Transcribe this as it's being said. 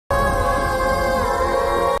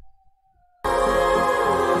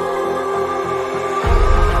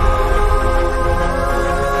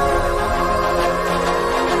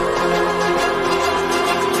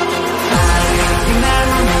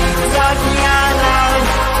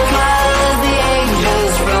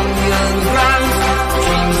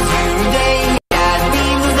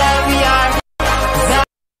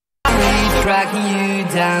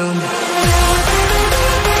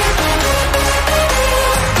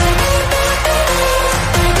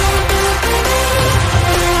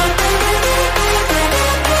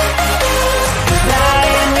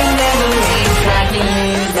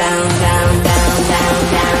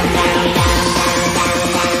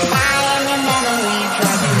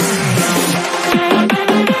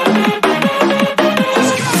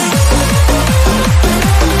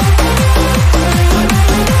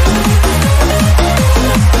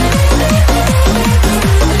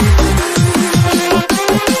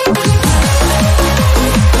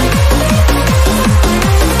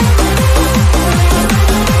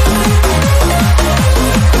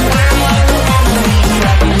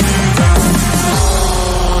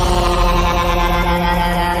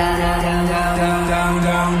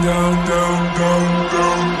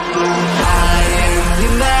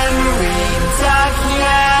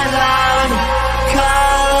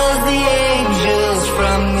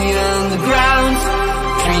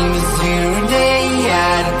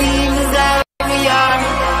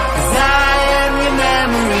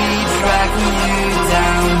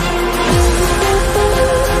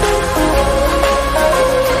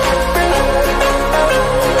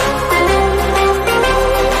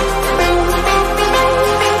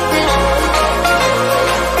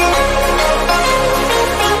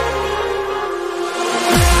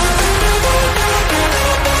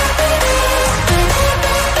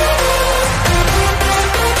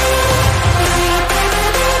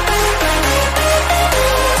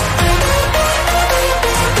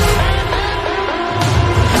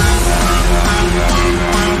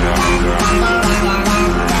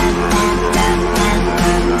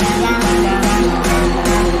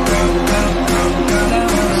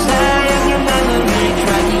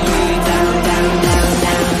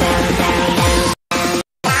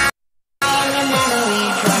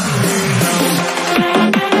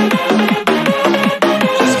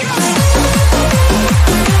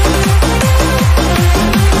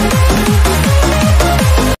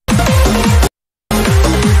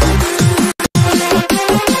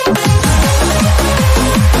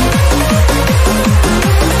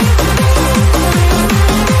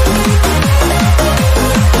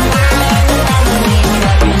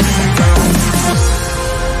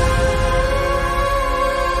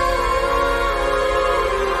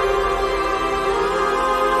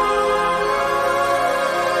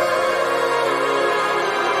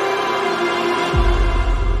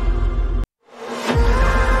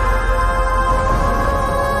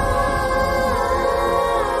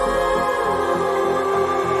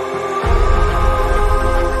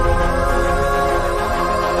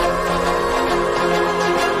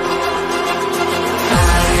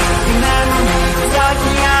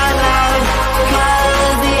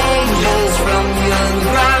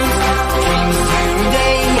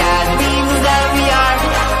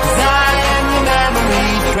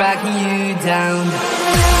tracking you down.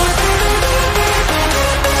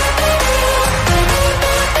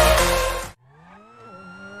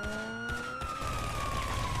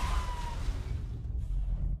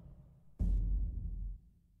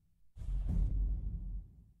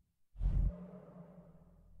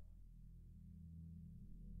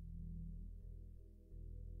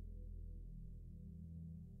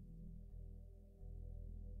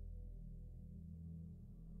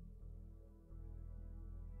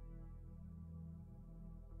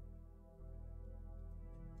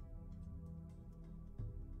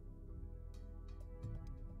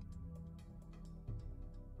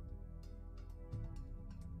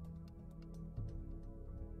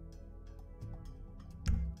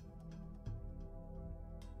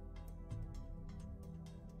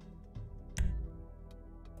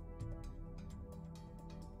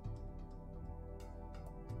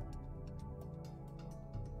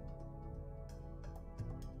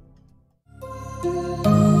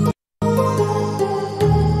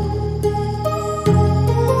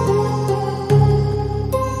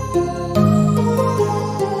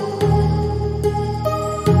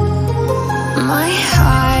 My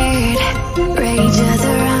heart rages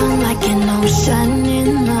around like an ocean in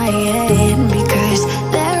my head, because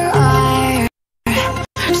there are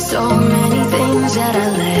so many things that I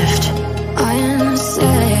left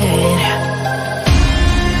unsaid.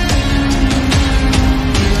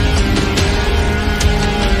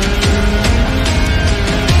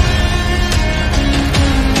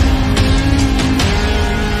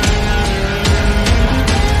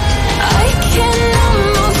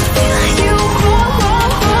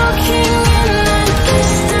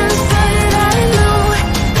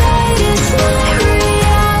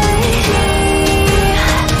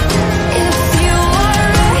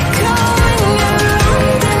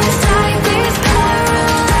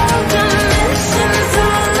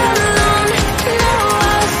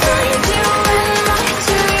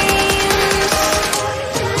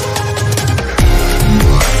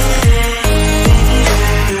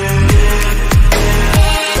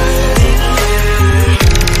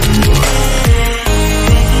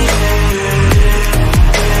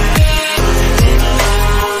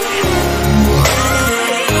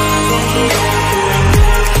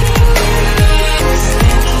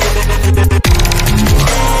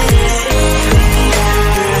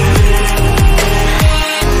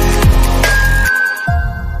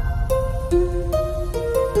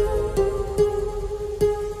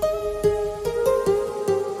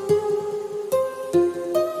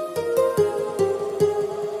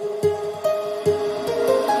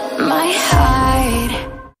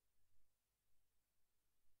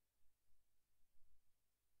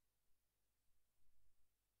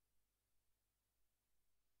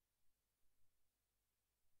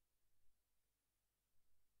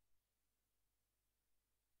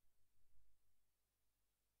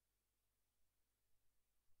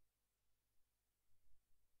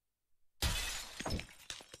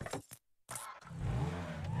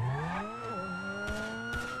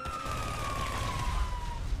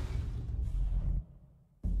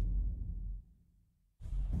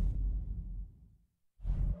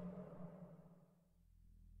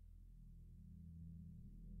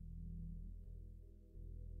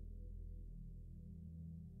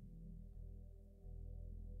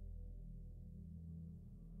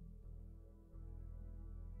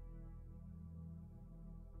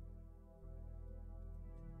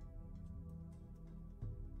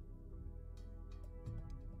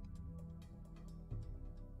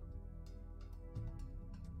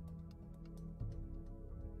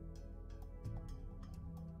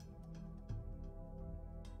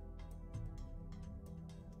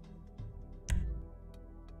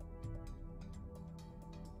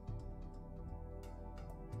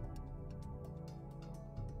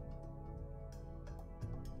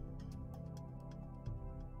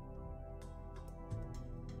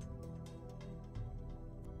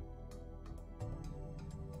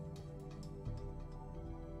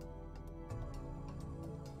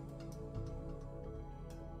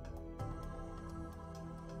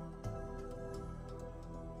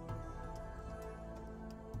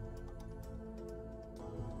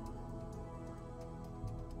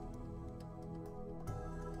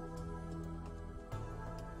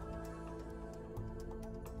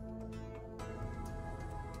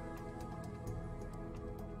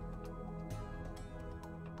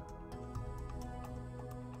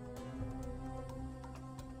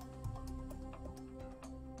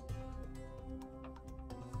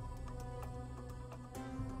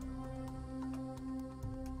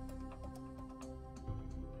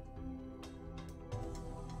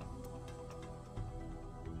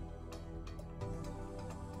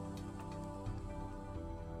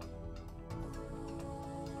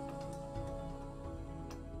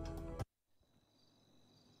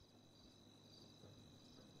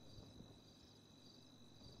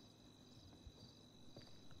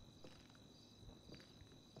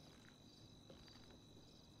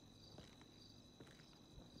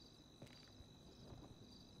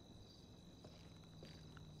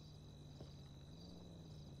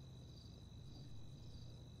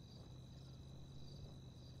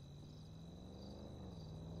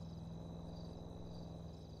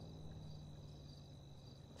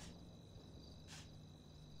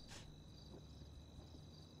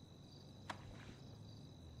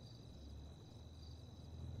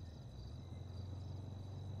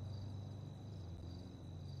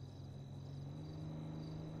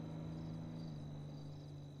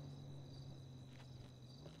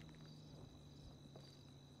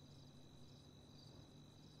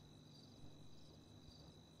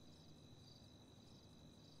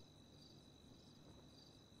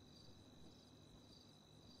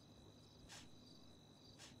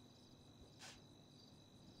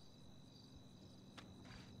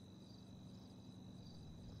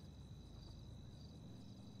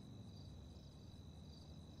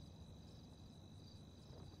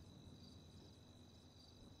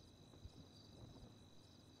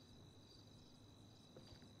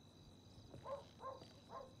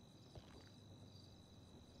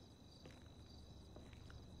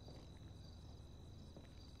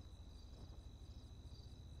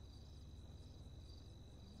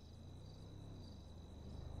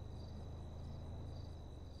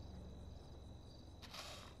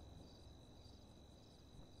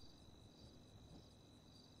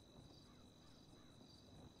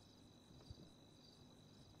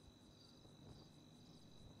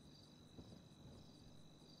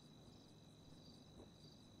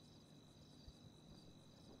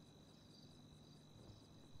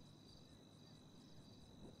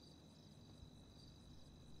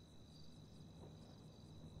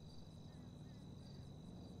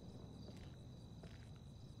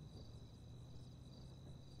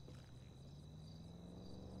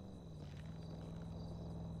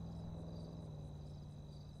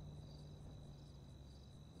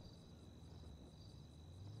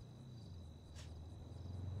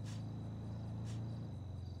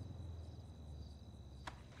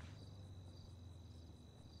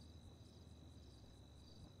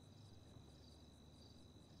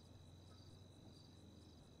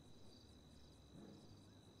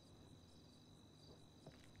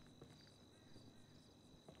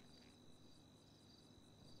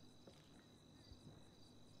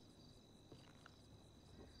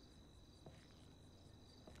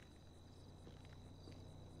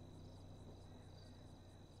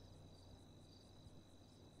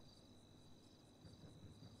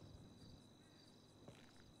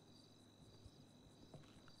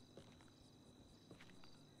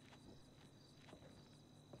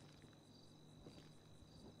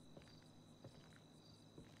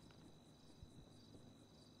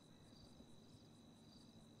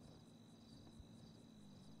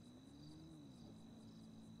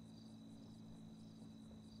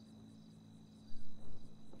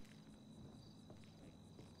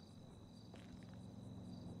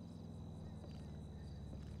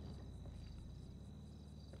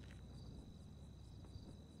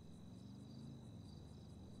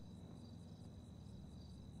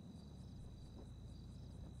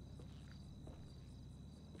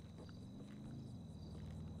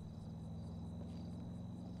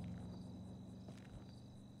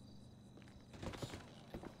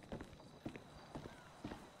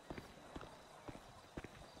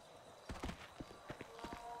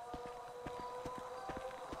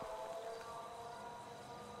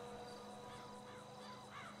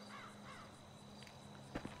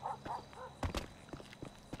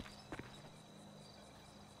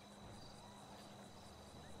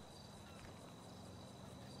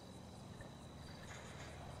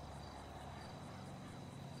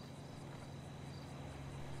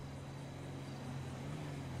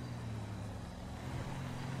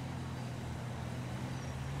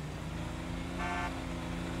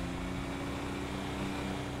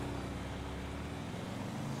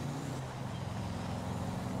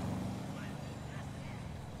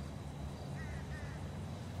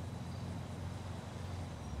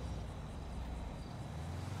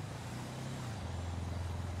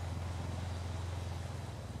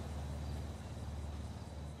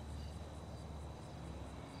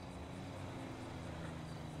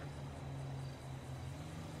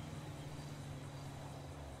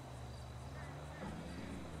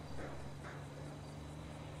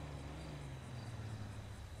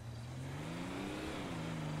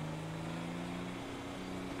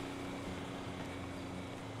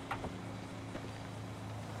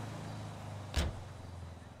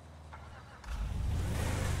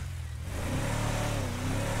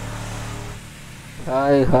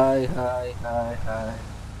 Hi.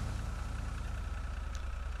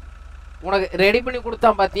 உனக்கு ready பண்ணி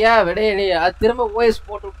கொடுத்தான் பாத்தியா விடையடி அது திரும்ப OS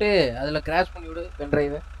போட்டுவிட்டு அதில் crash பண்ணி விடு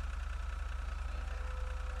பென்ட்ரைவை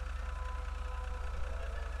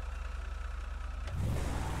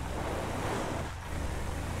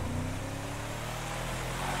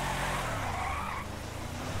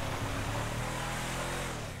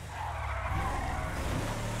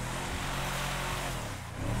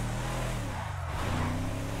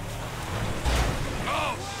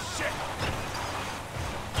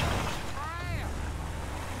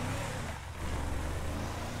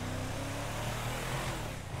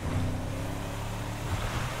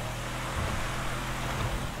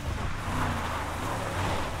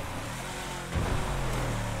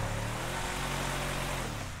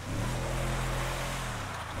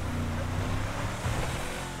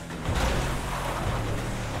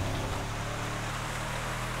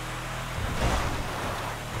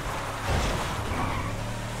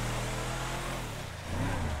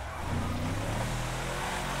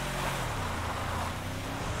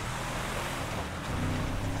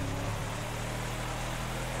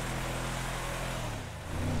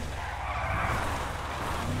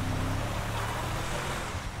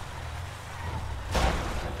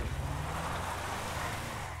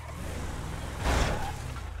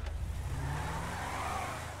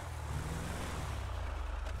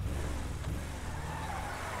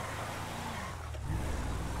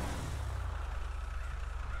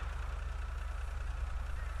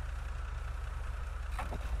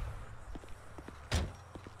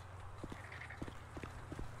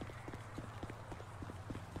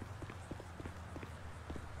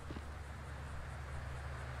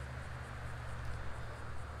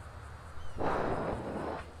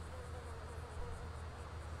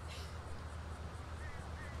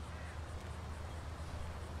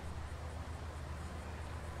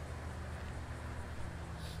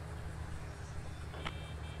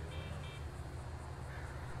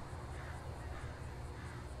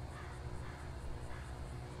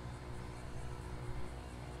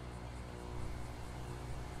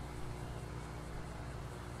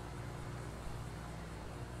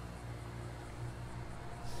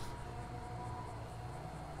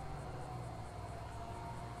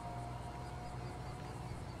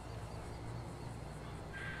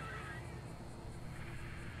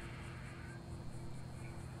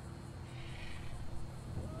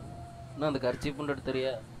அந்த கர்ச்சீப் கொண்டு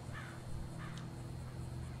தெரியா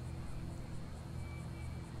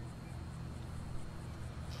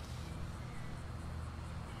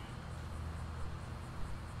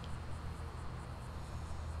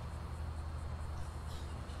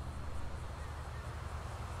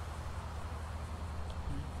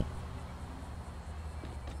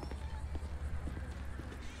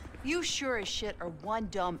You sure as shit are one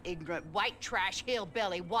dumb, ignorant, white trash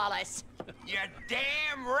hillbilly, Wallace. You're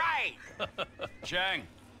damn right! Chang,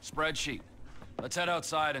 spreadsheet. Let's head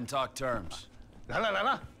outside and talk terms.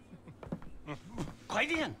 La.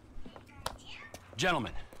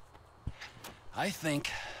 Gentlemen, I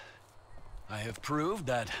think I have proved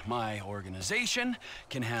that my organization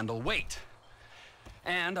can handle weight.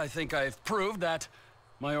 And I think I've proved that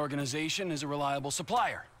my organization is a reliable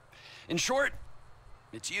supplier. In short,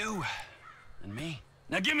 it's you and me.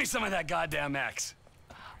 Now give me some of that goddamn X.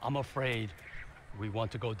 I'm afraid we want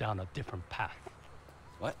to go down a different path.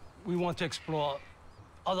 What? We want to explore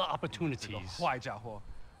other opportunities. 坏家伙，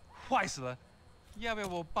坏死了！要不要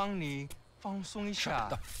我帮你放松一下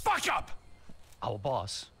The fuck up! Our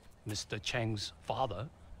boss, Mr. Cheng's father,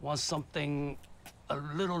 wants something a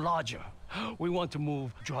little larger. We want to move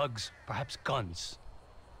drugs, perhaps guns.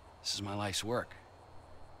 This is my life's work.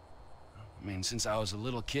 I mean, since I was a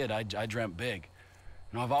little kid, I dreamt big.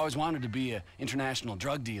 You know, I've always wanted to be an international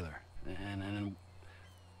drug dealer and a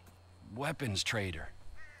weapons trader.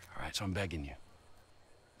 All right, so I'm begging you.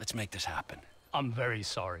 Let's make this happen. I'm very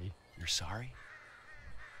sorry. You're sorry?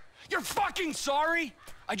 You're fucking sorry?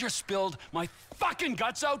 I just spilled my fucking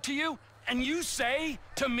guts out to you, and you say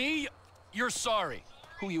to me, you're sorry.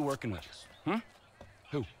 Who are you working with?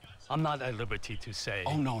 Who? I'm not at liberty to say.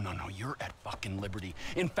 Oh, no. You're at fucking liberty.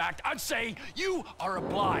 In fact, I'd say you are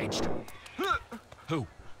obliged. Who?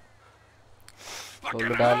 Fucking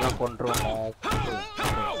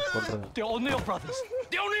The O'Neill brothers.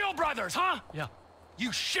 The O'Neill brothers, huh? Yeah.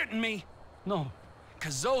 You shitting me? No.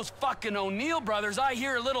 Because those fucking O'Neill brothers, I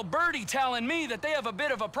hear a little birdie telling me that they have a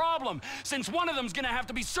bit of a problem, since one of them's gonna have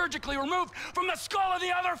to be surgically removed from the skull of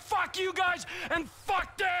the other. Fuck you guys, and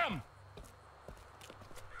fuck them!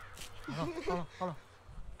 Hold on.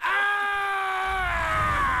 Ah!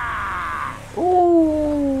 Ooh.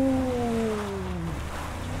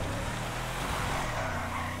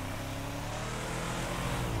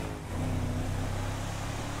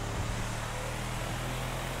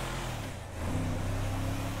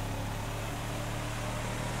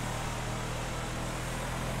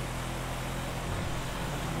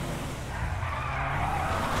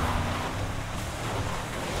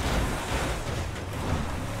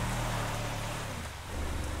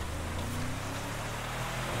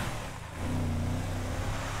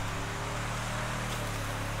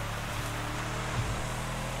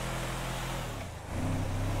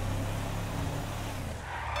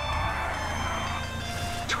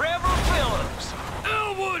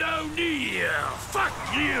 Fuck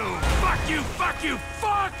you! Fuck you! Fuck you!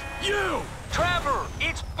 Fuck you! Trevor,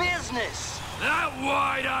 it's business. That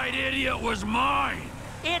wide-eyed idiot was mine!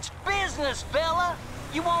 It's business, fella.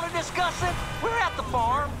 You want to discuss it? We're at the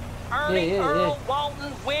farm. Ernie, Earl,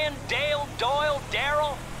 Walton, Wynn, Dale, Doyle,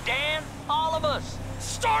 Darrell, Dan, all of us.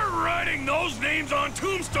 Start writing those names on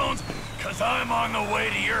tombstones, cause I'm on the way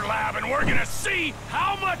to your lab and we're gonna see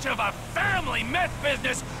how much of a family meth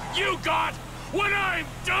business you got when I'm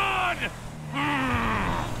done!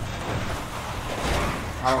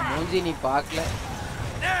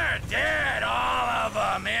 They're dead, all of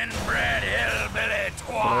them, inbred hillbilly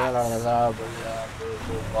twats.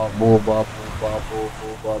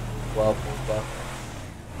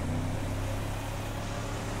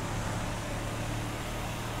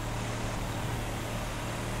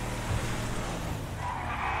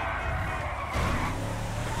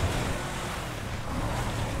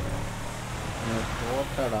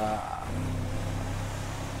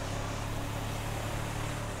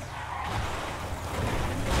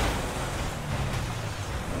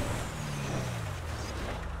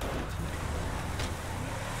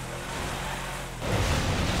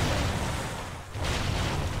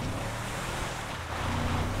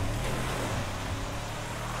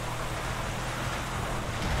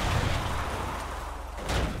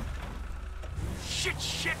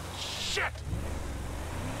 Shit!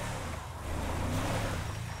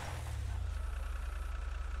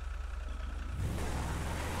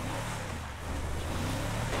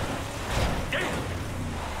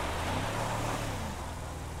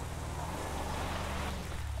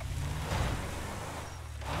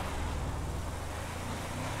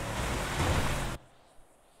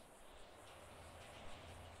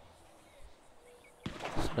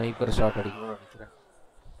 Sniper shot அடிக்கணும்னு நினைக்கிறேன்.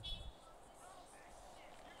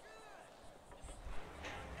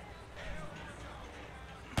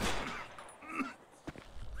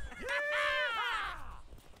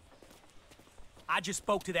 I just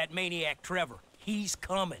spoke to that maniac Trevor. He's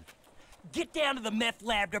coming. Get down to the meth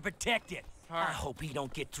lab to protect it. I hope he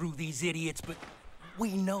don't get through these idiots, but we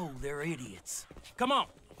know they're idiots. Come on,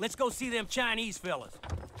 let's go see them Chinese fellas.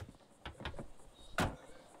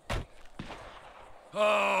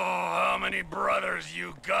 Oh, how many brothers you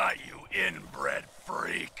got, you inbred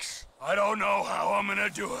freaks? I don't know how I'm gonna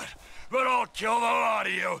do it, but I'll kill the lot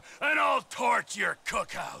of you, and I'll torch your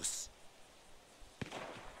cookhouse.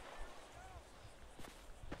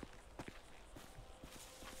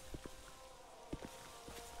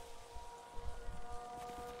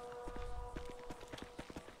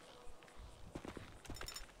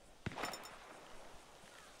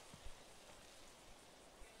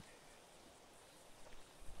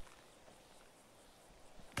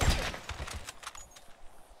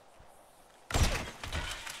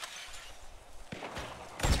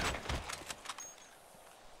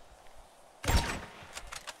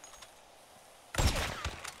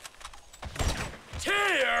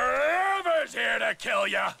 Whoever's here to kill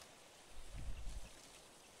ya!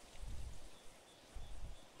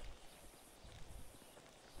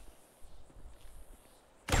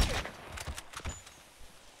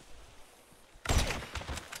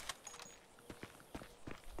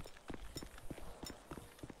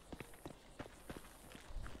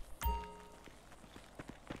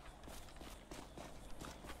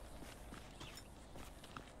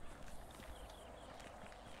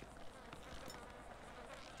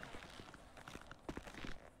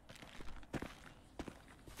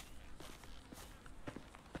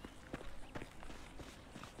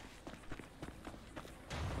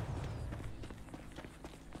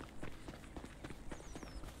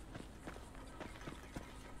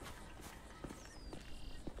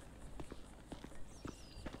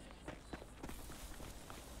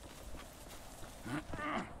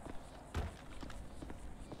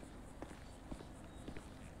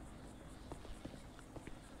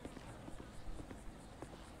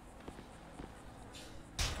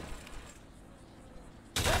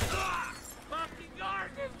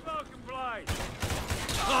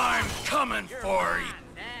 I'm coming for you!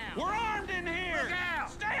 We're armed in here!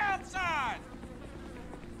 Stay outside!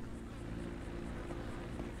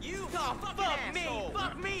 You fuck me!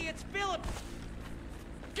 Fuck me! It's Philip!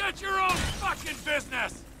 Get your own fucking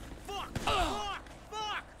business! Fuck! Fuck!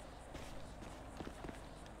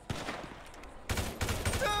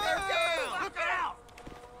 Look out!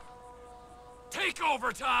 Take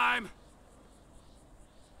over time!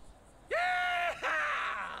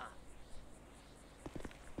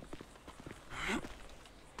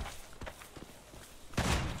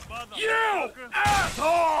 You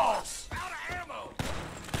assholes! Out of ammo!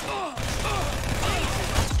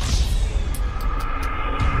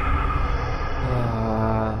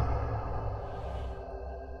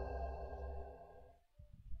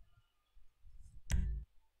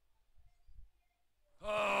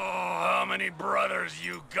 many brothers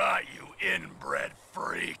you got, you inbred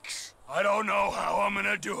freaks? I don't know how I'm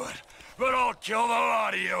gonna do it, but I'll kill the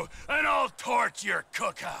lot of you, and I'll torch your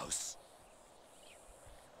cookhouse.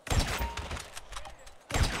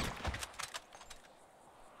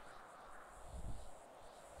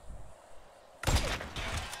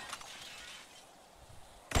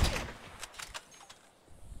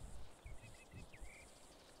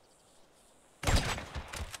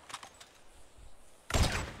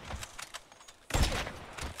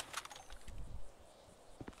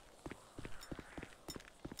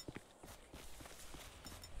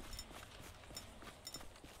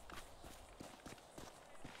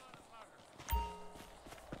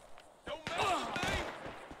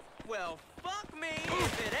 Well, fuck me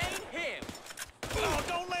if it ain't him. Oh,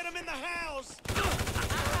 don't let him in the house.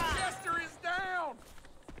 Chester is down.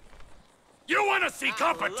 You wanna see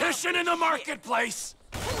competition in the marketplace?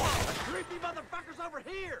 Creepy motherfuckers over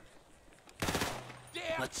here.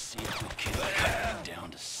 Let's see if we can cut you down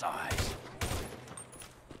to size.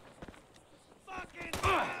 Fucking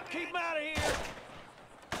keep him out of here.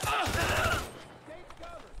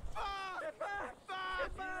 Get back!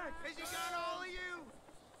 Get back! Has he got all of you?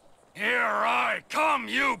 Here I come,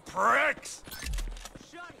 you pricks!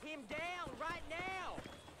 Shut him down right now!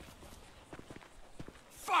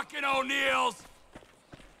 Fucking O'Neills!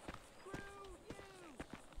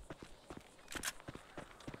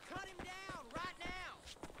 Cut him down right now!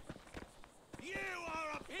 You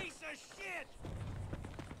are a piece of shit!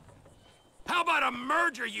 How about a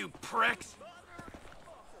merger, you pricks?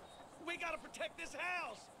 We gotta protect this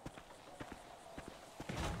house!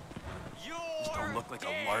 This don't look like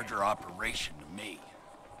a larger operation to me.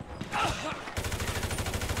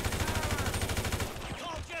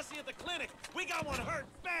 Call Jesse at the clinic! We got one hurt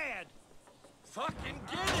bad! Fucking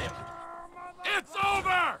get him. It's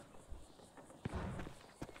over!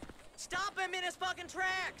 Stop him in his fucking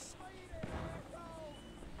tracks!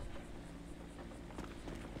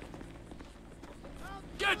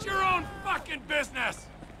 Get your own fucking business!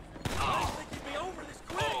 I think you'd be over this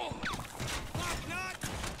quick! Fuck not!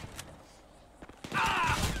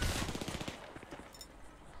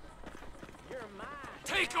 You're mine!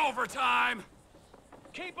 Take over time!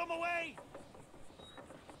 Keep him away!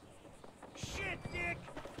 Shit, Dick!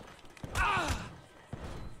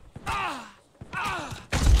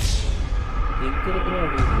 எங்க இருக்கிற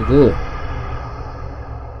இது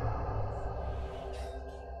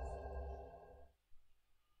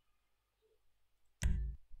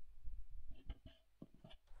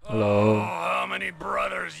Hello. Oh, how many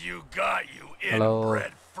brothers you got, you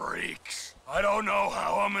inbred freaks? I don't know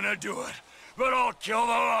how I'm gonna do it, but I'll kill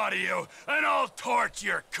the lot of you, and I'll torch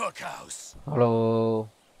your cookhouse. Hello.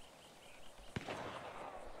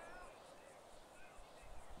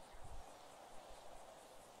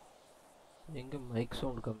 எங்க mic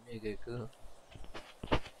sound கம்மியா கேக்குது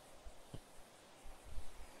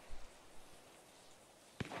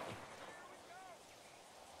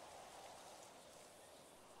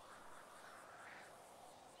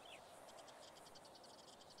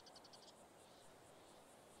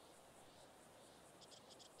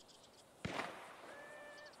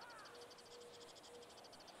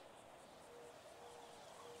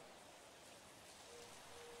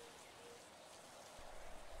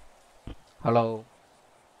Hello.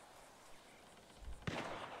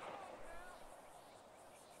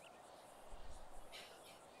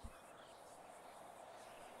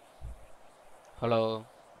 Hello.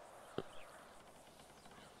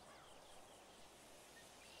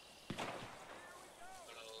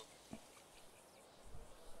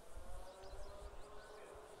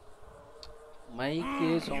 மைக்கு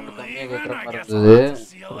sound கம்மியா கேக்குற மாதிரி இருந்தது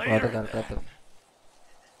பாத்து கரெக்டா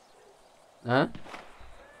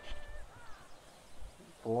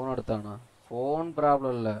phone எடுத்தானா phone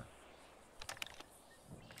problem இல்ல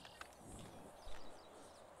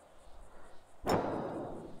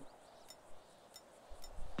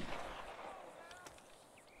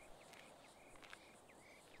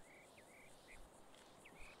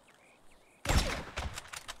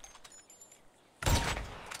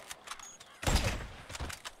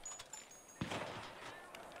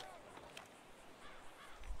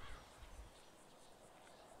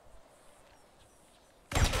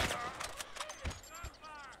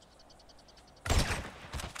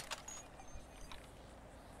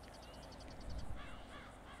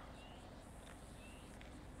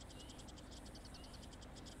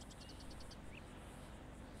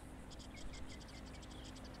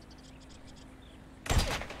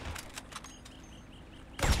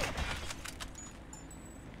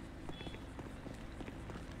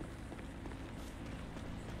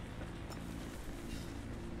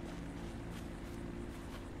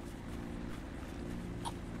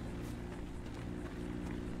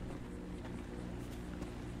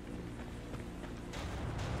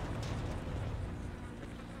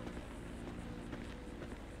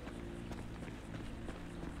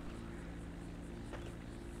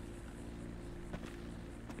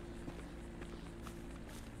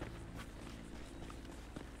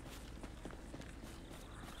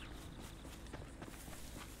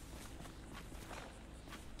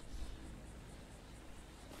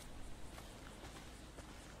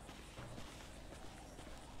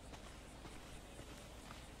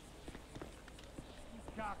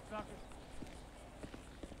cocksucker.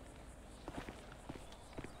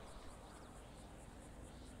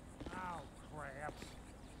 Oh, crap.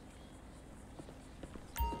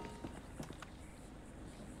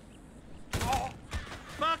 Oh,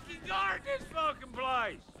 fucking guard this fucking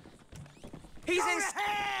place! He's Go in to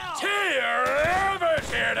hell! Who's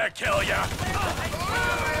here to kill ya?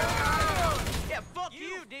 Yeah, fuck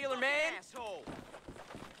you, dealer man. Asshole!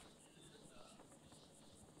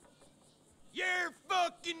 You're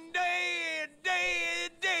fucking dead,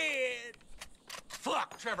 dead, dead!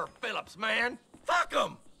 Fuck Trevor Phillips, man. Fuck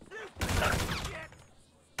him.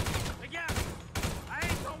 Together! I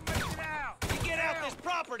ain't gonna make it out! You get out this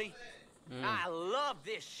property. I love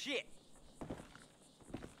this shit.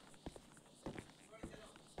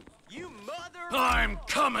 You mother... I'm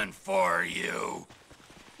coming for you.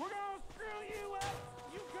 We're gonna screw you up!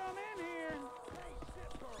 You come in here and... Hey,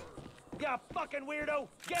 shitbird! You fucking weirdo.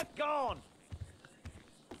 Get gone.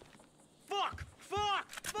 Fuck! Fuck!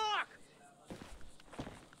 Fuck!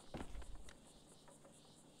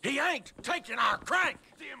 He ain't taking our crank.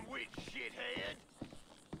 Dimwit shithead!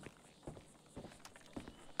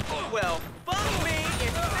 Well, fuck me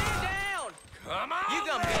and stand down. Come on. You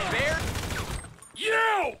gonna be bear?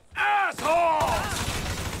 You asshole!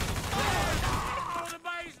 Go to the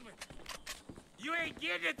basement! You ain't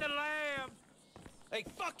getting at the lab! Hey,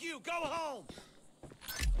 fuck you. Go home.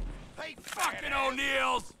 Hey, Fucking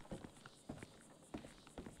O'Neills!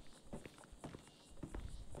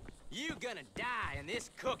 You gonna die in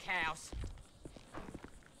this cookhouse.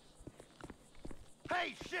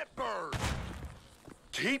 Hey, shitbird.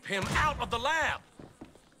 Keep him out of the lab.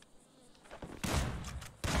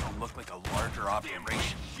 Don't look like a larger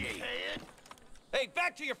operation. Shithead. Hey,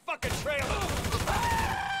 back to your fucking trailer.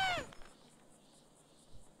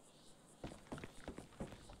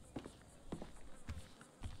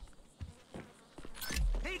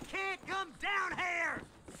 He can't come down here!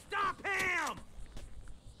 Stop him!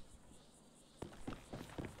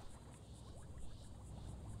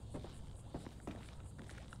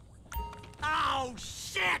 Oh,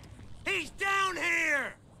 shit! He's down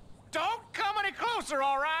here! Don't come any closer,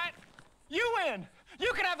 all right? You win.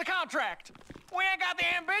 You can have the contract. We ain't got the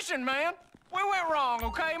ambition, man. We went wrong,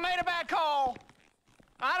 okay? Made a bad call.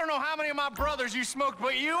 I don't know how many of my brothers you smoked,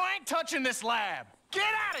 but you ain't touching this lab.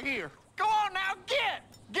 Get out of here. Go on now,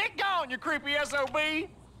 get. Get gone, you creepy SOB.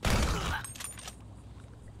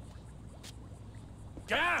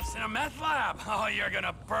 Gas in a meth lab? Oh, you're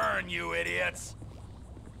gonna burn, you idiots.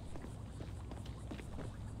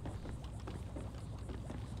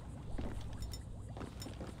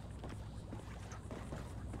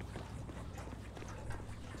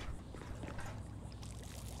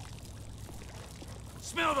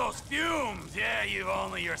 Smell those fumes! Yeah, you've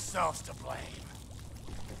only yourselves to blame.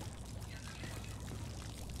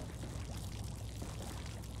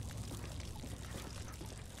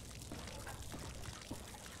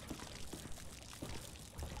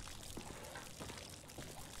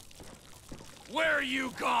 Where are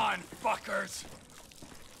you gone, fuckers?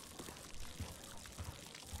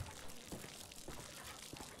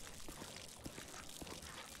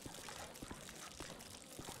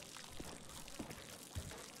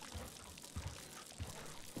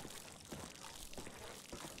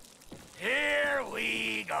 Here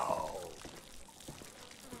we go.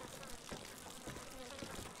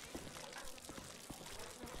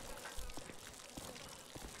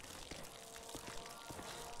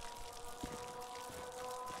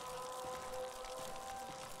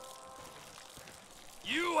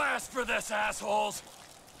 You asked for this, assholes!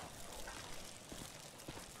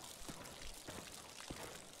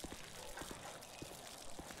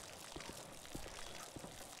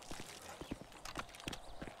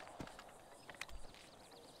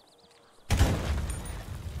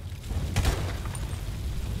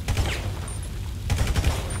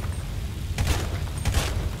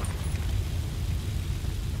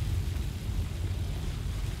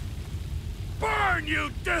 Burn,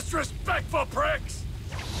 you disrespectful pricks!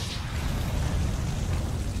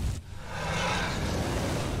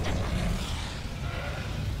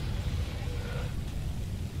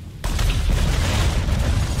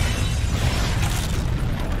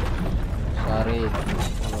 Sorry,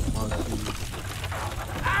 kalau masih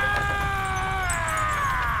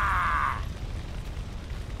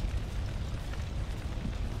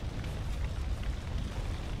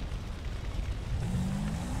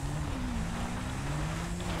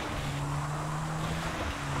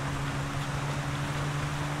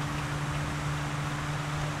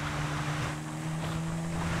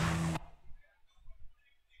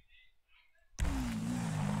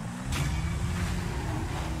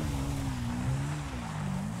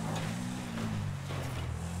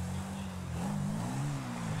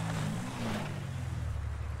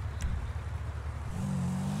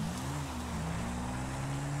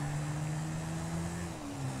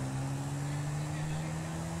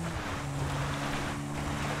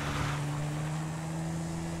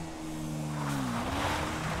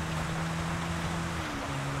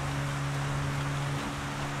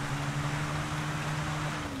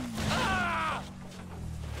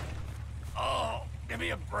me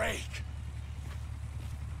a break.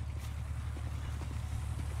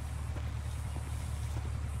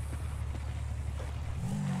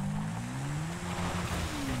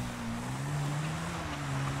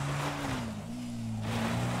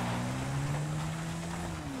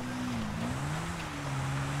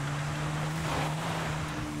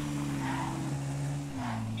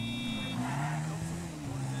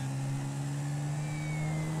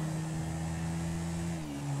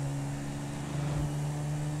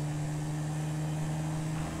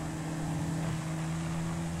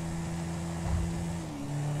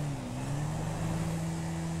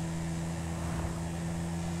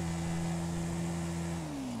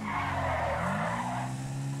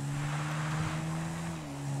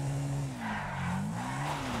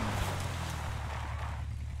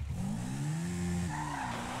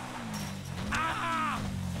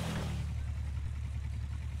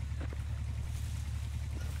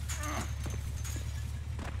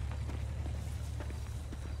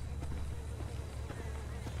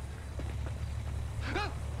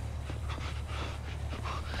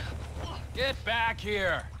 Get back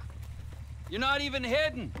here! You're not even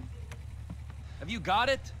hidden! Have you got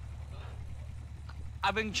it?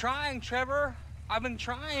 I've been trying, Trevor. I've been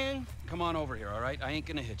trying. Come on over here, all right? I ain't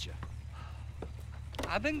gonna hit you.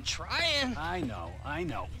 I've been trying. I know, I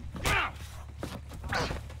know.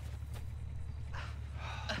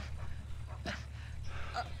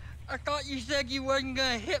 I thought you said you wasn't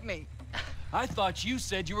gonna hit me. I thought you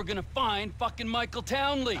said you were gonna find fucking Michael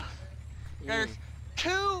Townley. There's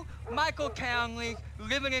two Michael Townleys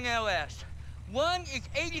living in LS. One is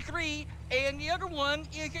 83, and the other one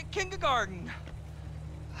is at kindergarten.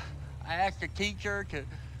 I asked the teacher to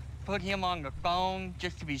put him on the phone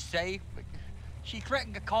just to be safe, but she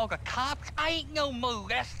threatened to call the cops. I ain't no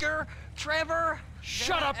molester, Trevor.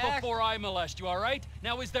 Shut up before I molest you, all right?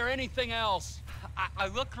 Now, is there anything else? I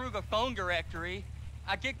looked through the phone directory.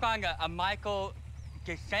 I did find a Michael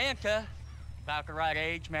DeSanta, about the right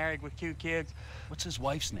age, married with 2 kids. What's his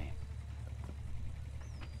wife's name?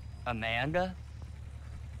 Amanda?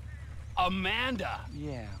 Amanda?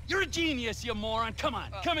 Yeah. You're a genius, you moron. Come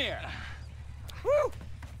on, come here. Woo!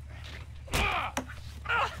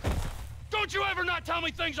 Don't you ever not tell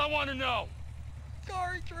me things I want to know.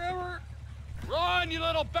 Sorry, Trevor. Run, you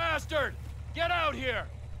little bastard. Get out here.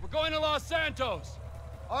 We're going to Los Santos.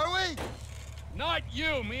 Are we? Not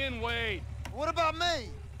you, me and Wade. What about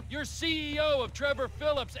me? You're CEO of Trevor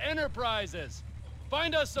Phillips Enterprises.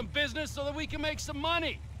 Find us some business so that we can make some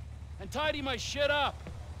money. And tidy my shit up.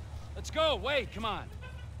 Let's go, Wade, come on.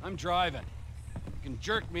 I'm driving. You can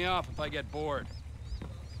jerk me off if I get bored.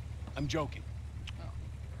 I'm joking.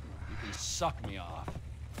 You can suck me off.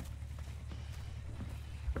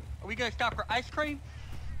 Are we gonna stop for ice cream?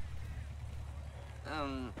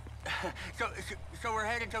 So we're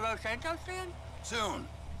headed to Los Santos then? Soon.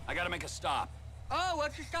 I gotta make a stop. Oh,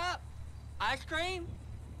 what's the stop? Ice cream?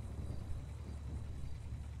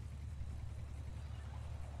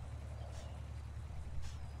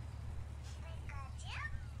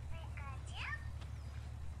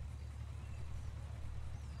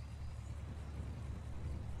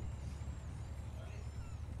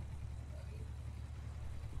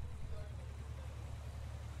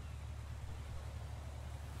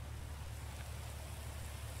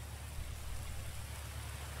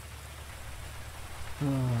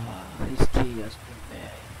 Risky as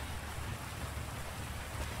bad.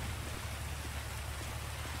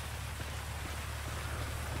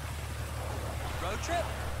 Road trip?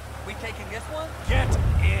 We taking this one? Get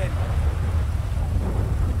in!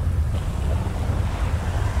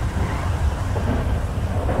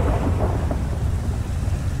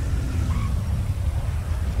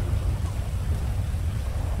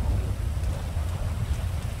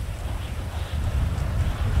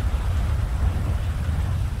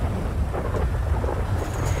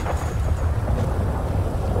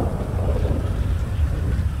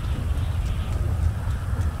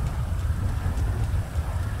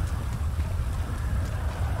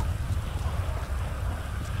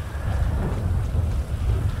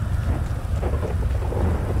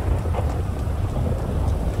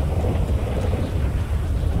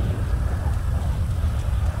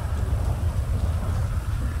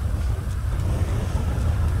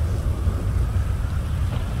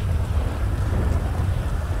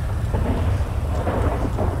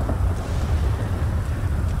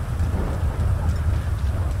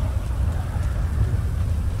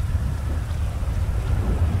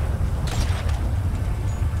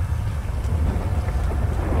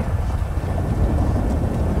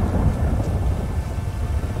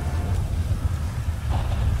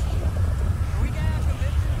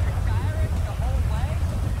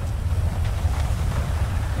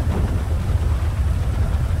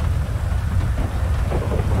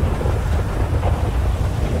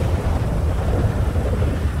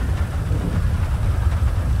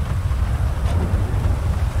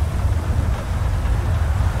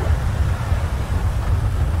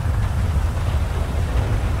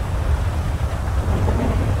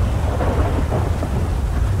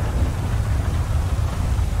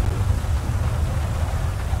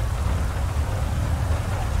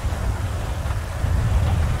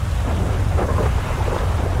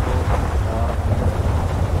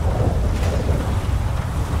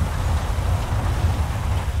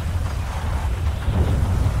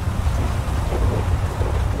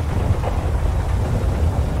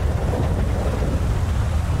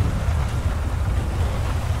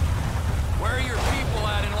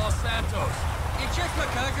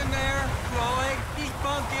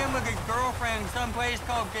 girlfriend someplace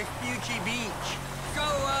called Vespucci Beach. So,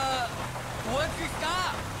 what's your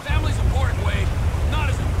stop? Family's important, Wade. Not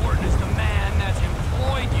as important as the man that's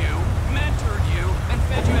employed you, mentored you, and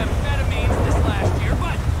fed you amphetamines this last year,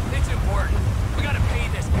 but it's important. We gotta pay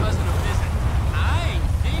this cousin a visit. I ain't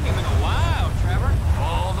seen him in a while, Trevor.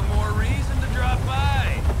 All the more reason to drop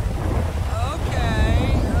by.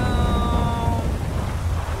 Okay,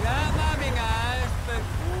 that might be nice, but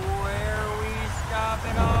where are we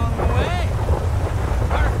stopping on the way?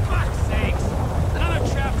 For fuck's sakes! Another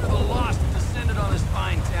chapter of the lost has descended on this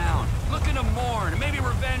fine town. Looking to mourn and maybe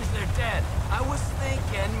revenge their dead. I was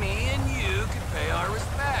thinking me and you could pay our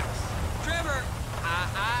respects. Trevor,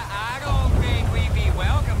 I don't think we'd be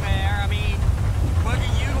welcome there. I mean, what do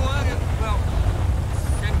you want to, well,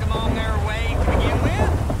 send them on their way to begin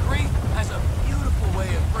with? Grief has a beautiful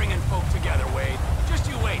way of bringing folk together, Wade.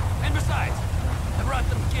 Just you wait. And besides, I brought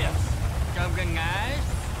them gifts. Something nice?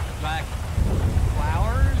 Like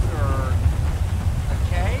flowers or a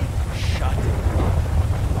cake? Shut up.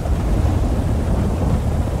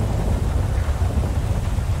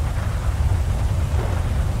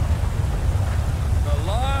 The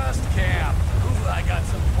Lost Camp. Ooh, I got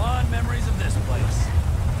some fond memories of this place.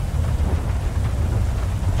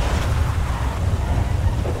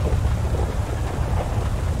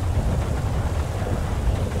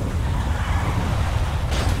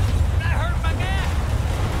 That hurt my neck!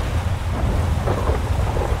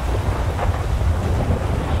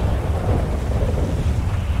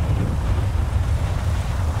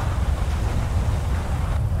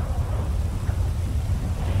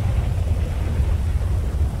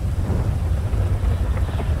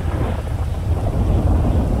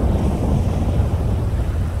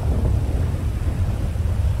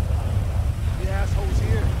 The assholes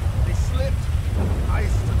here, they slipped.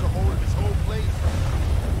 Ice took a hold of this whole place.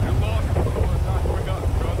 You lost control and not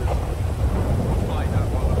forgotten, brothers. Fight that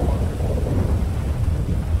motherfucker.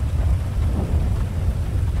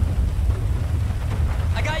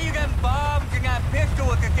 I got you them bombs and that pistol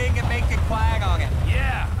with the thing that makes it quiet on it.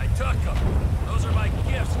 Yeah, I took them. Those are my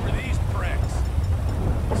gifts for these pricks.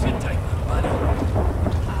 Sit tight, little buddy.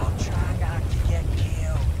 I'll try not to get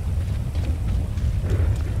killed.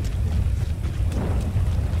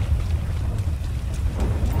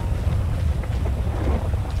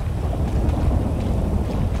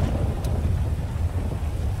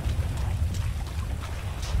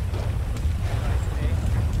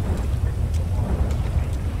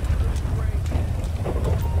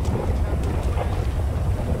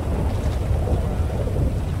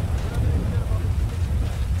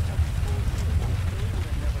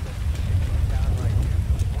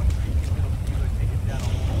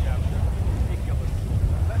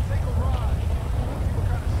 Let's take a ride. What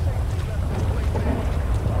kind of shape we left this place in.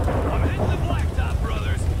 I'm hitting the blacktop,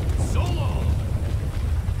 brothers. So long.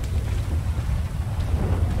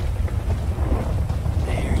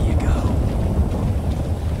 There you go.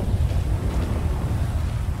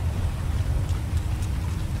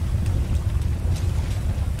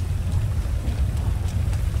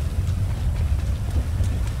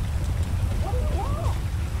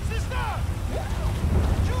 Sister! Get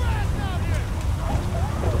your ass down here!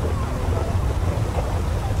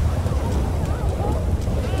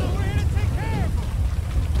 We're here to take care of them.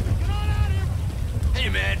 Get on out of here! Hey,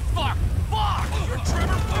 man. Fuck. You're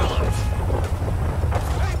Trevor Phillips.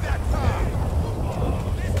 Take that time!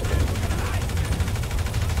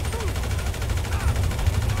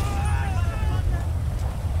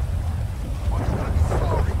 Oh, you gotta be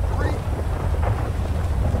sorry, Bree.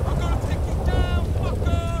 I'm gonna take you down,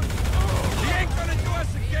 fucker! He ain't gonna do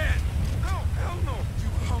us again. No, hell no, you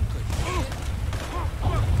hunk of shit.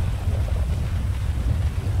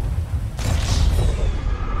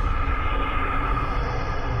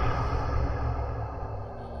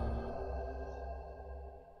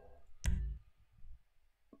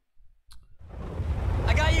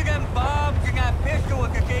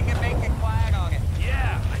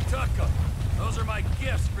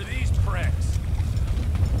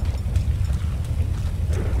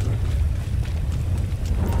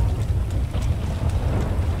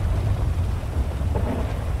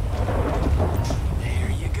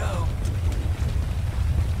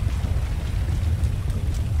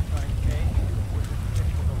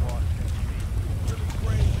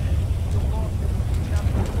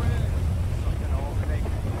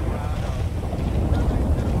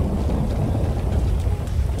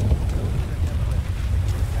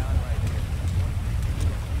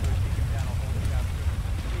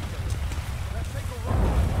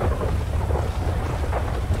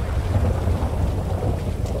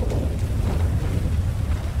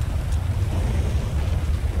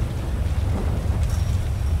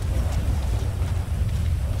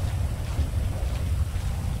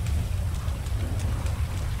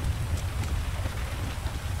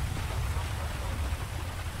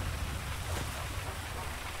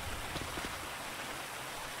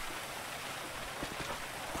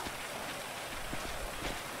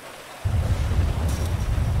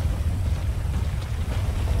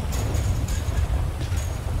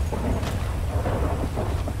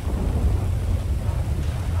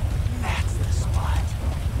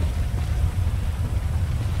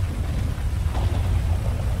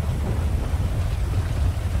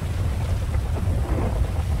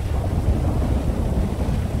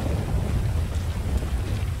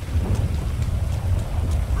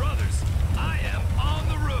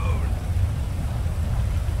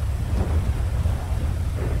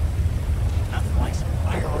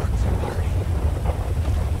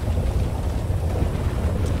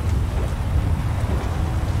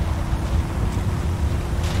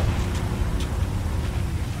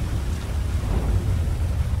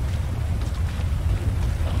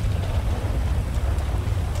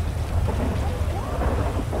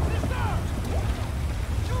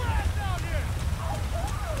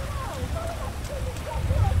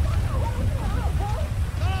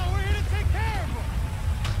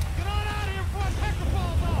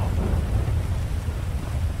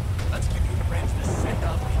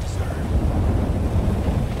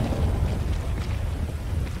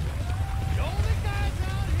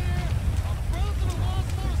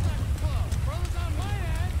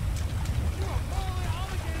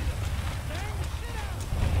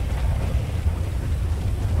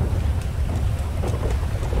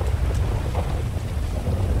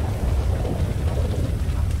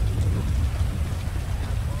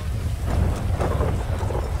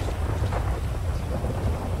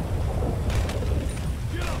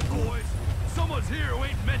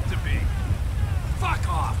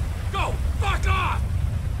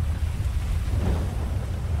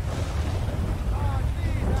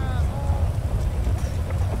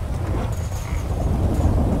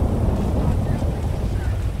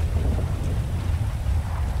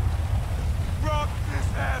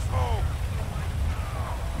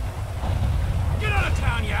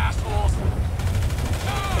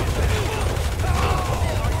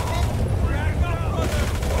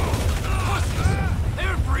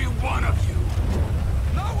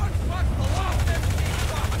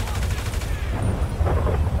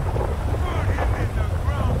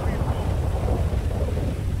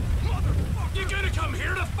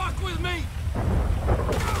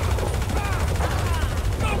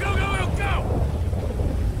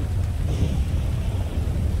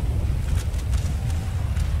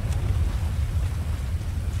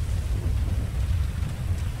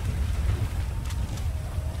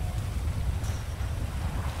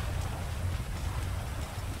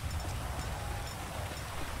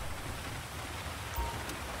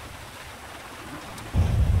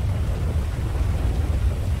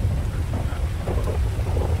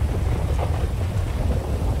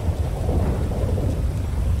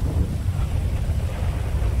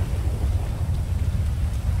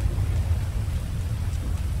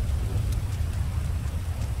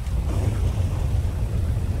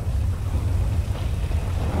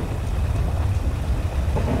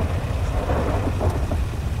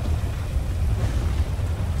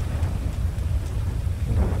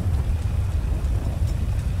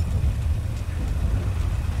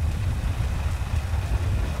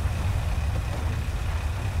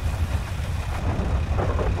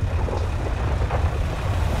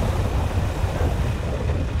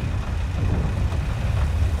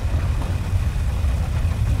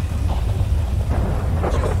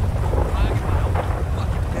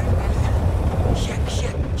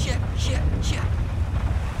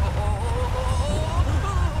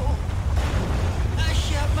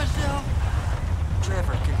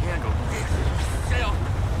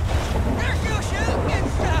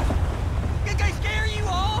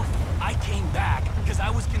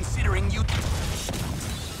 considering you...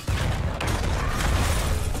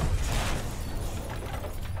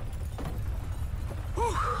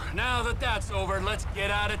 Whew. Now that that's over, let's get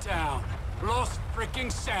out of town. Los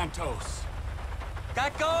fricking Santos.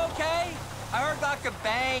 That go okay? I heard lots of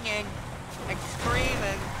banging and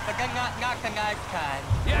screaming, but then not the nice kind.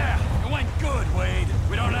 Yeah, it went good, Wade.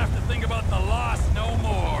 We don't have to think about the loss no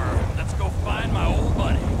more. Let's go find my old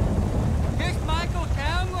buddy. This Michael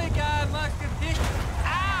Townley guy must have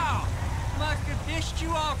pissed you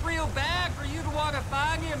off real bad for you to want to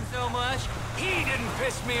find him so much. He didn't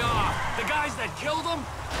piss me off. The guys that killed him,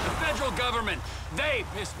 the federal government, they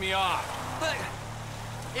pissed me off. But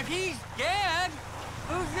if he's dead,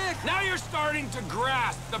 who's this? Now you're starting to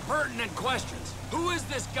grasp the pertinent questions. Who is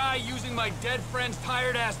this guy using my dead friend's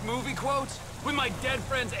tired-ass movie quotes? With my dead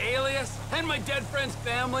friend's alias? And my dead friend's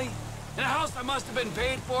family? In a house I must have been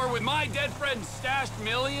paid for with my dead friend's stashed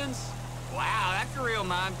millions? Wow, that's a real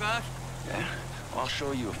mindfuck. Yeah, I'll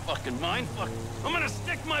show you a fucking mindfuck. I'm gonna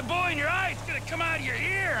stick my boy in your eye. It's gonna come out of your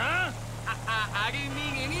ear, huh? I didn't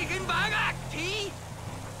mean anything by that, T.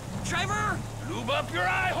 Trevor? Lube up your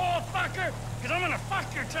eye hole, fucker! Because I'm gonna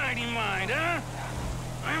fuck your tiny mind, huh?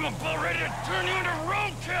 I'm about ready to turn you into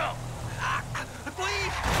roadkill!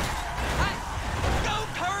 Please!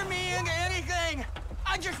 Don't turn me into anything!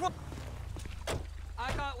 I just want...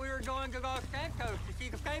 I thought we were going to Los Santos to see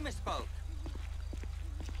the famous folks.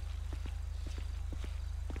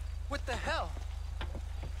 What the hell?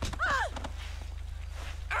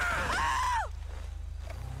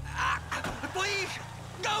 Please,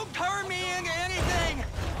 don't turn me into anything.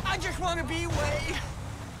 I just want to be Wade.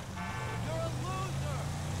 You're a loser!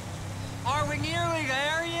 Are we nearly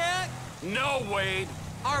there yet? No, Wade.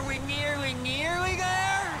 Are we nearly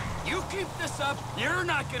there? You keep this up, you're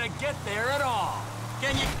not gonna get there at all.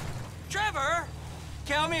 Can you... Trevor,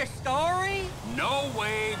 tell me a story? No,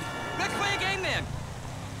 Wade. Let's play a game then.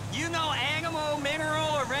 You know animal, mineral,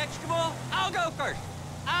 or vegetable? I'll go first.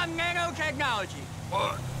 I'm nanotechnology.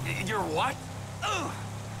 You're what? Ooh,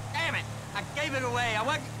 damn it. I gave it away. I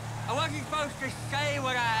wasn't supposed to say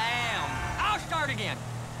what I am. I'll start again.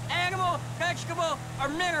 Animal, vegetable, or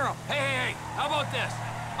mineral? Hey, how about this?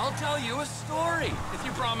 I'll tell you a story if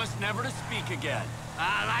you promise never to speak again.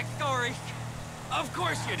 I like stories. Of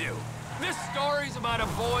course you do. This story's about a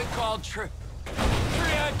boy called Trisha.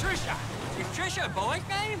 Is Trisha a boy's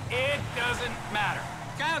name? It doesn't matter.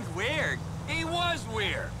 Sounds weird. He was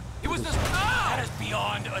weird. He was the... That is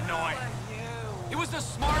beyond annoying. He was the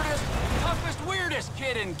smartest, toughest, weirdest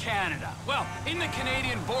kid in Canada. Well, in the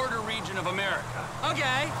Canadian border region of America.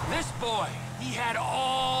 Okay. This boy, he had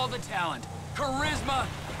all the talent, charisma,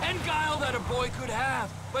 and guile that a boy could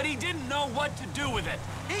have. But he didn't know what to do with it.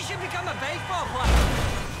 He should become a baseball player.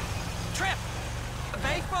 Trip, a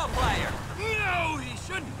baseball player. No, he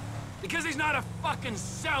shouldn't. Because he's not a fucking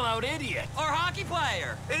sellout idiot. Or hockey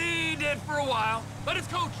player. He did for a while, but his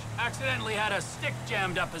coach accidentally had a stick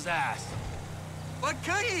jammed up his ass. What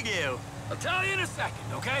could he do? I'll tell you in a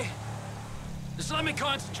second, okay? Just let me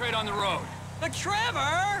concentrate on the road. But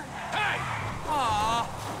Trevor! Hey!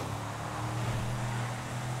 Aw.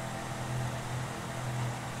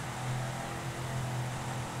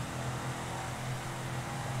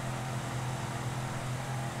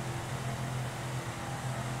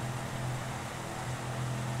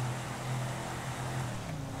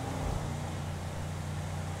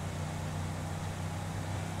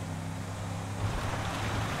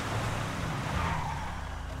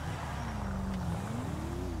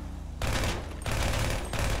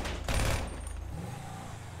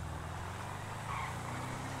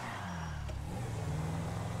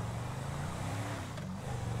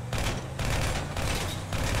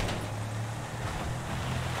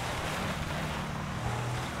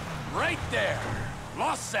 Right there,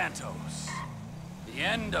 Los Santos. The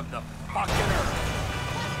end of the fucking earth.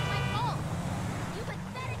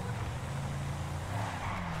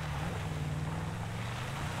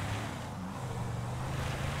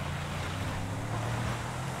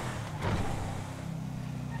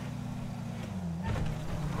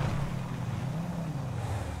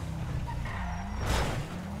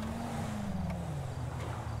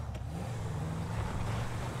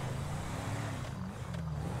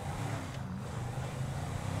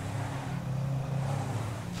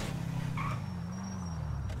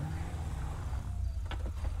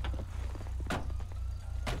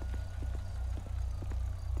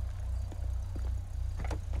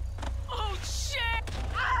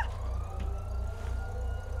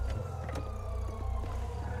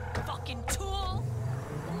 Fucking tool!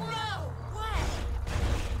 No way!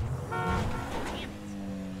 Damn it.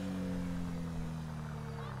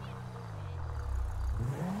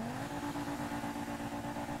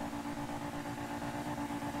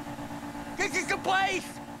 This is the place!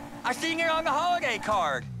 I seen it on the holiday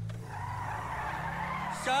card.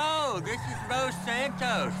 So, this is Los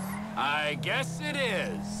Santos. I guess it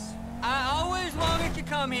is. I always wanted to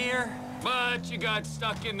come here. But you got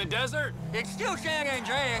stuck in the desert? It's still San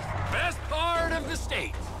Andreas. Best part of the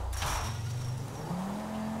state.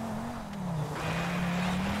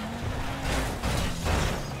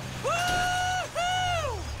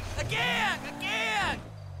 Woo-hoo! Again!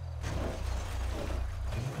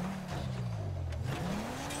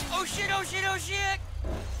 Oh shit, oh shit, oh shit!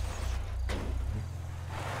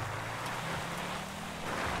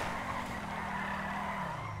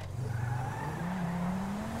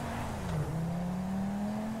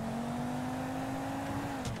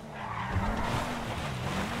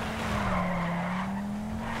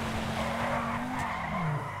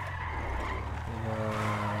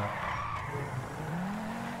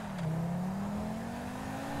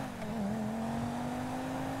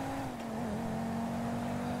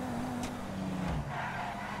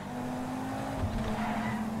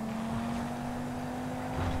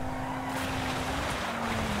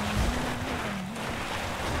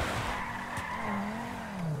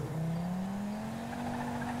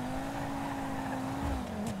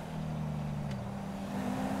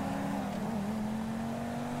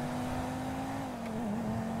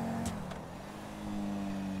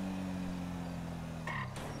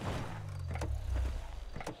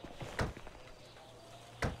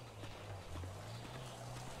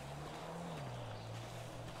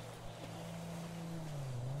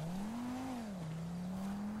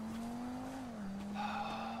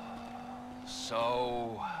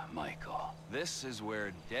 So, Michael, this is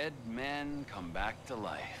where dead men come back to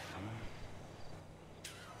life.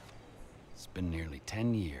 It's been nearly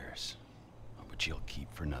 10 years. Oh, but you'll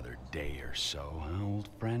keep for another day or so, huh, old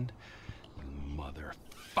friend? You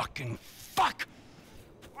motherfucking fuck!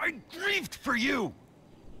 I grieved for you!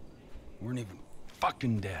 You weren't even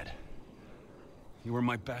fucking dead. You were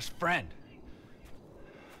my best friend.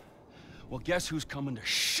 Well, guess who's coming to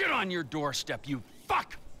shit on your doorstep, you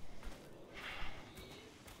fuck!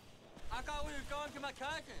 I thought we were going to my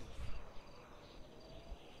cousin.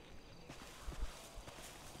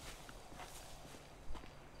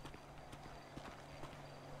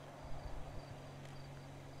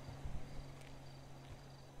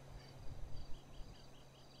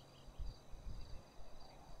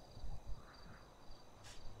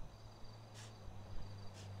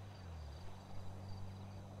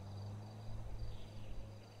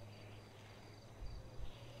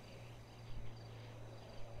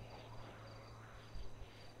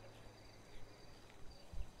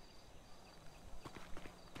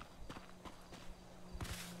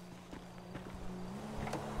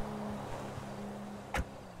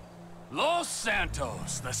 Los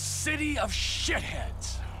Santos, the city of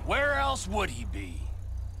shitheads. Where else would he be?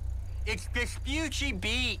 It's Vespucci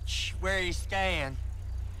Beach where he's staying.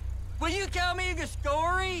 Will you tell me the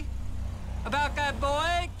story about that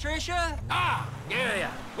boy, Trisha? Ah,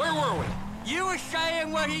 yeah. Where were we? You were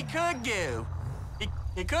saying what he could do.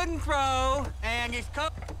 He couldn't throw, and his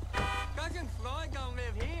cousin Floyd don't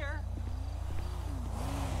live here.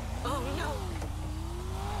 Oh no.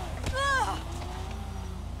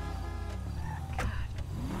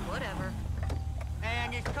 Whatever.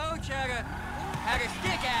 And his coach had a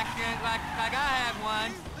stick accident like I had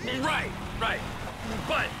one. Right.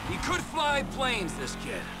 But he could fly planes, this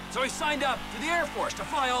kid. So he signed up to the Air Force to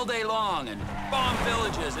fly all day long and bomb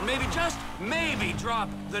villages and maybe, just maybe, drop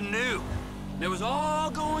the nuke. And it was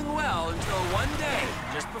all going well until one day,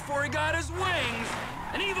 just before he got his wings,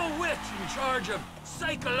 an evil witch in charge of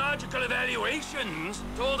psychological evaluations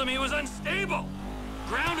told him he was unstable.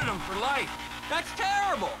 Grounded him for life. That's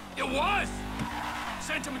terrible. It was.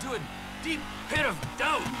 Sent him into a deep pit of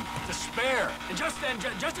doubt and despair. And just then,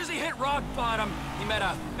 just as he hit rock bottom, he met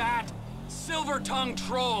a fat, silver-tongued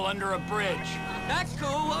troll under a bridge. That's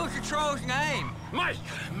cool. What was the troll's name?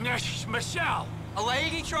 Michelle. A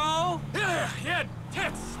lady troll? Yeah, he had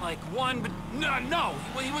tits like one, but no,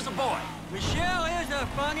 he was a boy. Michelle is a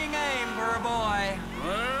funny name for a boy.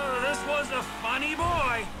 Well, this was a funny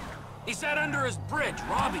boy. He sat under his bridge,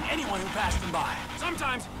 robbing anyone who passed him by.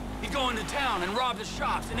 Sometimes he'd go into town and rob the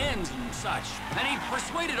shops and inns and such. And he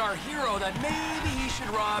persuaded our hero that maybe he should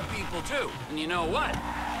rob people too. And you know what?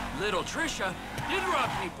 Little Trisha did rob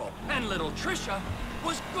people, and little Trisha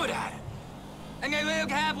was good at it. And they lived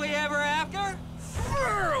happily ever after?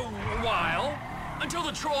 For a while. Until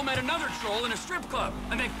the troll met another troll in a strip club,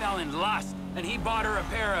 and they fell in lust. And he bought her a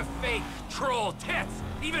pair of fake troll tits,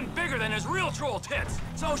 even bigger than his real troll tits,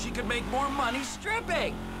 so she could make more money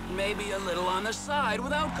stripping. maybe a little on the side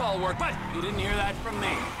without call work, but you didn't hear that from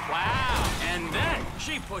me. Wow. And then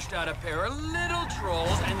she pushed out a pair of little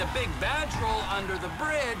trolls, and the big bad troll under the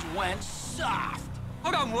bridge went soft.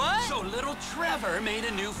 Hold on, what? So little Trevor made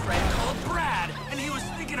a new friend called Brad, and he was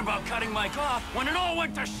thinking about cutting Mike off when it all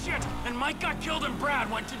went to shit, and Mike got killed and Brad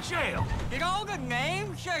went to jail. Did all the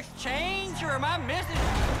names just change, or am I missing...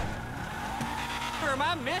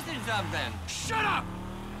 something? Shut up!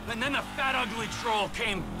 And then the fat, ugly troll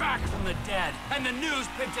came back from the dead, and the news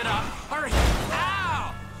picked it up. Our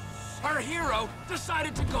hero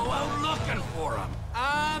decided to go out looking for him.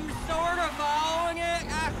 I'm sort of following it,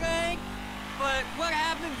 I think. But what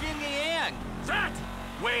happens in the end? That,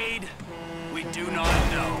 Wade, we do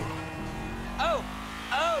not know. Oh,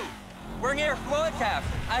 we're near Floyd's house.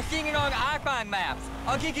 I seen it on iPhone maps.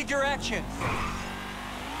 I'll give you directions.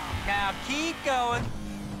 Now keep going.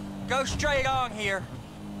 Go straight on here.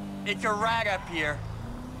 It's a right up here.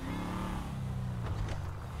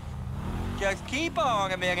 Just keep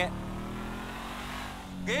on a minute.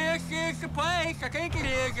 This is the place. I think it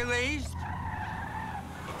is, at least.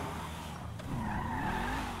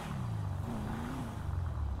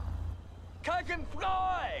 Cousin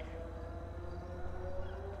Floyd!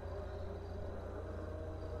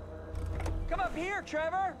 Come up here,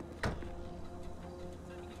 Trevor!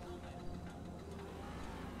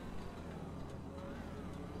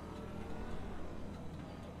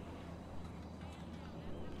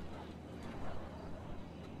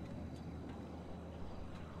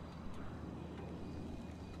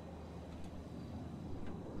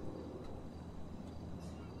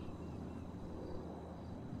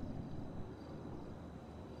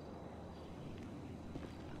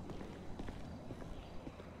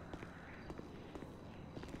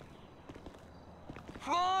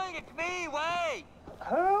 Floyd, it's me, Wade!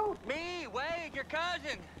 Who? Me, Wade, your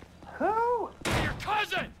cousin! Who? Your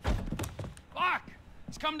cousin! Fuck!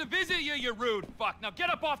 He's come to visit you, you rude fuck. Now get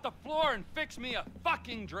up off the floor and fix me a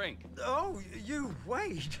fucking drink. Oh, you,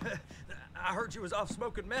 Wade. I heard you was off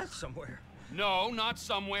smoking meth somewhere. No, not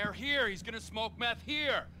somewhere. Here. He's gonna smoke meth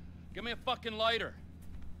here. Give me a fucking lighter.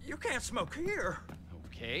 You can't smoke here.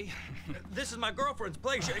 Okay. This is my girlfriend's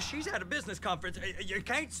place. She's at a business conference. You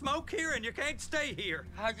can't smoke here and you can't stay here.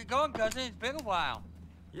 How's it going, cousin? It's been a while.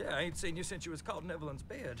 Yeah, I ain't seen you since you was caught in Evelyn's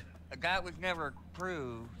bed. That was never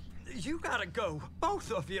proved. You gotta go,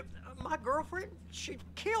 both of you. My girlfriend, she'd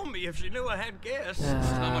kill me if she knew I had guests. She's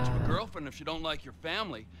not much of a girlfriend if she don't like your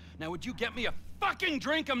family. Now, would you get me a fucking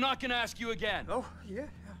drink? I'm not gonna ask you again. Oh, yeah,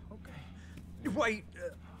 okay. Wait,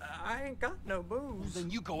 I ain't got no booze. Well, then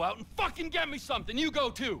you go out and fucking get me something. You go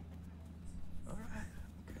too. All right,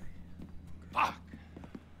 okay. Fuck.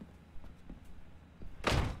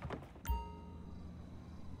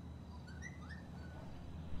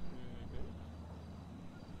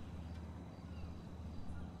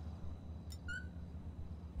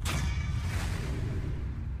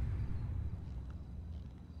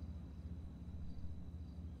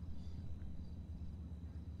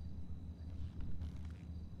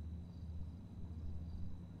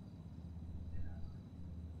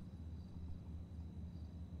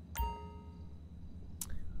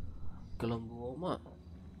 கிளம்புவோமா?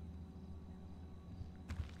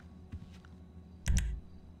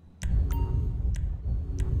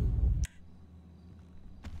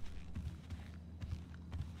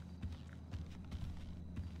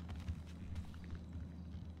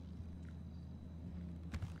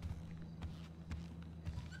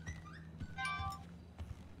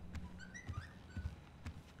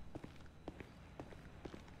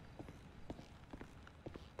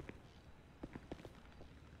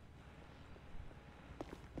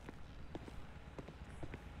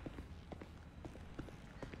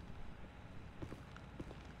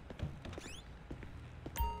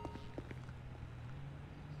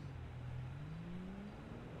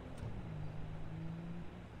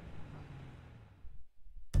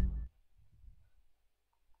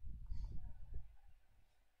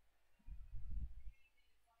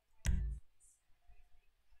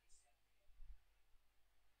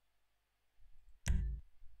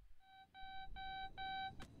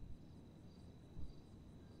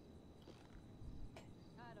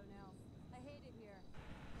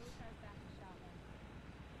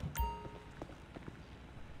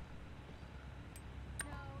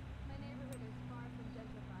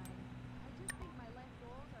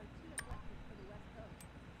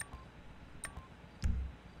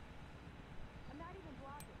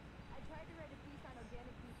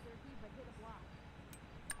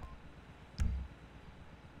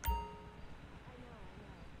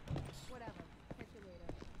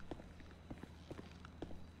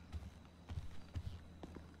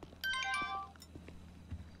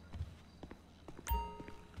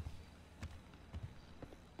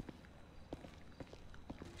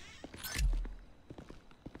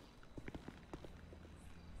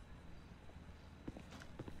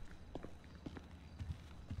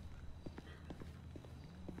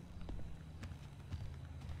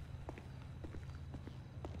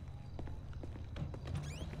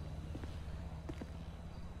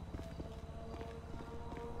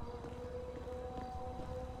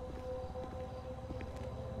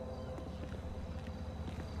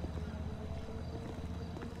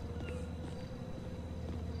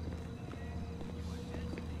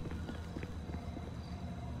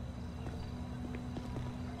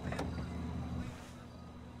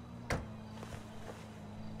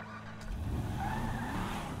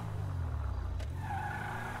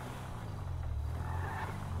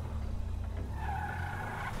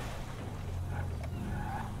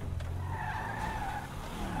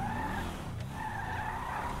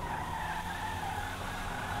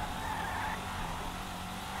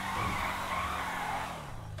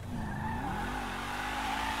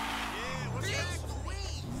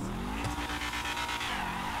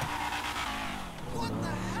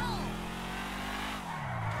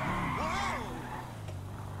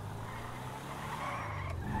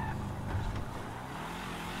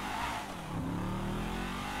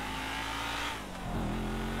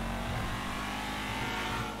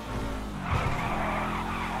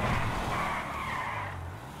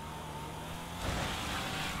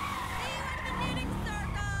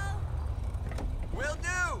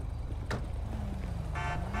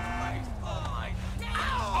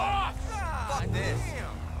 at this.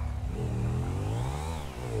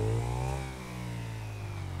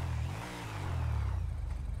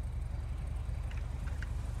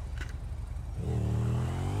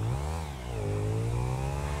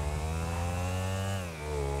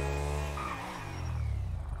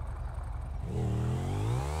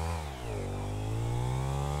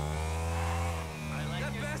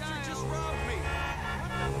 That bastard just robbed me.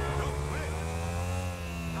 Don't quit.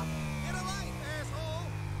 Get a life, asshole.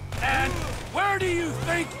 And where do you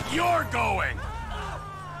think you're going?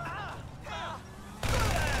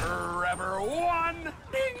 Trevor 1,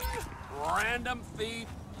 ding! Random thief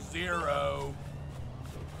 0.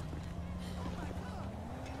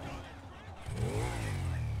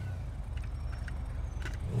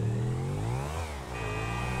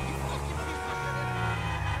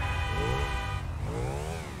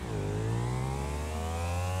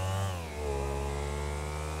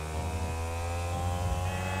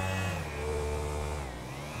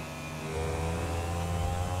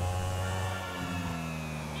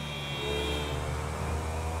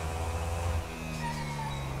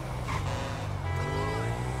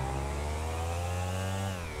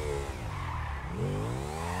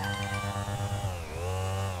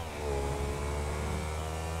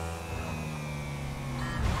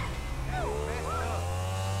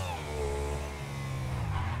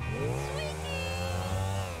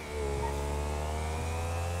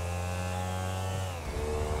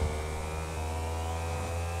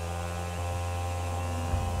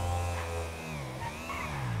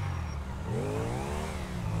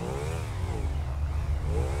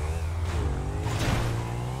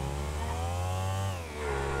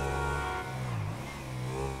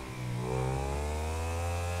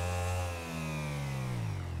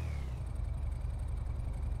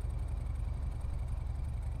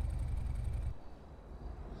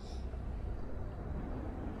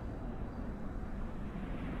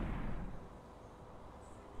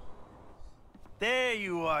 There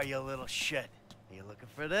you are, you little shit. Are you looking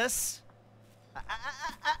for this?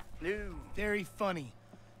 No. Very funny.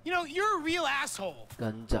 You know, you're a real asshole.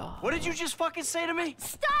 Ganja. What did you just fucking say to me?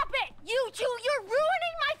 Stop it! You two, you're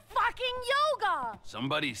ruining my fucking yoga!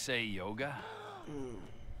 Somebody say yoga?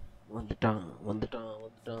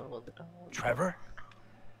 Trevor?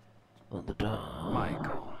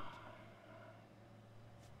 Michael.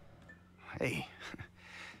 Hey.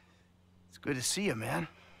 It's good to see you, man.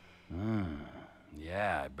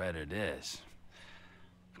 Yeah, I bet it is.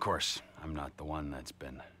 Of course, I'm not the one that's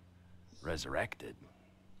been resurrected.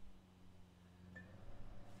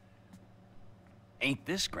 Ain't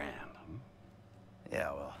this grand?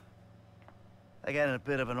 Yeah, well, I got in a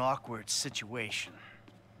bit of an awkward situation.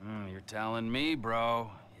 You're telling me,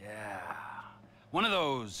 bro. Yeah. One of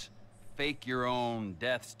those fake your own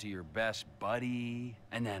deaths to your best buddy,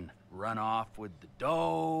 and then run off with the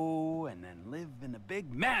dough, and then live in a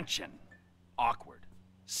big mansion. Awkward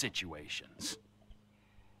situations.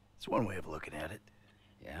 It's one way of looking at it.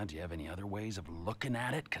 Yeah, do you have any other ways of looking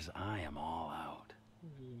at it? Because I am all out.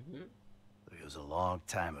 It was a long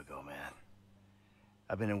time ago, man.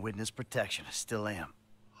 I've been in witness protection. I still am.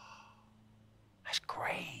 That's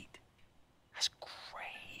great. That's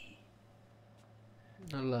great.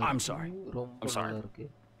 I'm sorry. I'm sorry.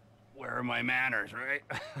 Where are my manners, right?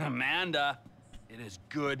 Amanda, it is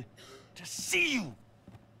good to see you.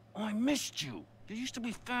 Oh, I missed you. You used to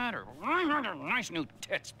be fatter. Nice new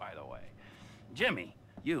tits, by the way. Jimmy,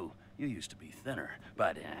 you used to be thinner,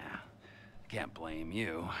 but can't blame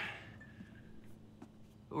you.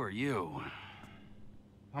 Who are you?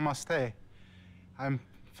 Namaste. I'm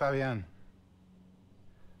Fabian.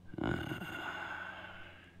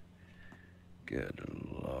 Good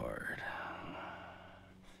Lord.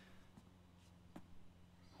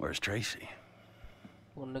 Where's Tracy?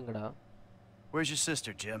 Where's your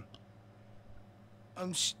sister, Jim?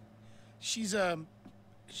 She's trying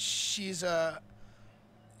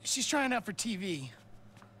out for TV.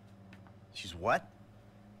 She's what?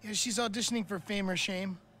 Yeah, she's auditioning for Fame or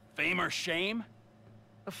Shame. Fame or Shame?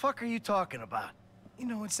 The fuck are you talking about? You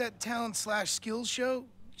know, it's that talent/skills show.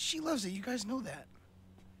 She loves it. You guys know that.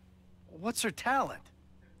 What's her talent?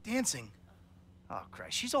 Dancing. Oh,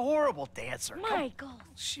 Christ. She's a horrible dancer. Michael.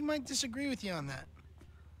 She might disagree with you on that.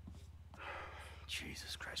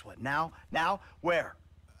 Jesus Christ. What, now? Now? Where?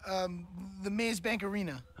 The Maze Bank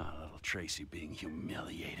Arena. Oh, little Tracy being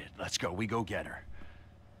humiliated. Let's go. We go get her.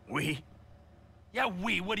 We? Yeah,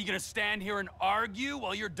 we. What, are you gonna stand here and argue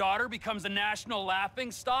while your daughter becomes a national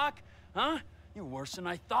laughingstock? Huh? You're worse than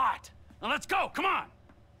I thought. Now let's go. Come on.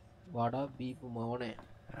 Vada beep moone.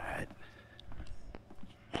 All right.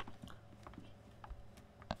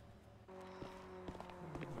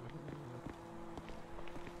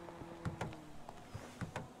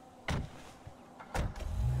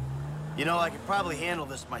 You know, I could probably handle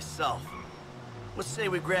this myself. Let's say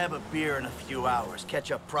we grab a beer in a few hours,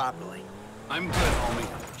 catch up properly. I'm good,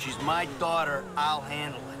 homie. She's my daughter, I'll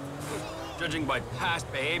handle it. Judging by past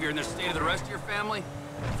behavior and the state of the rest of your family,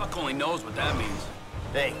 fuck only knows what that means.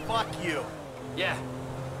 Hey, fuck you. Yeah,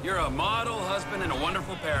 you're a model husband and a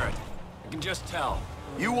wonderful parent. I can just tell.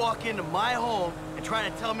 You walk into my home and try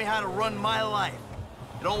to tell me how to run my life.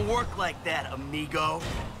 It don't work like that, amigo.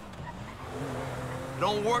 It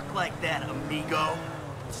don't work like that, amigo.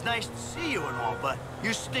 It's nice to see you and all, but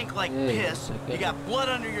you stink like piss. You got blood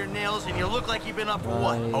under your nails and you look like you've been up for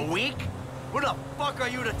what, a week? Who the fuck are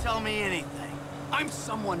you to tell me anything? I'm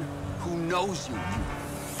someone who knows you, you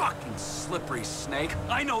fucking slippery snake.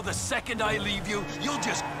 I know the second I leave you, you'll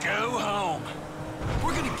just go home.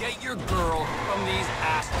 We're gonna get your girl from these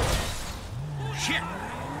assholes. Shit!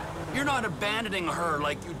 You're not abandoning her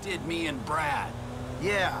like you did me and Brad.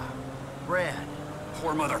 Yeah, Brad.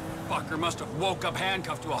 Poor motherfucker must have woke up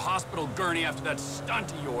handcuffed to a hospital gurney after that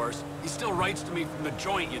stunt of yours. He still writes to me from the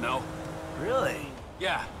joint, you know. Really?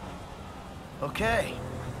 Yeah. Okay.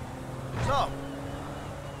 So,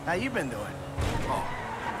 how you been doing? Oh,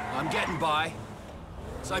 I'm getting by.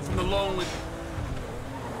 Aside from the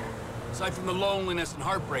loneliness and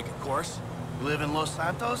heartbreak, of course. You live in Los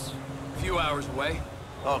Santos? A few hours away.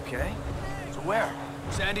 Okay. So where?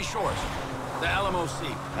 Sandy Shores. The Alamo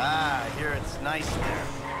Sea. Ah, I hear it's nice there.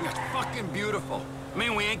 Yeah, it's fucking beautiful. I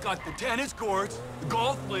mean, we ain't got the tennis courts, the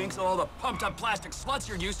golf links, all the pumped-up plastic sluts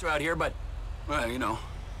you're used to out here, but, well, you know,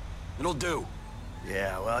 it'll do.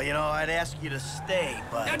 Yeah, well, you know, I'd ask you to stay,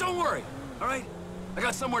 but... Yeah, don't worry, all right? I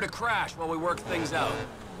got somewhere to crash while we work things out.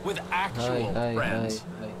 With actual friends.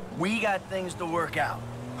 We got things to work out.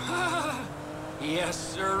 Yes,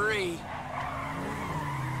 sirree.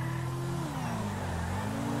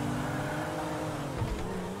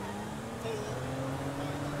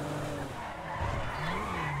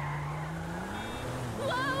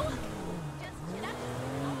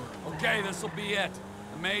 Okay, this'll be it.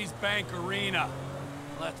 The Maze Bank Arena.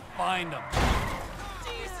 Let's find them.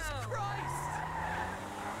 Jesus Christ!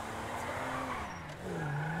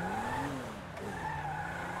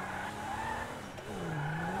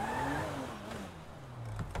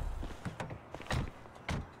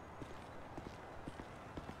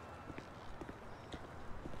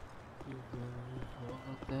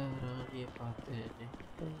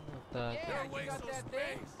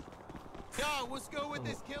 Yo, what's good with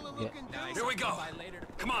this killer-looking dude? Here we go.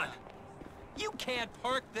 Come on. You can't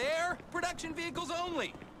park there! Production vehicles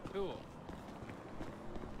only! Cool.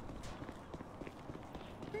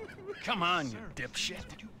 Come on, you dipshit.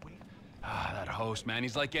 Ah, that host, man,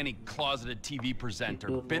 he's like any closeted TV presenter.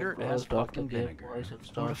 Bitter as fucking vinegar.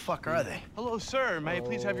 Who the fuck are they? Hello, sir. May I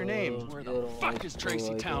please have your name? Where the fuck is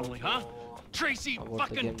Tracy Townley, huh? Tracy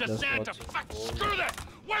fucking DeSanta! Fuck, screw that!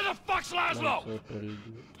 Where the fuck's Laszlo?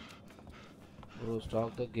 Bro,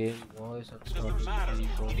 stop the game, voice and stop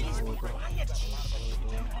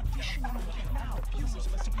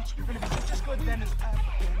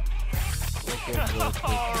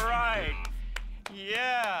All right.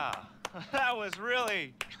 Yeah, that was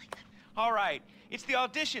really... All right, it's the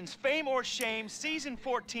auditions, Fame or Shame, Season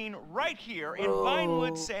 14, right here in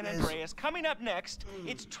Vinewood, San Andreas. Coming up next,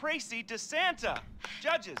 it's Tracy DeSanta.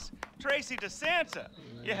 Judges, Tracy DeSanta.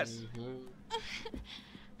 Yes.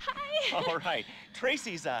 Hi. All right,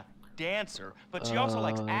 Tracy's a dancer, but she also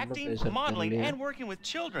likes acting, modeling, and working with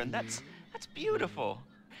children. That's beautiful.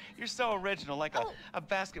 You're so original, like a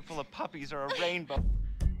basket full of puppies or a rainbow.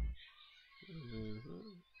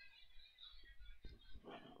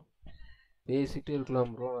 பேசிட்டே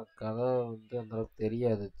இருக்கலாம் bro கதை வந்து அந்த அளவுக்கு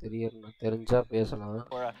தெரியாது தெரிஞ்சா பேசலாம்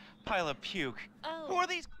Or a pile of puke. Who are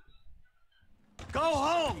these? Go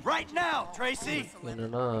home right now, Tracy.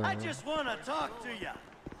 என்னன்னா I just want to talk to you.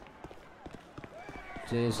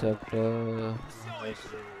 Chase after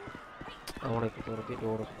அவனுக்கு துரத்திட்டு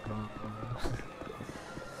ஓட சொல்றாங்க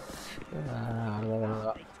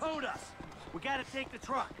They towed us. We got to take the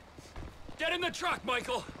truck. Get in the truck,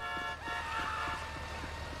 Michael.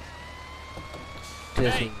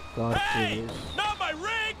 Chasing car Hey! chase. Not my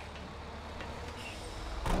rig!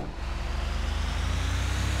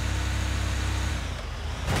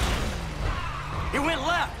 He went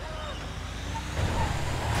left.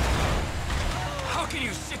 How can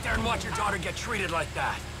you sit there and watch your daughter get treated like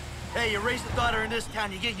that? Hey, you raise a daughter in this town,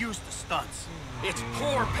 you get used to stunts. It's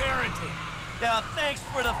poor parenting. Now, thanks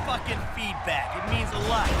for the fucking feedback. It means a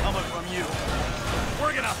lot coming from you.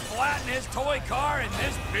 We're gonna flatten his toy car in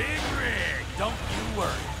this big rig. Don't you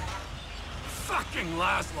worry. Fucking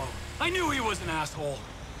Laszlo. I knew he was an asshole.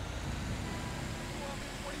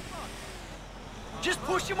 Just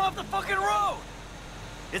push him off the fucking road!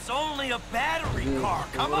 It's only a battery car,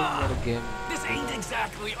 come on! This ain't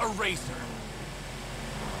exactly a racer.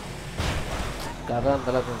 கதை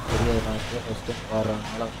அந்தளவுக்கு எனக்கு தெரியாது. நான் இப்போ first time பாடுறேன்.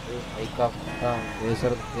 அதனால் வந்து mic of தான்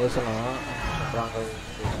பேசலாம் சொல்கிறாங்க.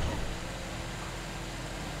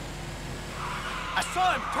 I saw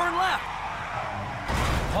him turn left!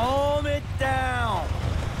 Calm it down!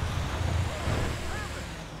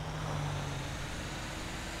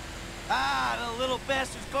 Ah, the little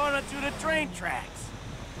bastard's gone onto the train tracks.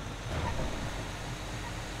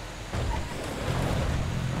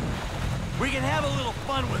 We can have a little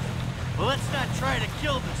fun with him, but let's not try to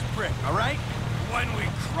kill this prick, all right? When we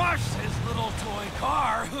crush his little toy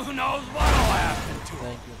car, who knows what'll happen to him?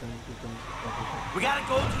 Thank you. We gotta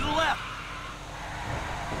go to the left.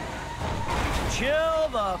 Chill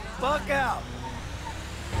the fuck out.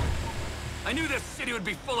 I knew this city would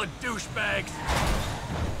be full of douchebags.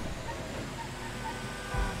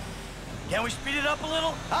 Can we speed it up a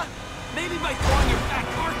little? Huh? Maybe by throwing your fat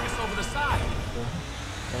carcass over the side.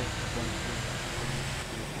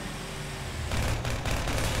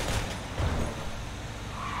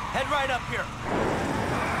 Head right up here.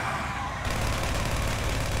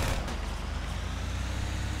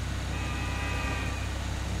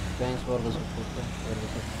 Thanks for the support.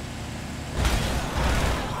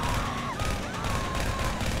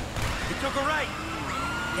 You took a right.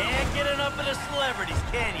 Can't get enough of the celebrities,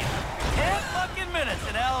 can you? 10 fucking minutes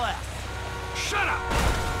in LS. Shut up!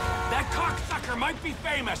 That cocksucker might be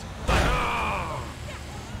famous, but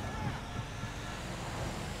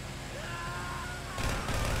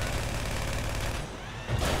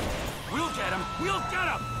We'll get him! We'll get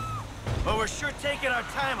him! But we're sure taking our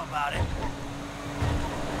time about it.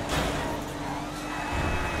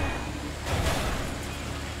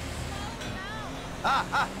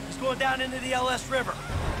 He's going down into the LS River.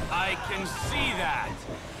 I can see that.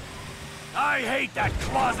 I hate that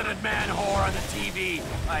closeted man whore on the TV.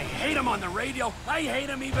 I hate him on the radio. I hate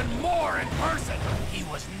him even more in person. He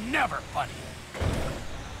was never funny.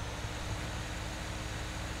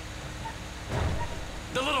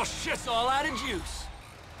 The little shit's all out of juice.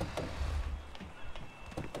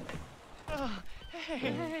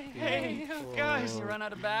 Hey, guys. You run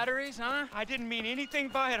out of batteries, huh? I didn't mean anything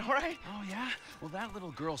by it, all right? Oh, yeah? Well, that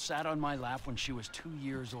little girl sat on my lap when she was 2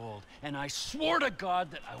 years old, and I swore to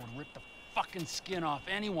God that I would rip the fucking skin off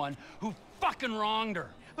anyone who fucking wronged her.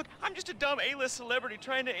 Look, I'm just a dumb A-list celebrity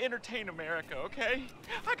trying to entertain America, okay?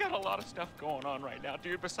 I got a lot of stuff going on right now,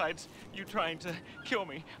 dude, besides you trying to kill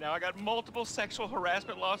me. Now, I got multiple sexual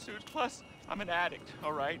harassment lawsuits, plus I'm an addict,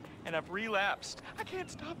 all right? And I've relapsed. I can't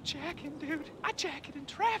stop jacking, dude. I jack it in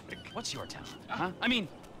traffic. What's your talent, huh? I mean,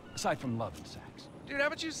 aside from love and sex. Dude,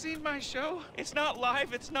 haven't you seen my show? It's not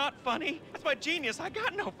live, it's not funny. That's my genius. I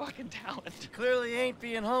got no fucking talent. You clearly ain't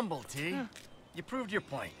being humble, T. You proved your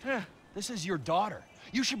point. This is your daughter.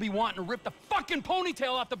 You should be wanting to rip the fucking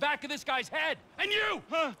ponytail off the back of this guy's head. And you!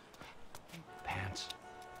 Pants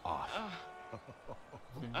off.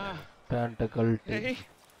 Tentacle. Hey.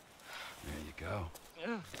 There you go.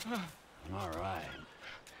 All right.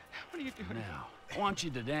 What are you doing? Now, I want you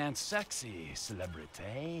to dance sexy,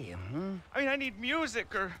 celebrity. I mean, I need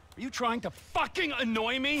music or... Are you trying to fucking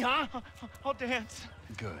annoy me, huh? I'll dance.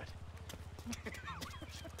 Good.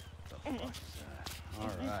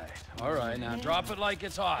 All right, now drop it like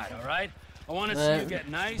it's hot, all right? I want to see you get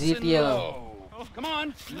nice and low. Come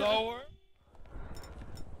on, lower.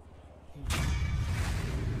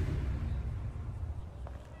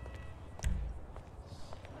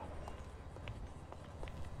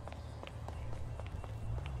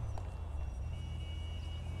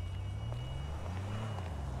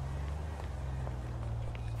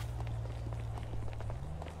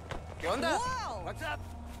 ¿Qué onda? What's up?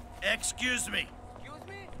 Excuse me. Excuse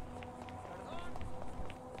me?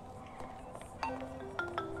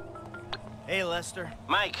 Hey, Lester.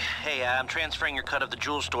 Mike, hey, I'm transferring your cut of the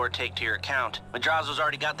jewel store take to your account. Madrazo's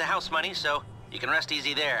already got the house money, so you can rest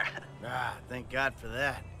easy there. Thank God for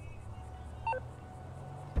that.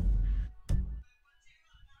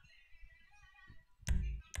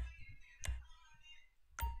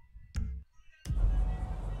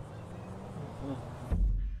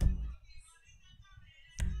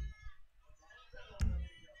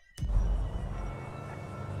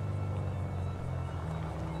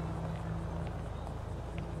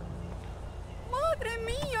 Madre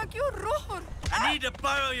mía, qué horror. I need to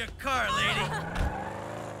borrow your car, lady.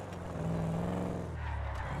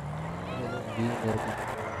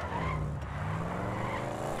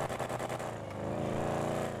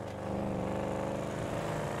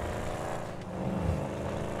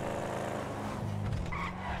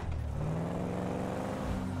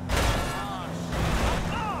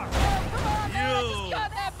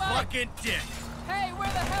 fucking dick! Hey, where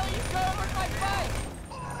the hell are you going with my bike?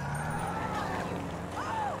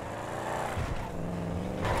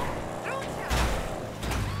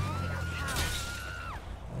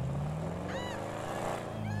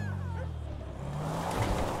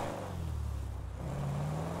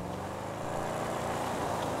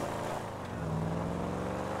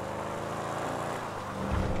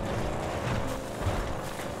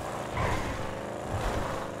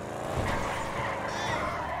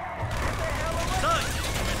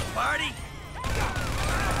 Party?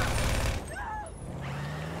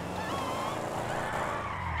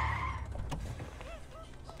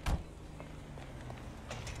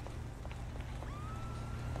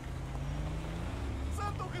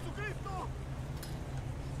 ¡Santo Jesucristo!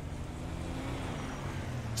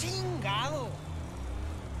 ¡Chingado!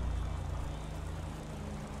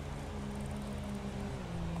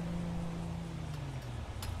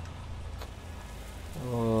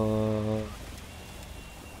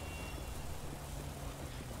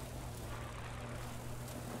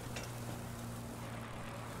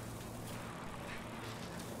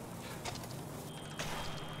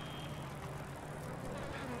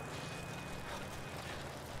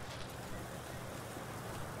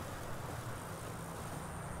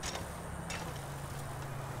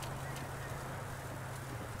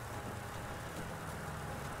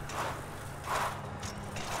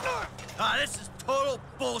 Ah, this is total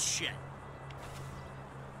bullshit.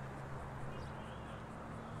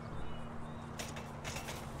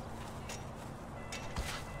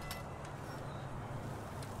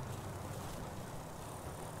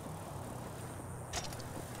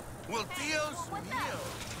 Well, Dios mío.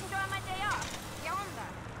 Enjoy my day off. ¿Qué onda?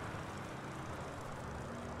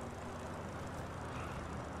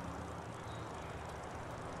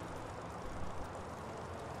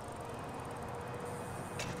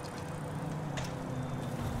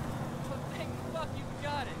 Thank fuck you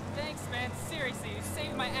got it. Thanks, man. Seriously, you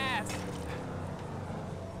saved my ass.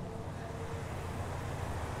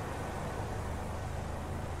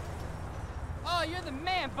 Oh, you're the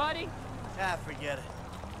man, buddy. Ah, forget it.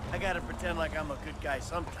 I gotta pretend like I'm a good guy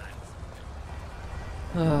sometimes.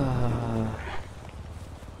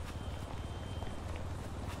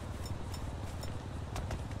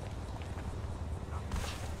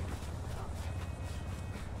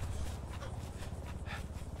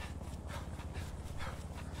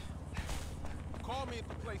 Call me at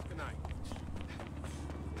the place tonight.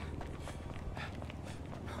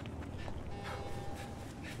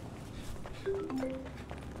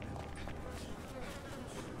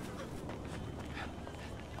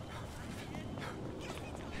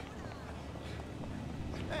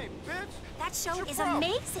 Hey, bitch! That show Where's is your bro?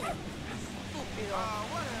 amazing.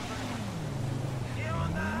 Whatever. ¿Qué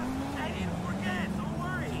onda? I didn't forget, don't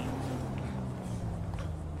worry.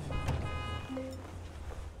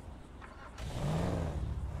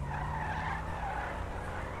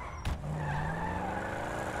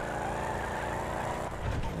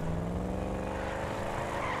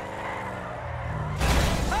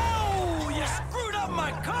 Oh, you screwed up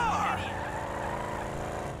my car!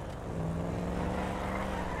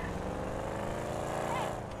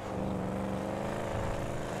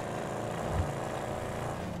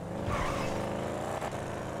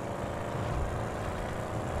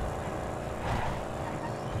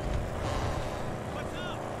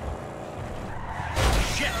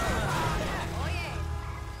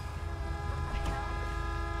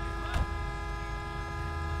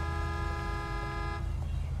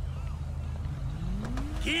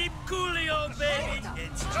 Keep coolio, baby.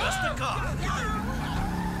 It's just a car.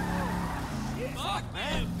 Fuck,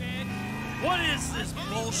 man. What is this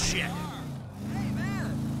bullshit?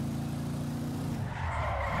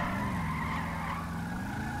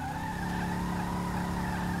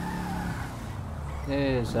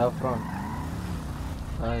 Hey, Saffron.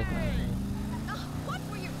 Hi. What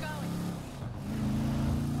were you going?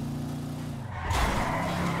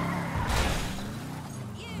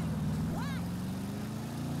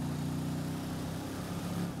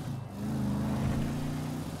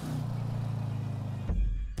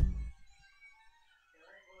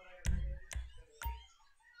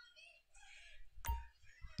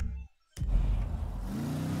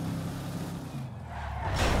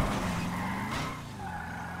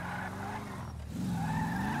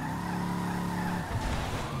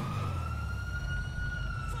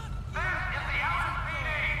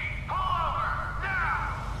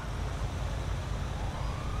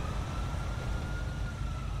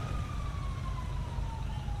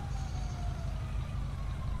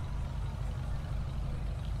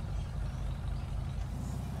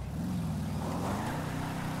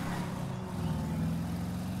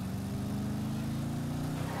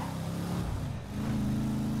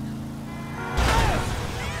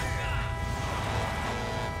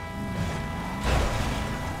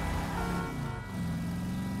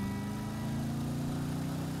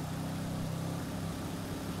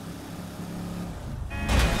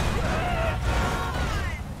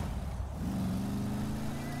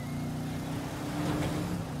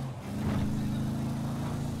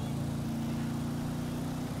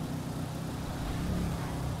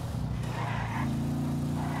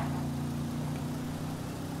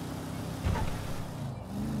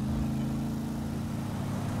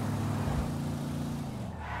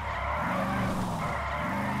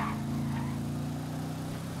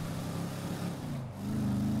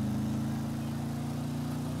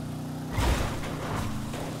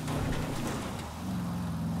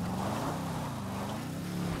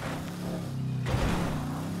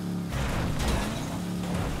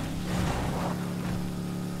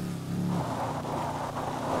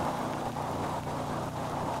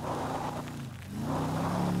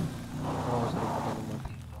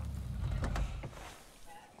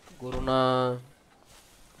 குருனா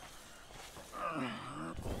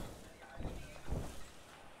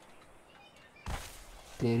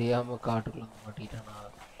தெரியாம காட்டுக்குள்ள மாட்டிட்டானா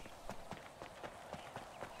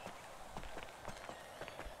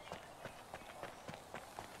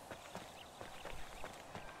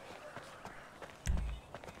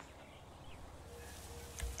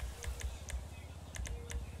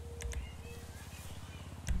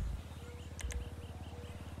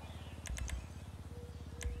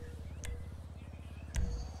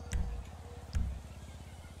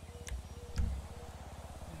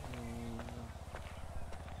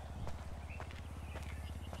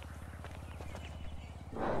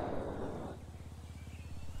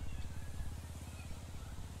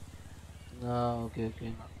okay okay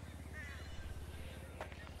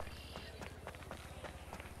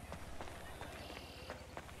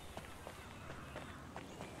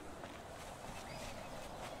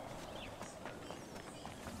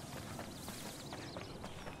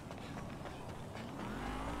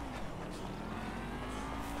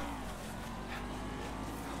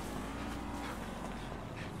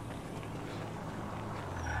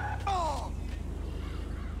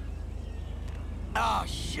Oh,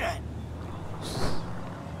 shit!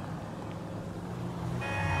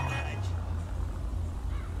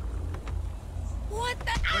 What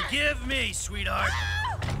the? Forgive me, sweetheart.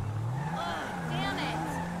 Oh, damn it.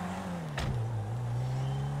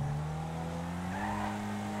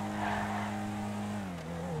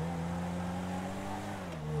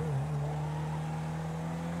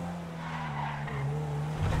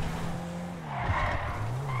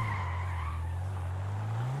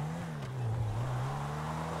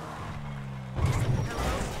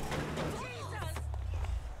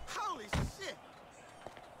 Holy shit!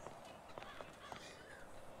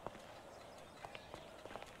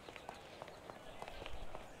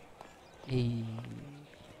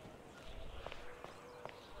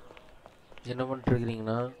 என்ன பண்ணிட்டு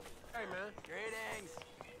இருக்கீங்கண்ணா Hey, man. Greetings.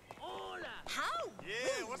 Hola. How?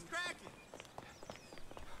 Yeah, what's cracking?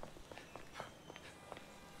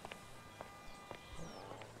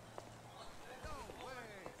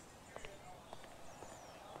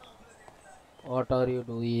 what are you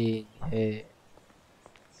doing hey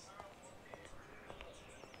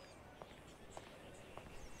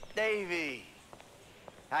Davey,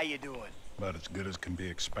 how you doing? About as good as can be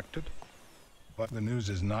expected. But the news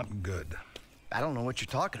is not good. I don't know what you're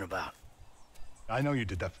talking about. I know you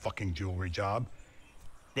did that fucking jewelry job.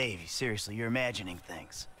 Davey, seriously, you're imagining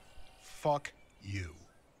things. Fuck you.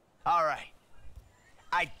 All right.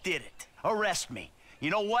 I did it. Arrest me. You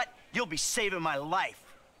know what? You'll be saving my life.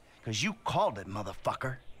 Because you called it,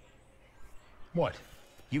 motherfucker. What?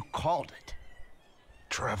 You called it.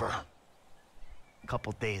 Trevor. A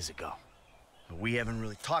couple days ago. But we haven't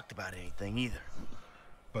really talked about anything either.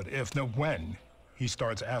 But if no when he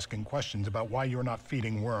starts asking questions about why you're not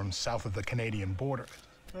feeding worms south of the Canadian border.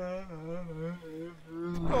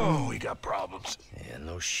 Oh, we got problems. Yeah,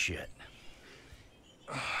 no shit.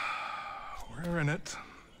 We're in it.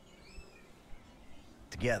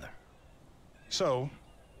 Together. So,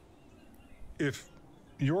 if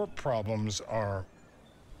your problems are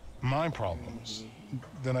my problems,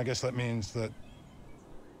 then I guess that means that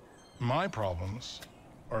my problems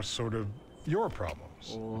are sort of your problems.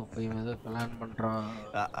 ஓ அப்ப இவன் ஏதோ plan பண்றான்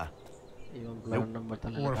இவன் plan நம்ம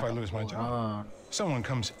What if I lose my job? Someone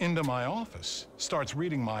comes into my office, starts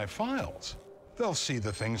reading my files. They'll see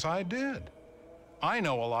the things I did. I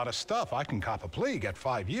know a lot of stuff. I can cop a plea, get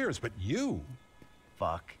 5 years, but you...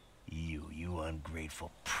 Fuck you, you ungrateful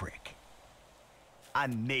prick. I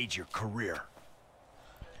made your career.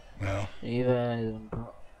 Well, இவன்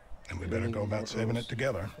and we better go about saving it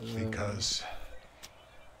together, because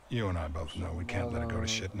you and I both know we can't let it go to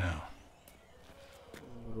shit now.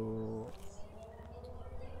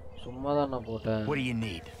 சும்மா தான் நான் போட்டேன் What do you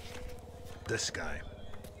need? This guy,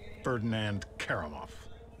 Ferdinand Karamov.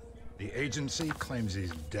 The agency claims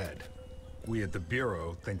he's dead. We at the Bureau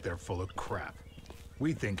think they're full of crap.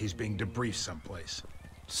 We think he's being debriefed someplace.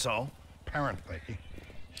 So? Apparently,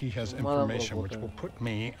 he has information which will put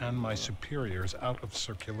me and my superiors out of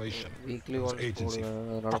circulation. Those agency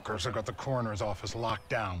fuckers have got the coroner's office locked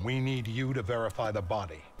down. We need you to verify the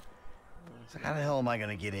body. So how the hell am I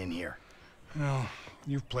gonna get in here? Well,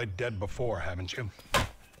 you've played dead before, haven't you?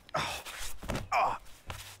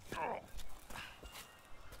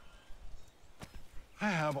 I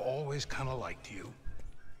have always kind of liked you.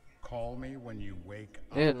 Call me when you wake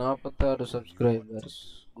up. Hey, 46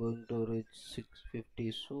 subscribers. Going to reach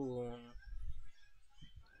 650 soon.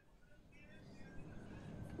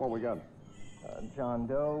 What we got? John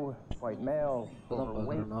Doe, white male,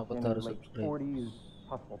 overweight, in his late 40s,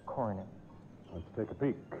 possible coroning. Let's take a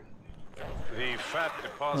peek. The fat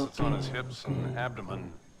deposits on his hips and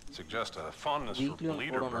abdomen suggest a fondness for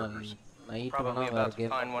bleeder burgers. Probably about to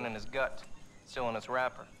find one in his gut, still in its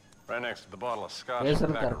wrapper. Right next to the bottle of scotch and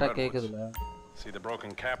a pack of redwoods. See the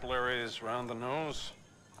broken capillaries around the nose?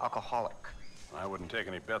 Alcoholic. I wouldn't take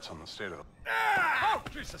any bets on the state of it. Oh,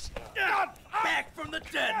 Jesus! Back from the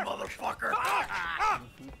dead, motherfucker!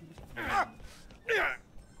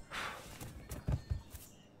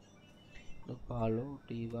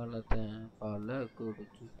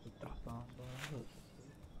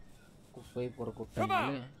 Come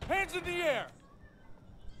on! Hands in the air!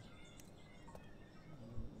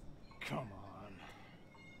 Come on.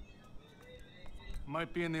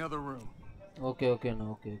 Might be in the other room. Okay,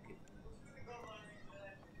 no, okay.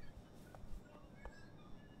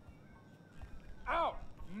 Out!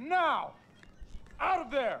 Now! Out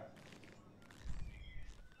of there!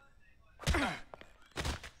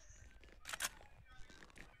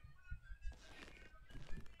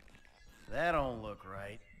 That don't look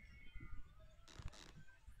right.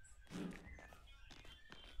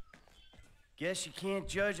 Guess you can't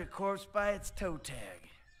judge a corpse by its toe tag.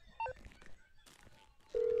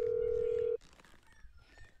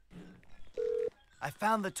 I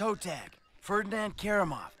found the toe tag. Ferdinand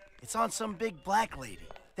Karamov. It's on some big black lady.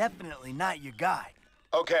 Definitely not your guy.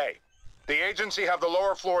 Okay. The agency have the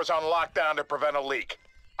lower floors on lockdown to prevent a leak.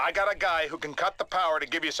 I got a guy who can cut the power to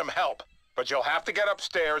give you some help. But you'll have to get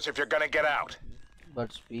upstairs if you're gonna get out.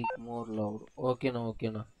 But speak more loud. Okay, no.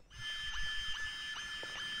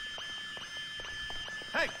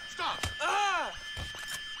 Hey, stop!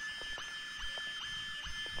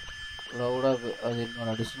 Louder,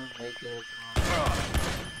 additional mic.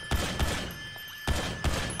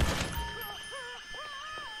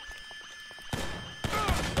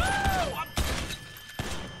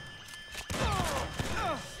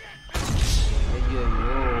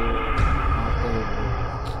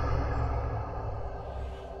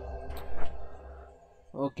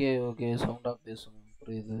 Okay, sound up this one.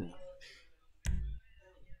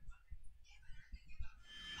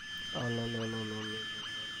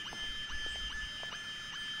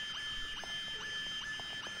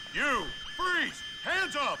 You! Freeze!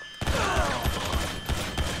 Hands up!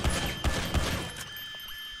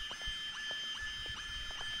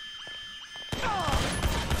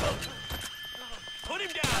 Put him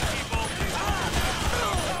down, people!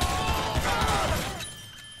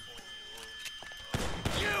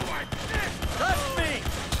 You are dead! Trust me!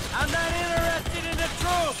 I'm not interested in the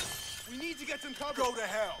truth! We need to get some cover. Go to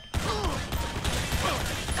hell!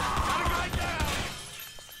 Got a guy down!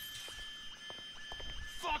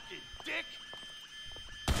 Fucking dick!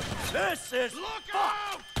 This is Look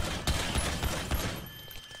out!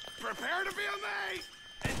 Prepare to be amazed!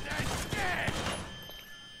 And then dead!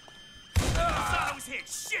 Lozano's hit!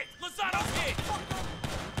 Shit! Lozano's hit!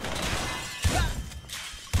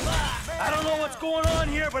 I don't know what's going on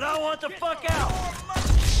here, but I want the fuck out!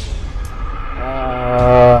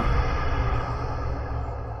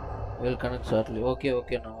 We'll connect shortly.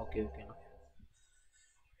 Okay, now.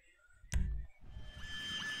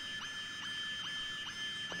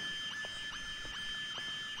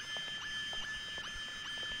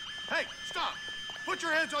 Hey, stop! Put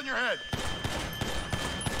your hands on your head!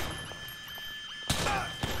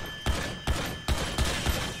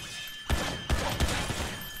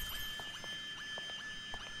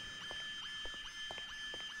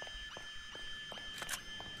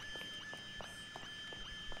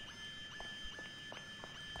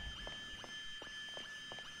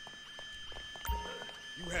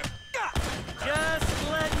 You have...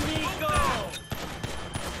 Just let me go!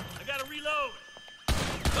 I gotta reload!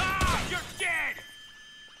 Ah! You're dead!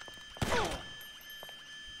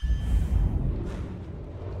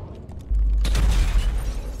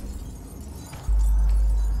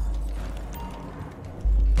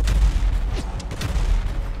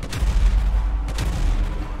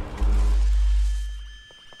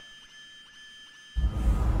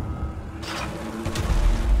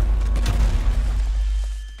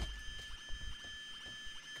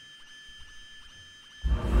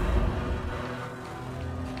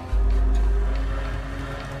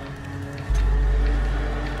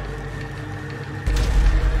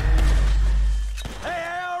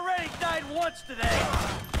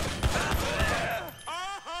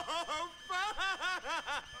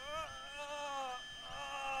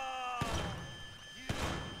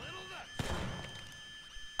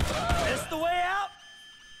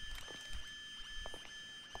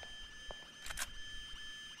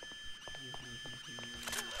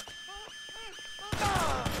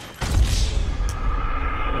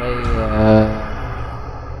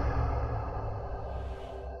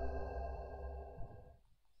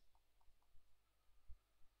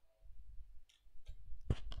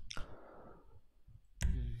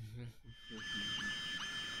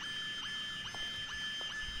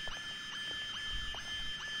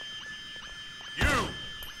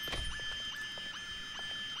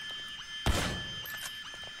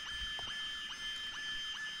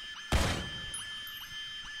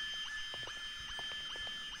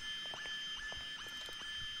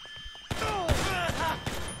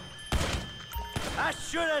 I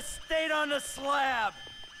should have stayed on the slab.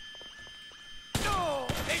 No!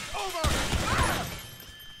 It's over!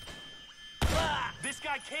 This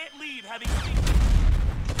guy can't leave having seen...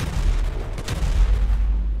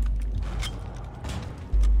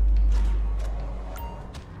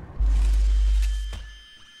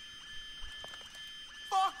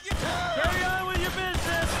 Fuck you! Carry on with your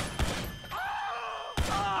business!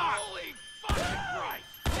 Holy fucking Christ!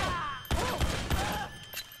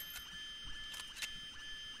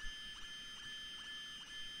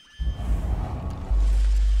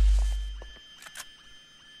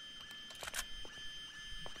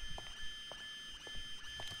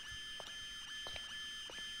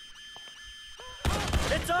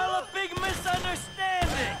 It's all a big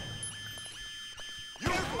misunderstanding!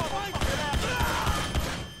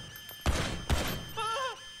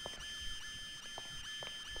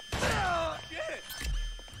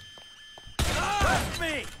 Trust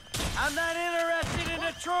me! I'm not interested in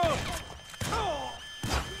the truth! Whoa!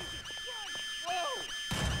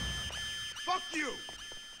 Fuck you!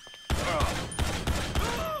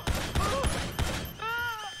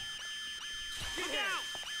 Get out!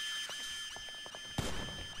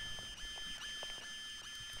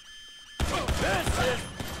 This is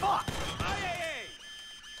fuck!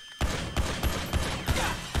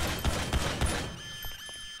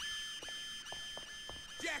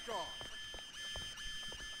 Jack off!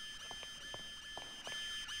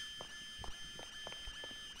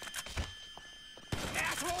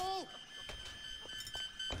 Asshole!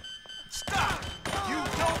 Stop! You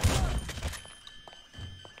don't!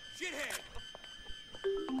 Shithead!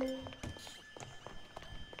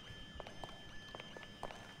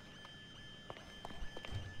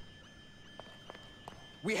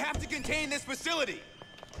 We have to contain this facility!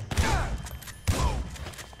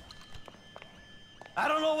 I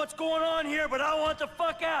don't know what's going on here, but I want the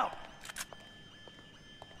fuck out!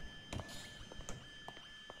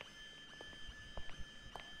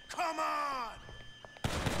 Come on!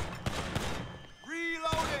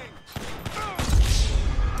 Reloading!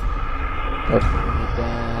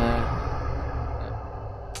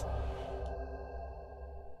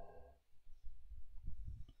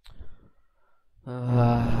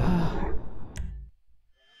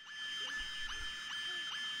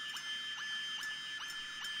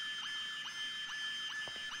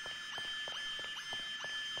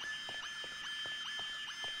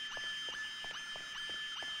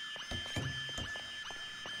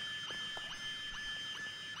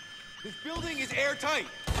 This building is airtight!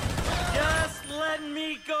 Just let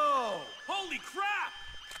me go! Holy crap!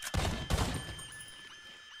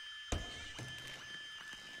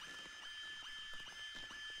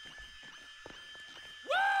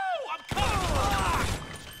 Woo! I'm coming!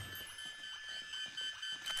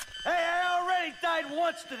 Hey, I already died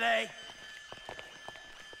once today!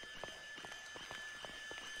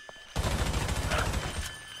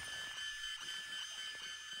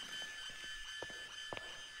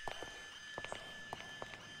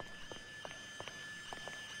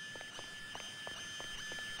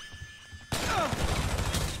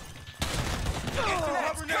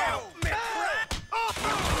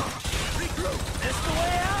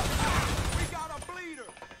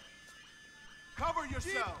 Cover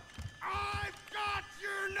yourself! I've got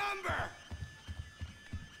your number!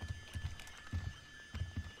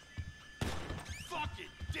 Fuck it,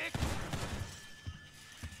 dick!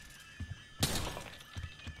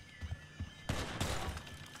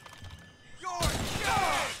 You're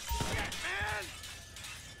dead! Shit, man!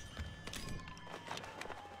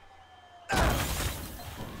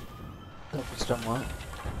 தப்பிச்சிட்டோமா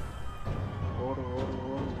ஓடு ஓடு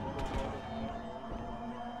ஓடு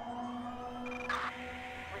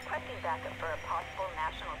Requesting backup for a possible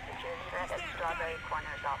national security threat at Strawberry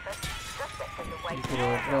Corner's office. Suspect is a white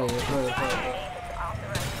man.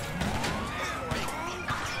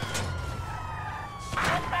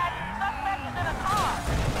 Suspect is in a car.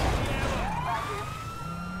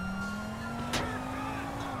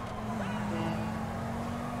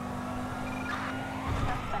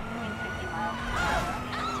 Suspect doing 50 miles per hour.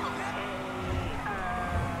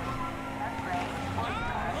 That's right. Sports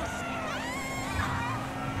car.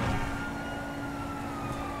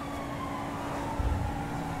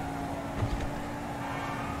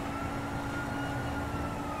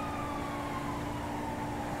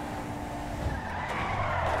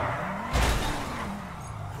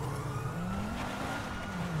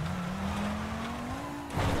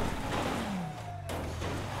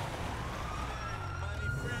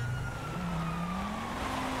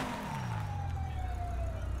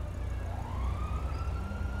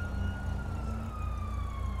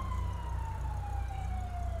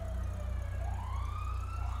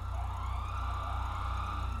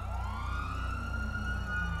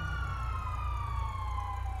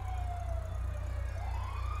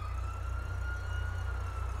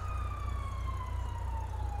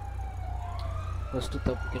 First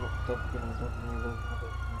தப்பிக்கணும்.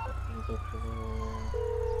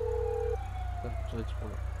 Search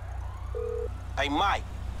பண்ணு. Hey, Mike.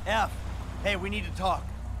 F. Hey, we need to talk.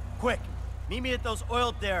 Quick. Meet me at those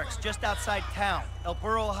oil derricks just outside town, El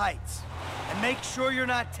Burro Heights. And make sure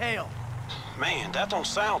you're not tailed. Man, that don't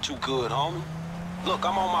sound too good, homie. Look,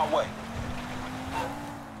 I'm on my way.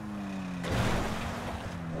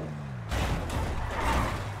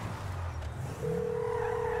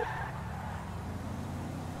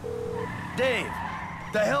 Dave,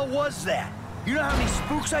 the hell was that? You know how many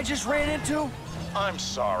spooks I just ran into? I'm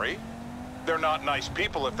sorry. They're not nice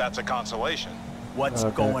people if that's a consolation. What's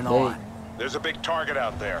going on? There's a big target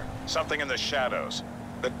out there. Something in the shadows.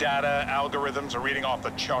 The data algorithms are reading off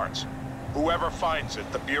the charts. Whoever finds it,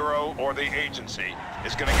 the Bureau or the agency,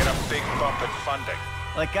 is gonna get a big bump in funding.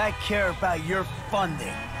 Like I care about your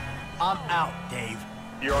funding. I'm out, Dave.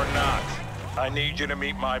 You're not. I need you to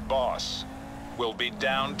meet my boss. We'll be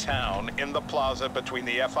downtown in the plaza between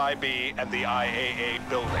the FIB and the IAA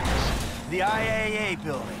buildings. The IAA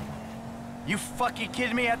building? You fucking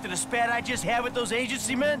kidding me after the spat I just had with those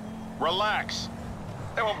agency men? Relax.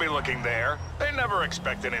 They won't be looking there. They never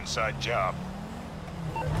expect an inside job.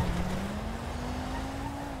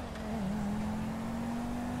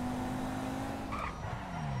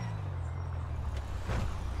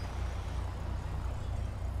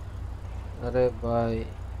 अरे भाई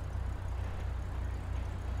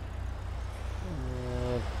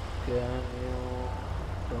can you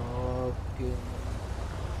talk in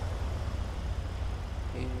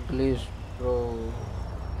English, bro?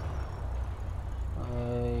 I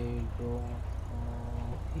don't know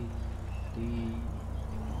Hindi.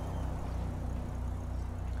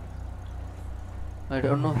 I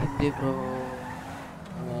don't know Hindi, bro.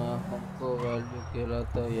 हमको value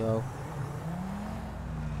कहलाता यार.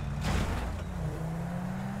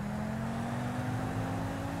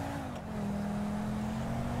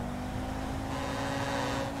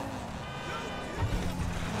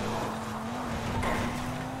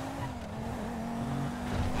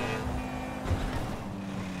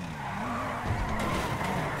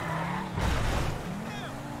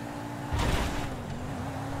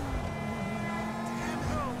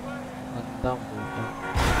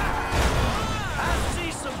 I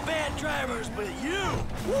see some bad drivers, but you!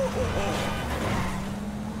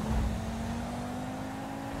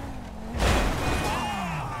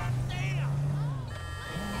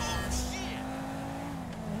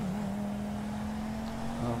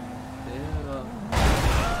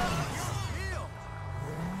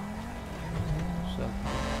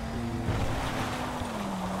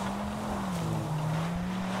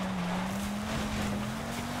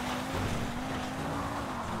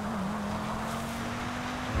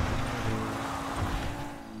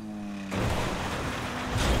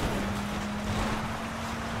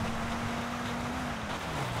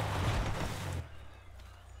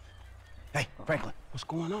 Hey, Franklin. What's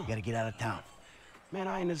going on? You gotta get out of town. Man,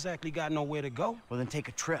 I ain't exactly got nowhere to go. Well, then take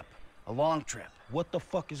a trip. A long trip. What the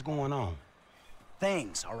fuck is going on?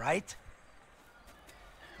 Things, all right?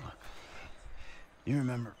 Look, you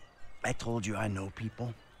remember I told you I know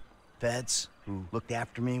people? Feds who looked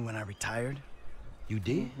after me when I retired? You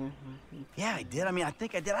did? Yeah, I did. I mean, I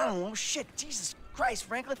think I did. I don't know. Shit, Jesus Christ,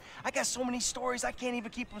 Franklin. I got so many stories, I can't even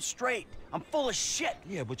keep them straight. I'm full of shit.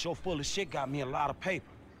 Yeah, but your full of shit got me a lot of paper.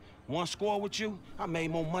 One score with you, I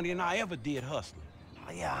made more money than I ever did hustling.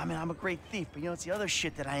 Oh, yeah, I mean, I'm a great thief, but you know, it's the other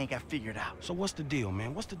shit that I ain't got figured out. So what's the deal,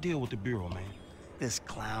 man? What's the deal with the Bureau, man? This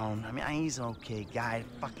clown, I mean, he's an okay guy,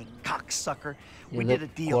 fucking cocksucker. We did a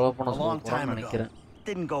deal a long time ago. It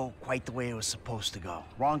didn't go quite the way it was supposed to go.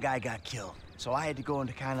 Wrong guy got killed. So I had to go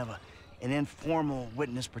into kind of an informal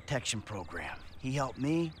witness protection program. He helped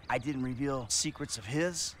me, I didn't reveal secrets of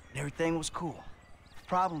his, and everything was cool.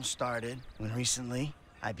 Problem started when recently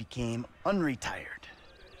I became unretired.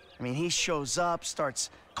 I mean, he shows up,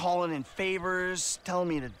 starts calling in favors, telling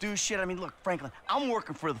me to do shit. I mean, look, Franklin, I'm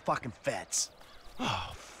working for the fucking feds.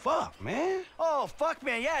 Oh, fuck, man. Oh, fuck,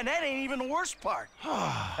 man, yeah, and that ain't even the worst part.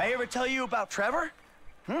 I ever tell you about Trevor?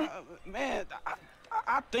 Man,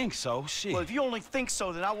 I think so, shit. Well, if you only think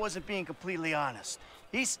so, then I wasn't being completely honest.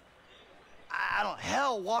 He's, I don't,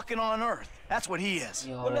 hell walking on earth. That's what he is.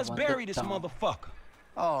 Well, let's bury this motherfucker.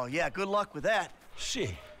 Oh, yeah, good luck with that.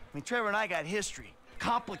 Shit. I mean, Trevor and I got history.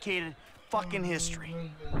 Complicated fucking history.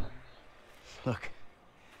 Look,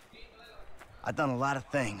 I've done a lot of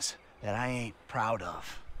things that I ain't proud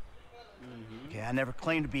of. Okay, I never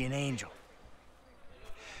claimed to be an angel.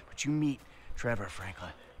 But you meet Trevor,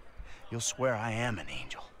 Franklin, you'll swear I am an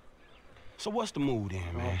angel. So what's the mood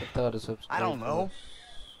then, man? I don't know.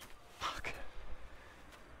 Fuck.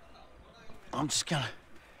 I'm just gonna,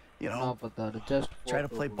 you know, just try to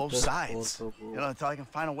play both sides. You know, until I can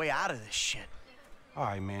find a way out of this shit. All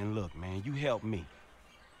right, man, look, man, you help me.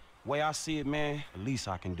 Way I see it, man, the least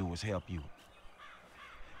I can do is help you.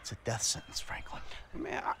 It's a death sentence, Franklin.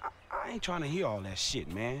 Man, I ain't trying to hear all that shit,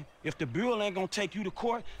 man. If the Bureau ain't gonna take you to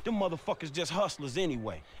court, them motherfuckers just hustlers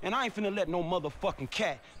anyway. And I ain't finna let no motherfucking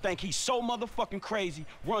cat think he's so motherfucking crazy,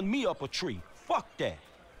 run me up a tree. Fuck that.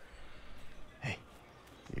 Hey,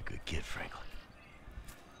 you're a good kid, Franklin.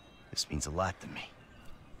 This means a lot to me.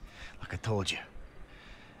 Like I told you,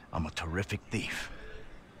 I'm a terrific thief.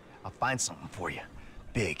 I'll find something for you.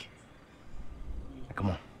 Big. Now, come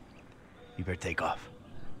on. You better take off.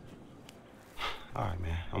 All right,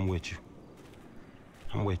 man. I'm with you.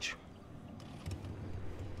 I'm with you.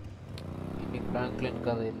 Ini Franklin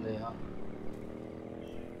kata illaya?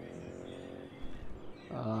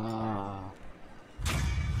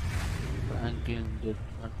 Franklin did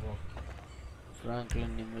not work.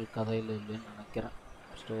 Franklin nimel kata illaya nanakkira.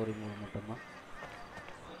 Story mattumma.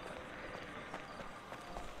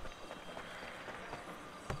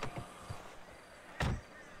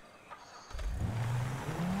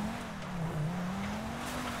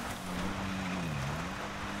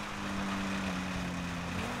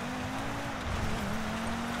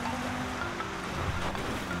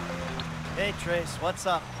 Hey, Trace, what's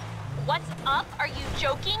up? What's up? Are you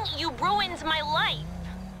joking? You ruined my life.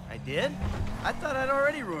 I did? I thought I'd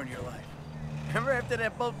already ruined your life. Remember after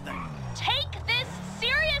that boat thing? Take this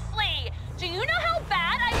seriously. Do you know how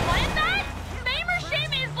bad I wanted that? Fame or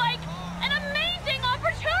shame is like an amazing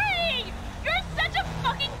opportunity. You're such a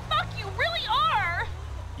fucking fuck. You really are.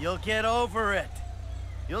 You'll get over it.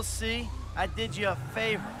 You'll see. I did you a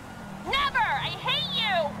favor. Never. I hate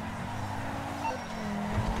you.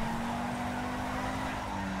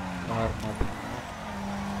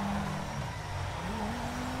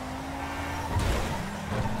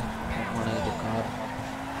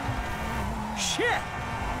 Shit!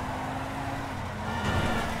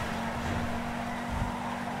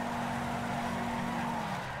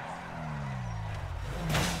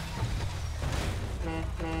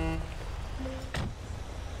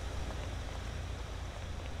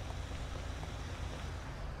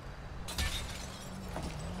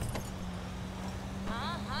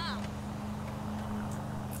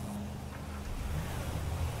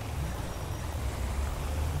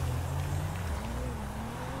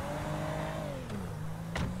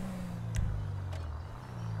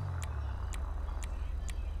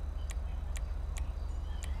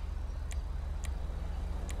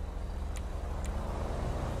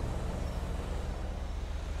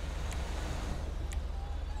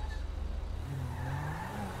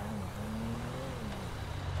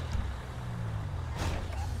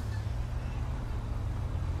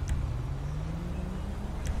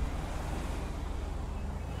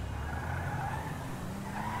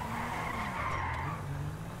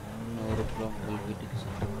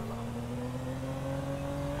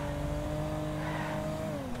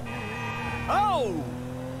 Oh!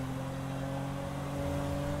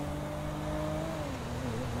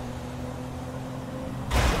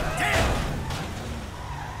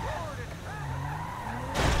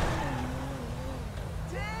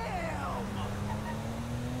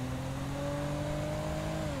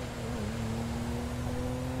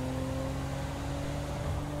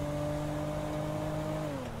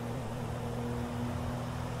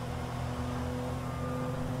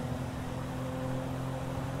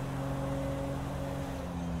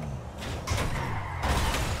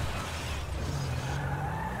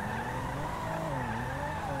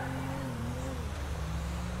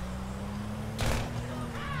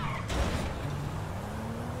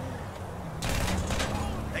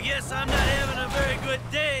 I guess I'm not having a very good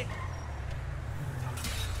day.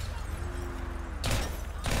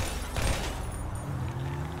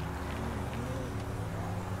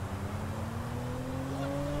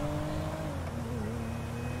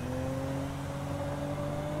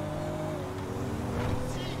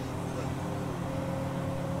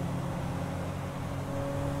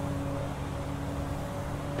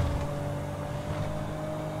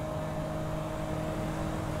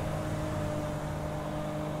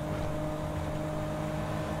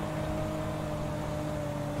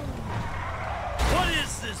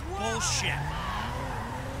 This bullshit.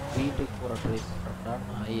 Beating for a trace done.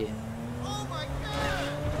 Oh my god!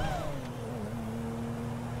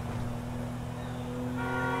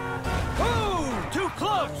 Ooh, too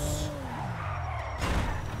close.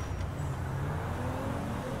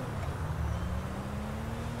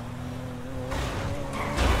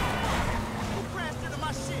 Who crashed into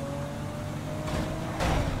my shit?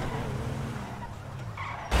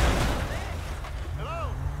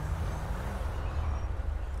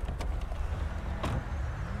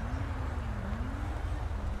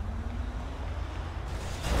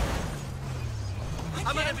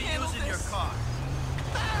 I'm gonna be using your car.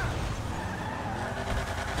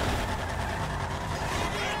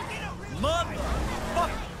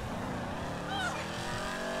 Motherfucker!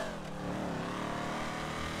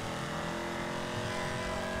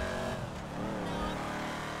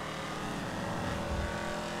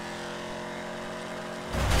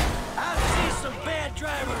 I've seen some bad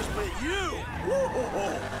drivers, but you!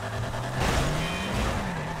 Woo-ho-ho.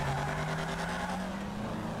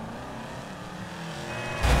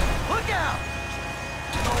 Look out!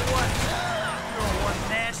 You know what? You're one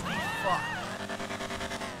nasty fuck.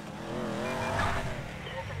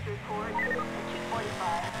 Citizens report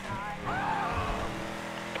 245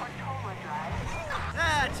 Portola Drive.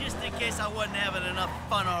 Ah, just in case I wasn't having enough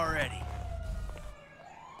fun already.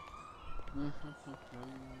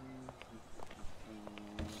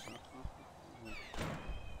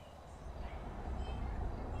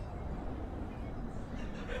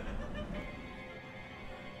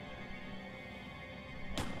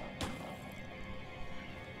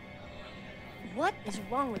 What is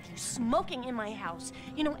wrong with you, smoking in my house?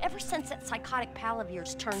 You know, ever since that psychotic pal of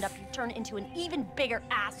yours turned up, you've turned into an even bigger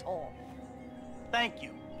asshole. Thank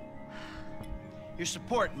you. Your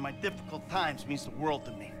support in my difficult times means the world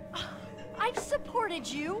to me. I've supported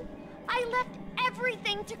you. I left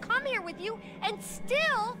everything to come here with you, and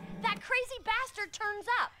still, that crazy bastard turns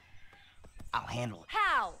up. I'll handle it.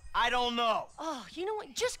 How? I don't know. Oh, you know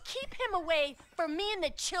what? Just keep him away from me and the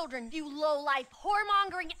children, you low-life,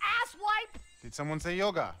 whoremongering asswipe. Did someone say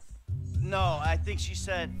yoga? No, I think she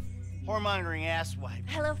said whoremongering asswipe.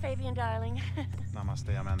 Hello, Fabian, darling.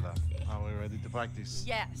 Namaste, Amanda. Are we ready to practice?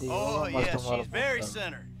 Yes. Oh, yeah, she's very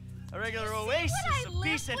centered. A regular oasis of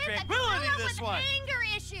peace and tranquility, this with one. Anger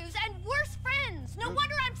issues and worse friends. No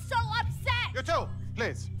wonder I'm so upset. You too,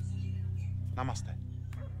 please. Namaste.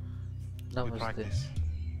 We practice.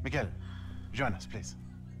 Miguel, join us, please.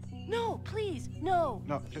 No, please, no.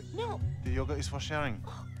 No, No. the yoga is for sharing.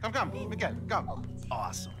 Come, Miguel, come.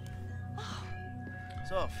 Awesome.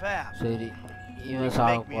 So, Fab, சரி if you இவன் can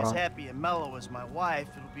சாக make me as போறான் happy and mellow as my wife,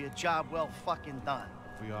 it'll be a job well fucking done.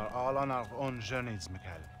 We are all on our own journeys,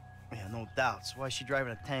 Miguel. Yeah, no doubts. Why is she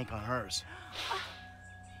driving a tank on hers?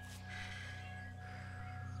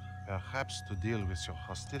 Perhaps to deal with your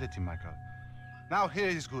hostility, Michael. Now here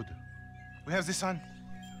is good. We have the sun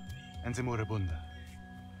and the moribunda.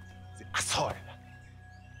 The asshole.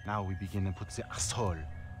 Now we begin and put the asshole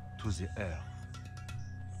to the earth.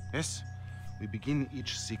 Yes, we begin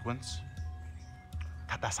each sequence.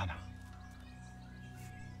 Tadasana.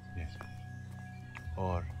 Yes.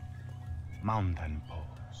 Or mountain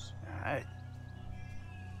pose. All right.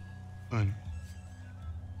 1,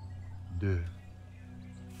 2,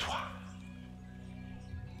 3.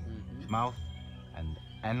 Mouth and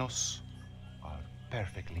anus are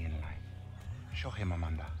perfectly in line. Show him,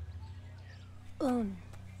 Amanda. 1,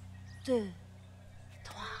 2,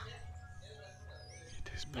 3. It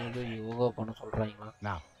is ஏதோ யோகா பண்ண சொல்றாங்களா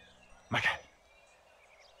Now, Michael.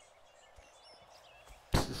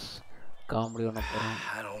 Comedy பண்ண போறோம்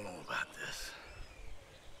I don't know about this.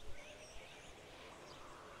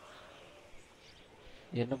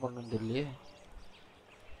 என்ன பண்ணணும்னு தெரியலையே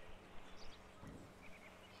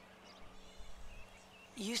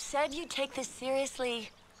You said you take this seriously.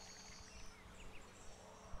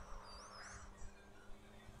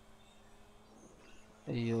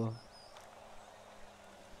 ஐயோ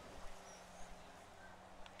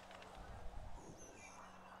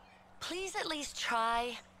Please at least try.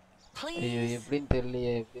 Please. ஐயோ எப்படின்னு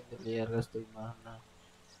தெரியலையே யாராச்சும் தெரியுமா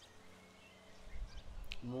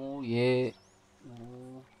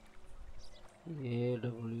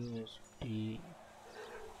AWST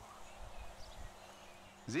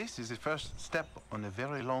This is the first step on a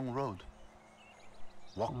very long road.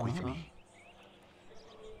 Walk with me.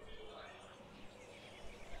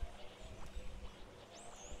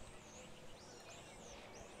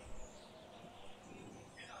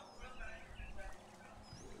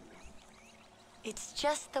 It's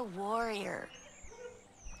just the warrior.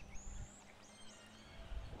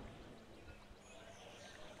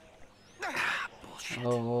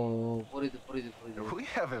 புரியுது We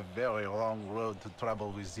have a very long road to travel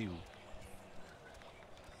with you.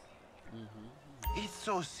 It's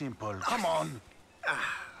so simple. Come on.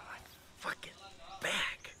 Fucking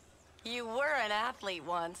back. You were an athlete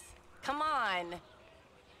once. Come on.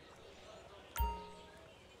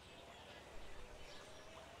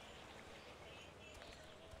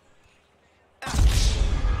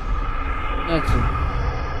 என்னாச்சு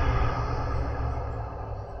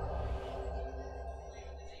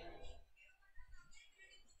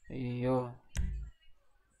ஐயோ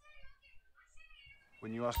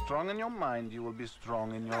When you are strong in your mind, you will be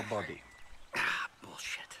strong in your body.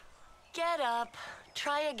 Bullshit. Get up.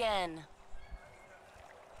 Try again.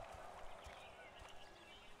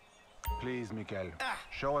 Please, Mikael,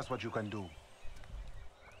 show us what you can do.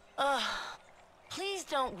 Ugh. Please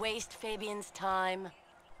don't waste Fabian's time.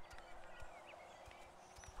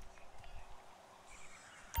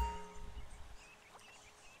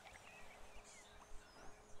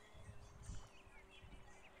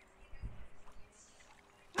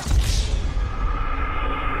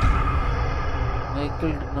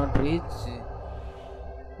 Michael did not reach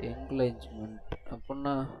engagement.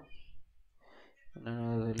 Apna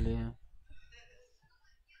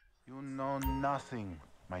You know nothing,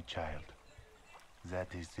 my child.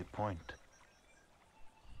 That is the point.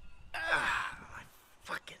 My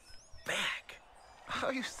fucking back.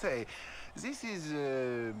 How you say? This is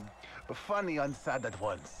funny and sad at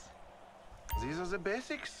once. These are the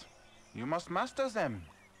basics. You must master them.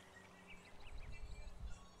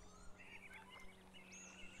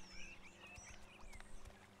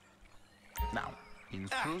 Now, in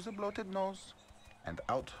through the bloated nose, and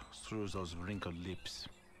out through those wrinkled lips.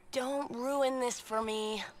 Don't ruin this for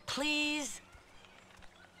me, please.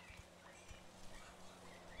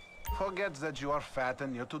 Forget that you are fat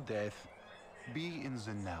and near to death. Be in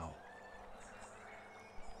the now.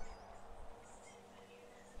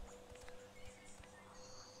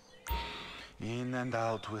 In and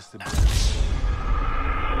out with the breath.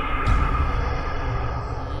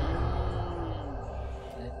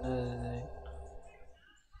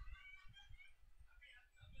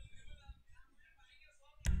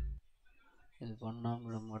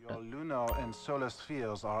 Your lunar and solar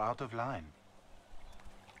spheres are out of line.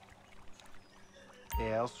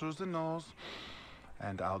 Air through the nose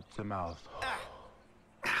and out the mouth.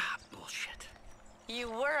 Bullshit. You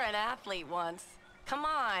were an athlete once. Come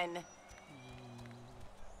on.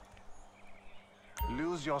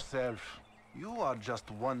 Lose yourself. You are just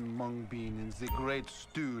one mung bean in the great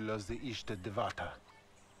stool of the Ishta Devata.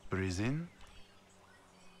 Breathe in.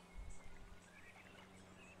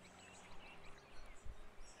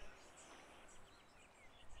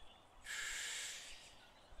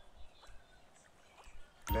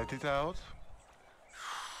 Let it out.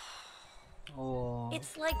 Oh.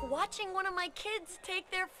 It's like watching one of my kids take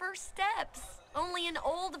their first steps. Only an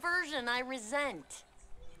old version I resent.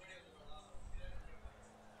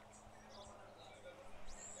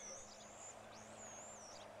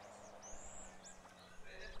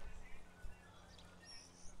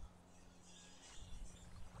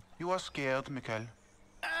 You are scared, Mikael.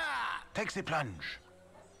 Take the plunge.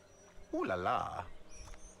 Ooh la la.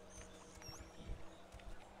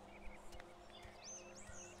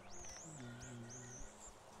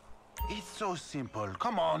 It's so simple.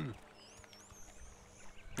 Come on.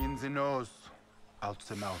 In the nose, out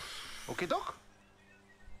the mouth. Okay, Doc?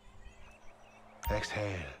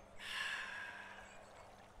 Exhale.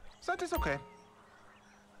 That is okay.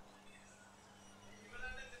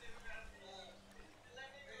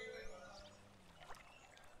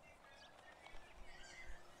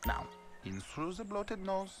 Now, in through the bloated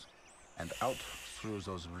nose and out through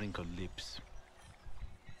those wrinkled lips.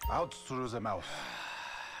 Out through the mouth.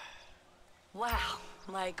 Wow,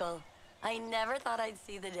 Michael. I never thought I'd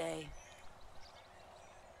see the day.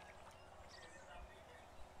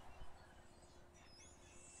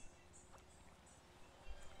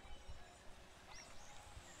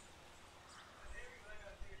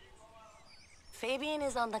 Fabian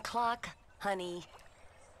is on the clock, honey.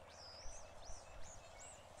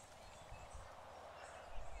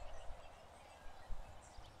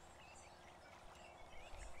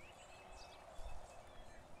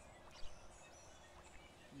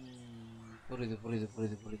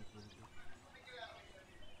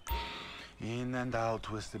 In and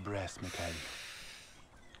out with the breath, Mikael.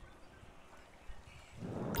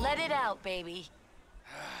 Let it out, baby.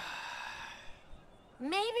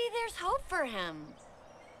 Maybe there's hope for him.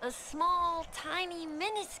 A small, tiny,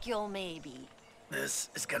 minuscule maybe. This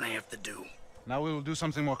is gonna have to do. Now we will do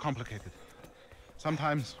something more complicated.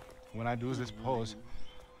 Sometimes, when I do this pose,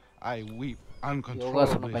 I weep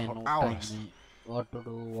uncontrollably for hours. What to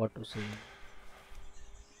do, what to say.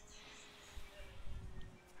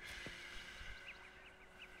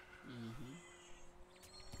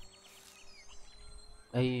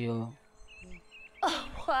 Ayyo. Oh,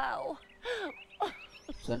 wow.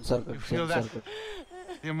 Sensor You feel that?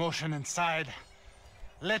 The emotion inside.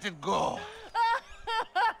 Let it go.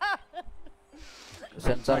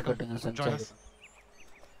 Sensor cutting, sensor.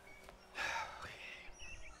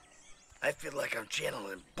 I feel like I'm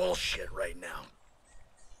channeling bullshit right now.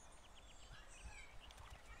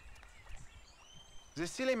 The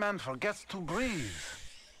silly man forgets to breathe.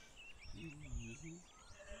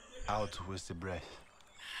 Out with the breath.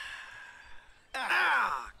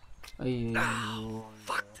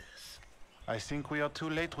 Fuck this. I think we are too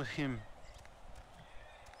late with him.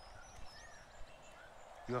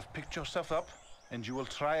 You have picked yourself up, and you will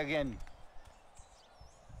try again.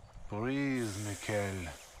 Breathe, Mikhail.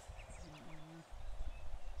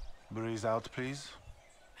 Breathe out, please.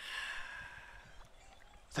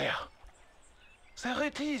 There. There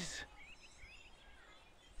it is.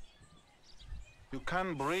 You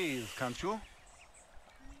can breathe, can't you?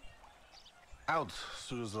 Out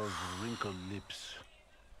through those wrinkled lips.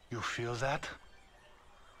 You feel that?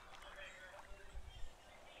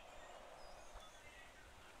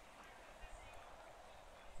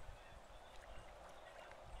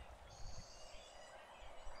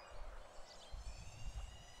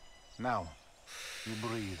 Now, you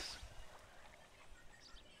breathe.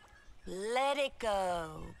 Let it go.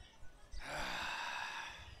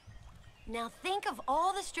 Now think of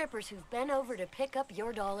all the strippers who've been over to pick up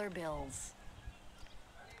your dollar bills.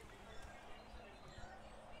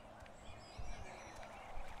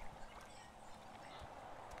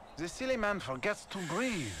 The silly man forgets to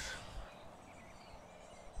breathe.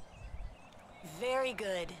 Very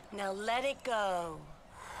good. Now let it go.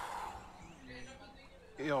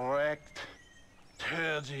 Erect,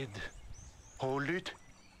 turgid. Hold it.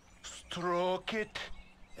 Stroke it.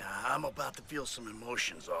 Yeah, I'm about to feel some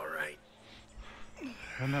emotions, all right.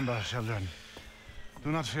 Remember, children,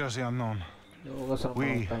 do not fear the unknown.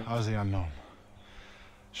 We are the unknown.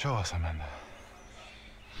 Show us, Amanda.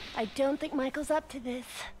 I don't think Michael's up to this.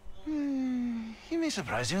 He may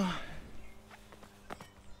surprise you.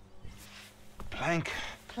 Plank.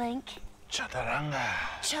 Plank. Chaturanga.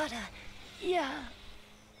 Chata. Yeah.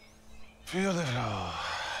 Feel the flow.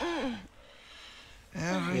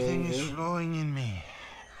 Everything is flowing in me.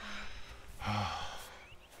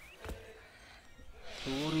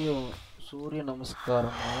 Surya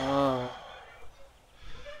Namaskaram.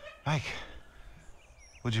 Mike,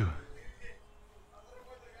 would you?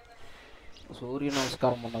 Surya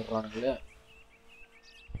Namaskaram பண்ண போறானுங்களே.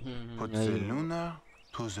 Put the lunar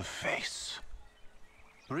to the face.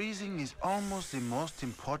 Breathing is almost the most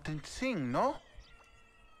important thing, no?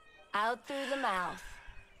 Out through the mouth.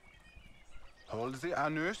 Hold the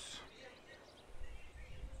anus.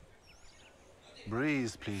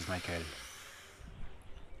 Breathe, please, Michael.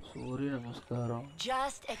 Surya Namaskaram.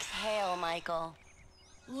 Just exhale, Michael.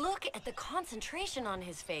 Look at the concentration on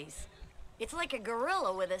his face. It's like a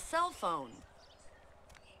gorilla with a cell phone.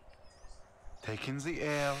 Take in the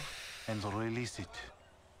air and release it.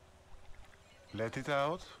 Let it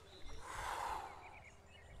out.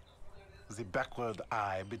 The backward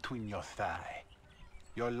eye between your thigh.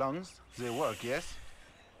 Your lungs, they work, yes?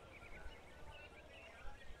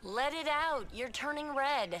 Let it out. You're turning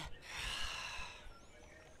red.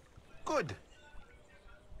 Good.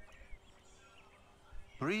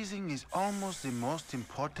 Breathing is almost the most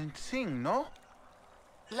important thing, no?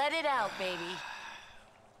 Let it out, baby.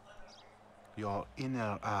 Your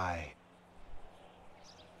inner eye.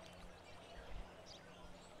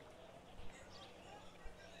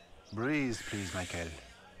 Breathe, please, Michael.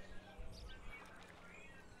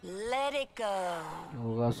 Let it go.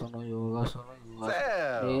 யோகாசனம்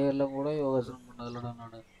There. நேர்ல கூட யோகாசனம் பண்ணதுலடா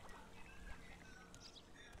நானு.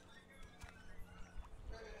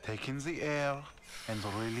 Take in the air and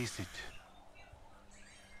release it.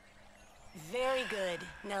 Very good.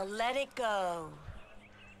 Now let it go.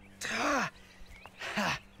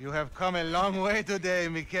 You have come a long way today,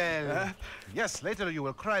 Mikhail. Yes, later you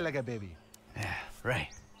will cry like a baby. Yeah,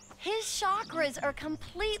 right. His chakras are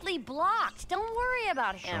completely blocked. Don't worry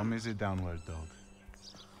about him. Show me the downward dog.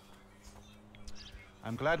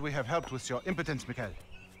 I'm glad we have helped with your impotence, Mikhail.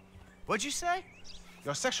 What'd you say?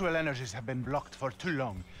 Your sexual energies have been blocked for too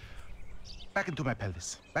long. Back into my pelvis.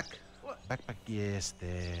 Back. What? Back. Yes,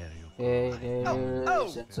 there you go.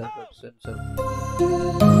 Sensor.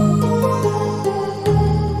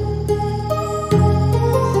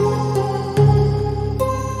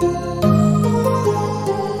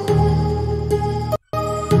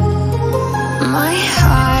 My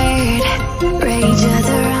heart rages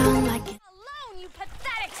around like Alone, you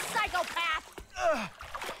pathetic psychopath!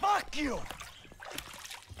 Fuck you!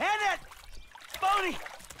 And that phony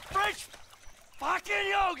French fucking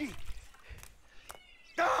yogi!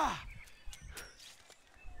 Ah!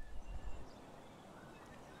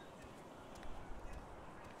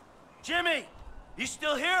 Jimmy, you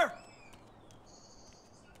still here?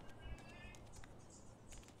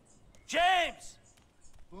 James!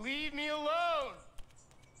 Leave me alone!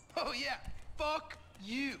 Oh yeah, fuck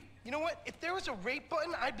you. You know what? If there was a rate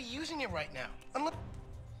button, I'd be using it right now.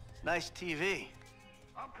 Nice TV.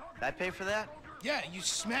 Did I pay for that? Yeah, you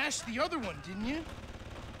smashed the other one, didn't you?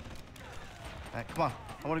 All right, come on.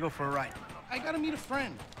 I want to go for a ride. I gotta meet a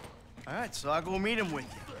friend. All right, so I'll go meet him with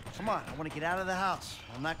you. Come on, I want to get out of the house.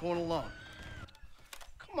 I'm not going alone.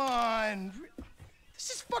 Come on.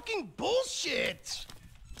 This is fucking bullshit.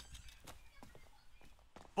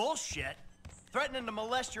 Bullshit? Threatening to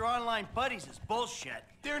molest your online buddies is bullshit.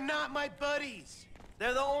 They're not my buddies.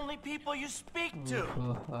 They're the only people you speak to.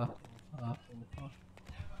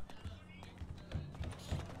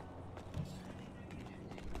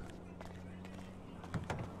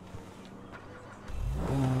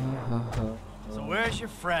 So where's your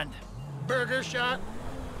friend? Burger shot?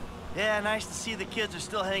 Yeah, nice to see the kids are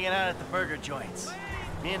still hanging out at the burger joints.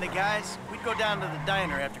 Me and the guys, we'd go down to the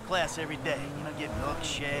diner after class every day. You know, get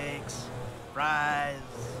milkshakes, fries.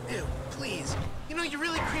 Ew, please. You know, you're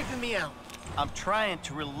really creeping me out. I'm trying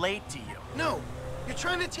to relate to you. No, you're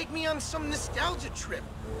trying to take me on some nostalgia trip.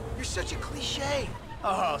 You're such a cliche.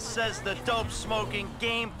 Oh, says the dope-smoking,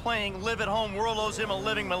 game-playing, live-at-home world owes him a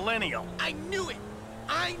living millennial. I knew it!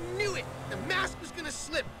 I knew it! The mask was gonna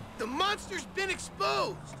slip. The monster's been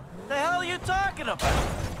exposed. The hell are you talking about?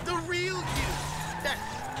 The real you. That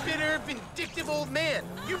bitter, vindictive old man.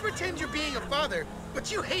 You pretend you're being a father,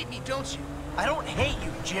 but you hate me, don't you? I don't hate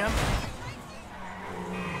you, Jim.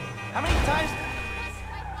 How many times...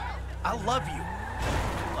 I love you.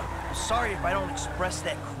 Look, I'm sorry if I don't express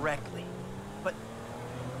that correctly, but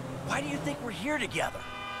why do you think we're here together?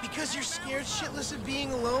 Because you're scared shitless of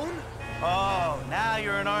being alone? Oh, now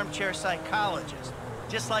you're an armchair psychologist,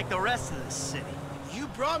 just like the rest of this city. You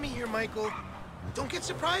brought me here, Michael. Don't get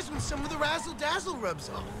surprised when some of the razzle-dazzle rubs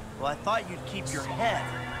off. Well, I thought you'd keep your head.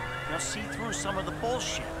 You know, see through some of the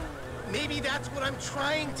bullshit. Maybe that's what I'm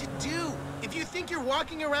trying to do. If you think you're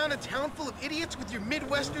walking around a town full of idiots with your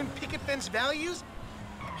Midwestern picket fence values,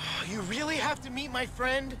 you really have to meet my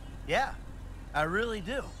friend? Yeah, I really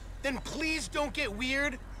do. Then please don't get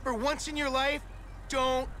weird. For once in your life,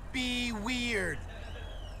 don't be weird.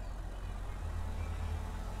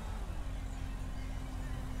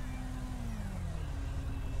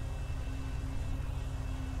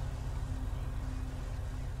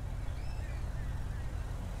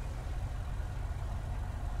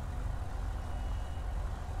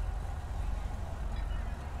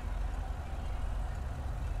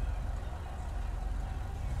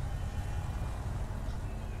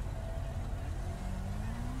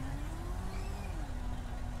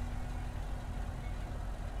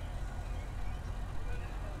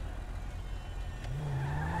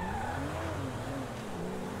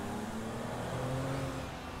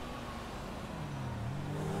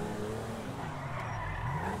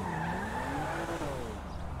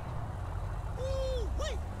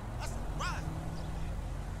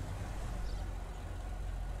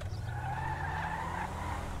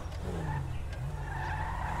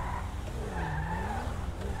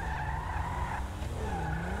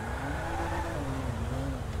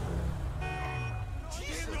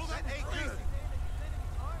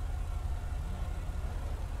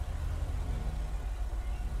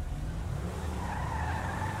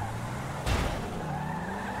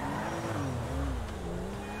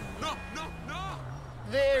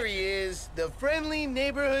 There he is, the friendly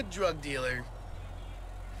neighborhood drug dealer.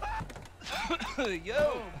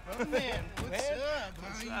 Yo, Oh, man, what's up?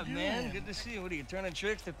 What's How up, you man? doing? Good to see you. What are you turning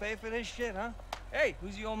tricks to pay for this shit, huh? Hey,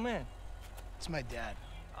 who's the old man? It's my dad.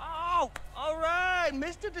 Oh, all right,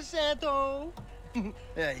 Mr. DeSanto.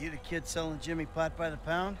 Yeah, you the kid selling Jimmy pot by the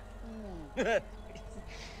pound?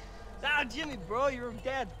 Ah, Jimmy, bro, your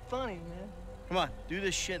dad's funny, man. Come on, do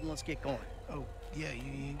this shit and let's get going. Oh, yeah,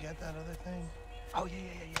 you got that other thing? Oh,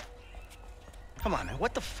 yeah. Come on, man,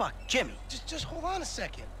 what the fuck? Jimmy! Just hold on a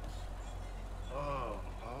second. Oh,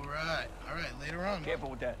 all right, later on. Careful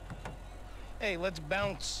with that. Hey, let's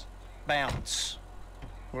bounce. Bounce.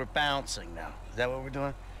 We're bouncing now. Is that what we're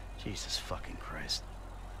doing? Jesus fucking Christ.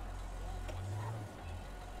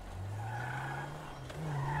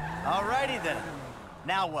 Alrighty then.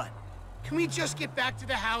 Now what? Can we just get back to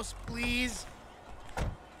the house, please?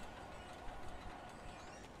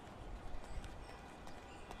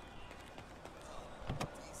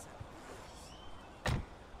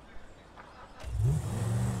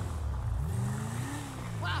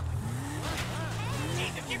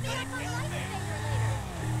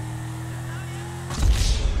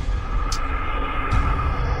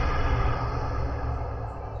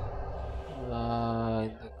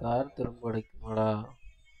 இந்த car திரும்ப அடிக்குமாடா?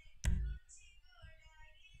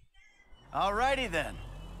 Alrighty then.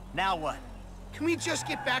 Now what? Can we just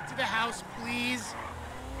get back to the house, please?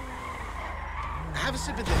 Have a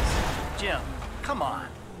sip of this. Jim, come on.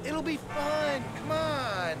 It'll be fun. Come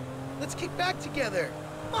on. Let's kick back together.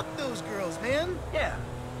 Fuck those girls, man. Yeah.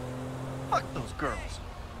 Fuck those girls.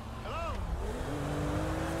 Hello?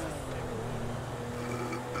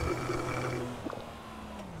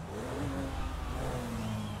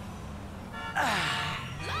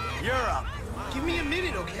 You're up. Give me a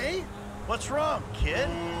minute, okay? What's wrong, kid?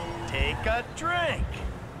 Take a drink.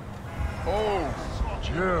 Oh,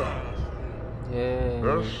 Jim. Yeah.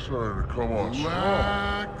 That's starting to come on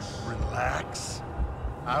Relax. strong. Relax?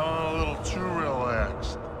 I'm a little too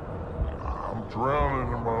relaxed. I'm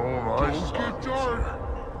drowning in my own ice. Don't get dark.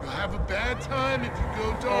 You'll have a bad time if you go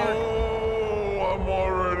dark. Oh, I'm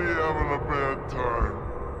already having a bad time.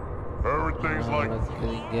 Everything's like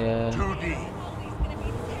 2D.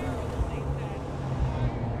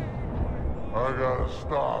 I gotta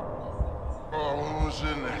stop. Oh, what was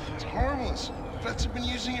in there? It's harmless. Vets have been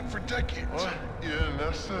using it for decades. What? You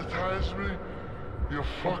anesthetize me? You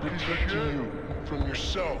fucking shit. You from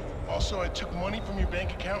yourself. Also, I took money from your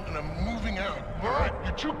bank account and I'm moving out. What?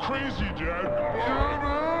 You're too crazy, Dad.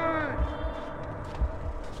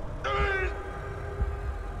 Jimmy!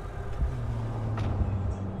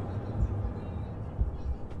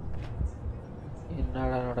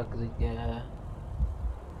 என்னடா நடக்குதுங்க?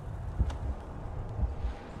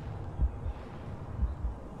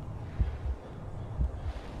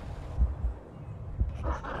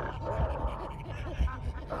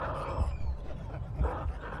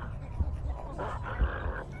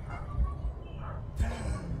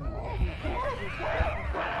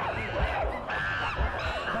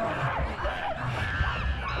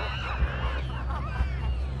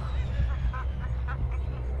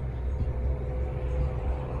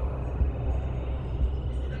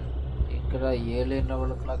 எங்கடா 7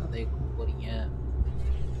 லெவலுக்குலாம் கதை கொண்டு போறீங்க?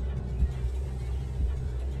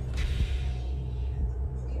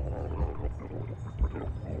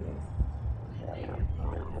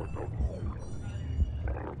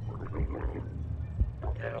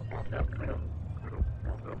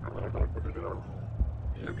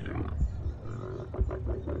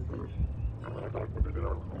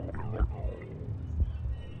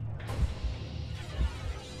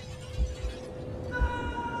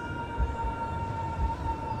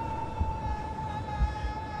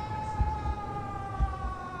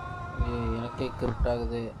 எனக்கே crypt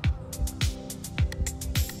ஆகுது.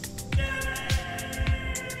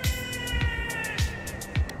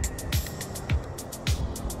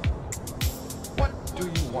 What do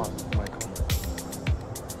you want, Michael?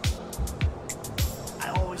 I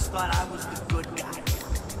always thought I was the good guy.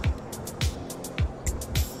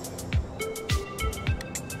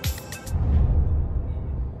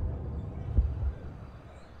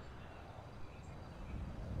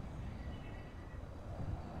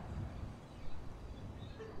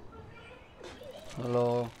 Hello.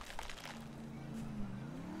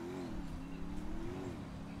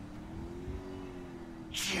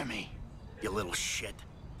 Jimmy, you little shit.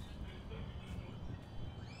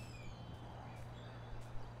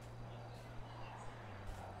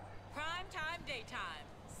 Prime time, daytime.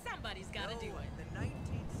 Somebody's gotta do it. The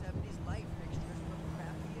 1970s light fixtures from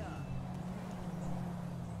Crappy Up.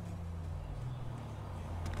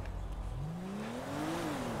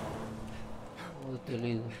 Oh,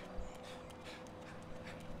 தெரியுது.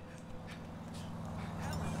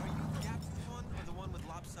 Helen, are you Jackson's one or the one with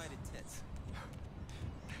lopsided tits?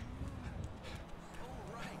 Oh,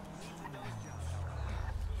 right. Needs a nose job.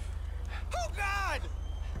 Oh, God!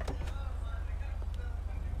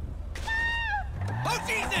 Oh,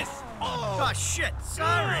 Jesus! Oh, shit,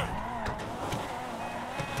 sorry.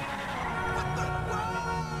 What the?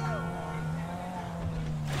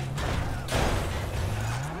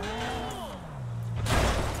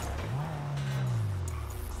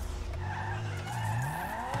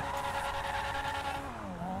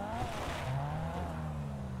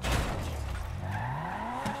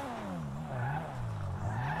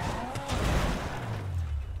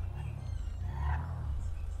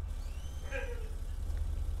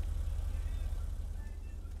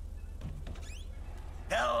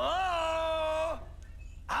 Hello?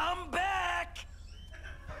 I'm back!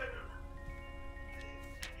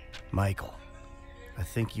 Michael, I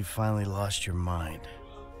think you finally lost your mind.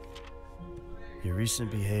 Your recent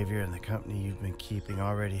behavior and the company you've been keeping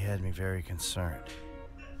already had me very concerned.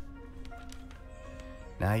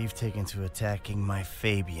 Now you've taken to attacking my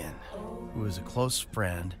Fabian, who is a close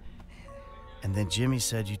friend, and then Jimmy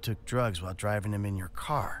said you took drugs while driving him in your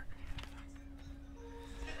car.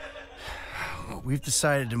 We've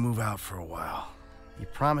decided to move out for a while. You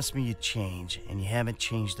promised me you'd change, and you haven't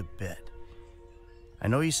changed a bit. I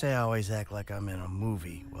know you say I always act like I'm in a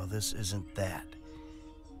movie. Well, this isn't that.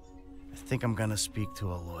 I think I'm gonna speak to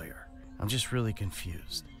a lawyer. I'm just really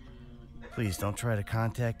confused. Please don't try to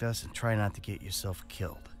contact us and try not to get yourself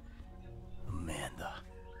killed. Amanda.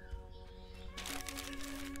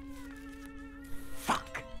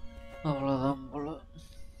 Fuck. அவ்வளோதான் போல.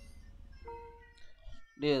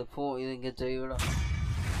 டே இது இங்கே செய்யடா.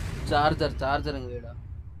 Charger இங்கே வைடா.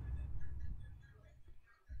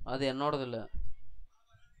 அது என்னோடது இல்லை.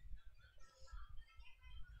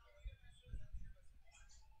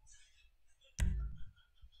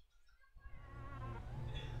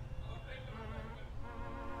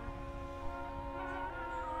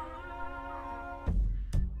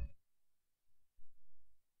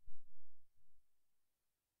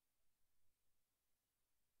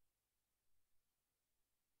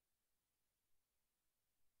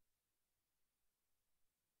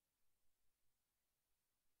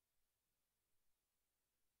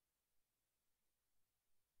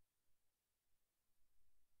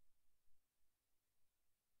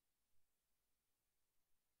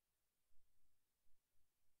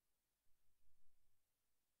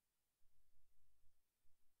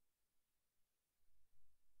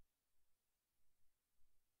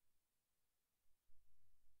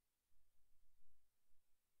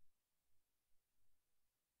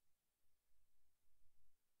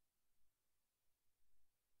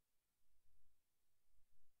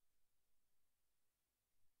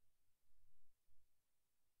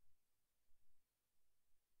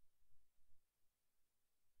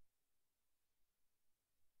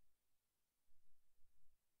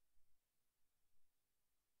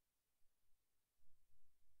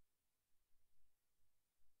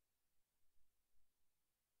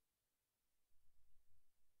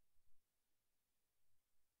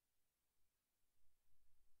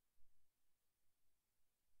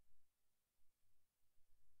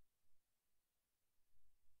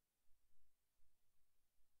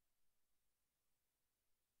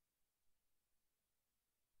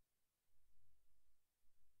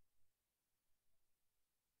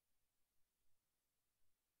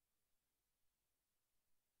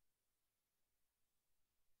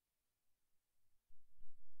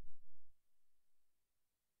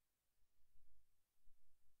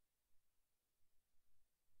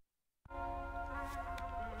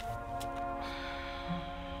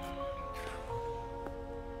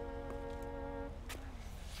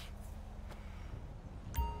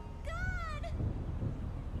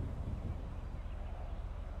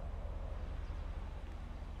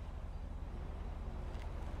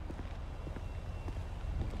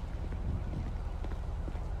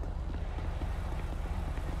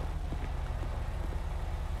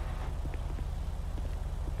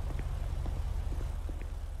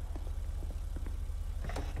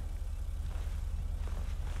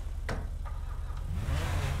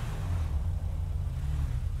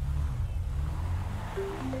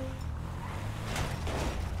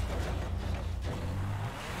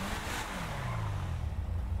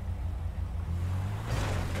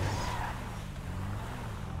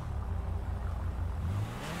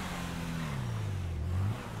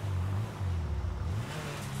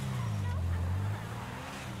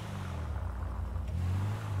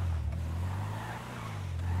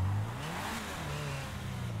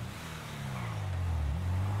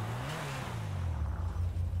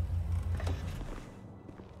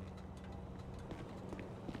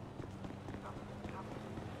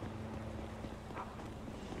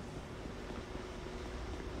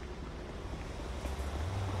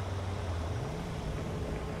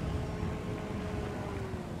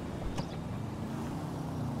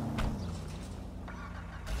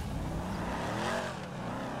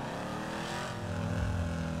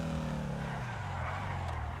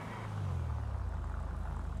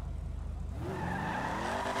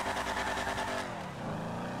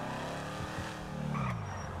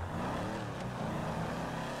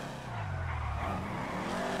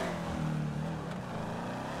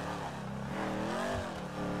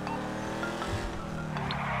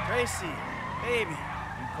 Tracy, baby,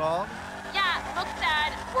 you called? Yeah, look,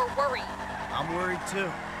 Dad, we're worried. I'm worried too.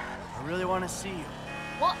 I really want to see you.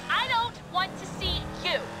 Well, I don't want to see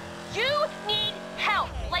you. You need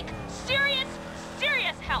help. Like, serious,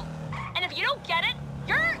 serious help. And if you don't get it,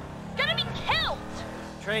 you're gonna be killed.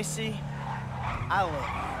 Tracy, I love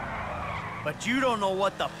you. But you don't know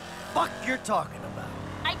what the fuck you're talking about.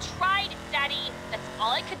 I tried, Daddy. That's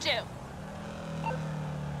all I could do.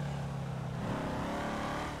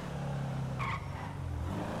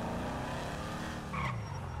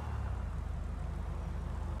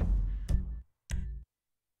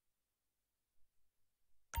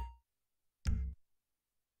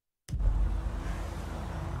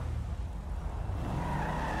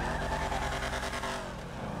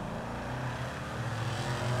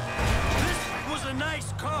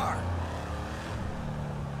 nice car.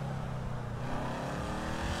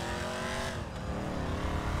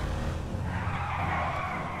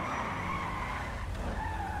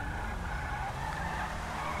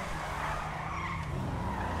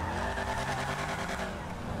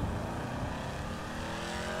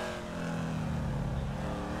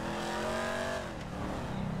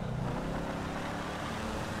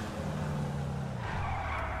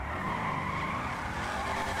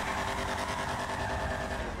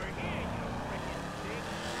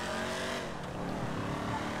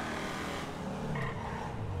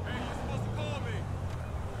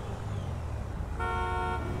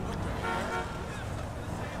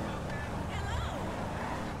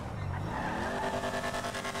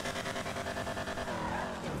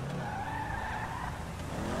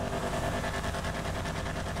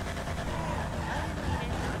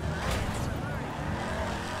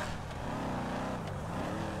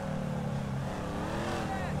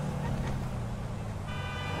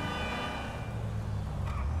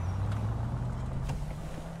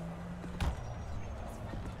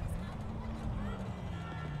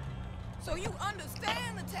 So you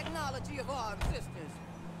understand the technology of our existence.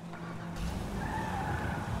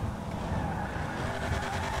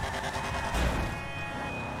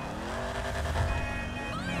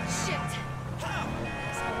 Shit!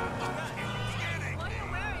 Why are you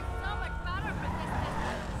wearing so much powder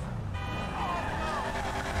resistance?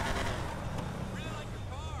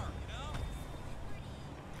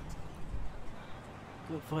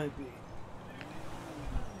 Good fight, B.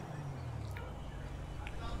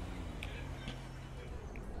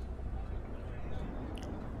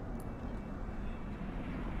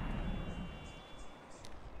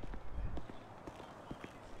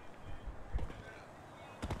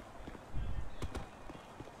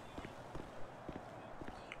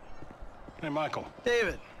 Hey, Michael.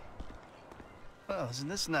 David. Well, isn't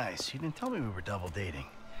this nice? You didn't tell me we were double dating.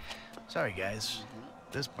 Sorry, guys.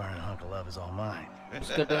 This burning hunk of love is all mine.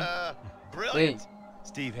 Brilliant.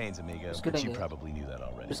 Steve Haynes, amigo, but you probably knew that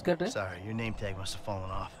already. Sorry, your name tag must have fallen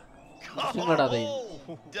off.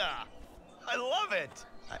 Oh, duh. I love it.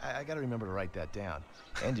 I gotta remember to write that down.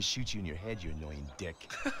 And to shoot you in your head, you annoying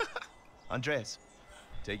dick. Andres,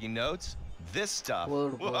 taking notes? This stuff.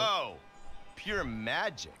 Whoa. Pure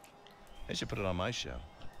magic. I should put it on my show.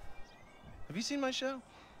 Have you seen my show?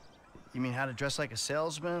 You mean how to dress like a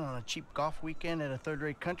salesman on a cheap golf weekend at a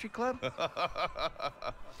third-rate country club?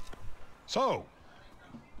 So,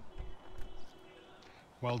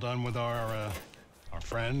 well done with our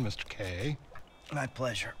friend, Mr. K. My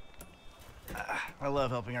pleasure. I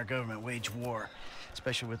love helping our government wage war,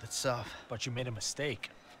 especially with itself. But you made a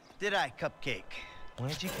mistake. Did I, Cupcake? Why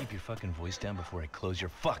don't you keep your fucking voice down before I close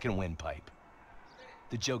your fucking windpipe?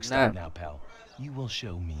 The joke's done now, pal. You will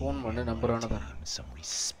show me and my team some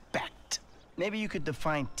respect. Maybe you could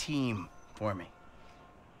define team for me.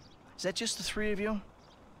 Is that just the three of you?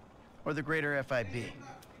 Or the greater FIB?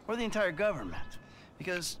 Or the entire government?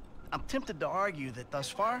 Because I'm tempted to argue that thus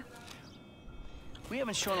far, we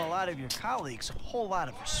haven't shown a lot of your colleagues a whole lot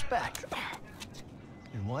of respect.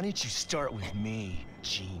 And why don't you start with me,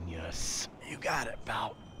 genius? You got it,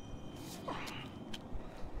 pal.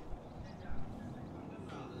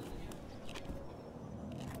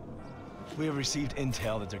 We have received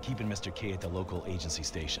intel that they're keeping Mr. K at the local agency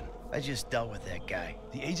station. I just dealt with that guy.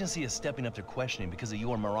 The agency is stepping up their questioning because of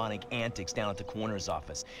your moronic antics down at the coroner's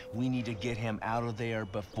office. We need to get him out of there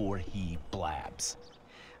before he blabs.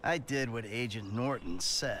 I did what Agent Norton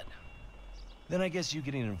said. Then I guess you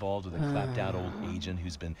getting involved with a clapped-out old agent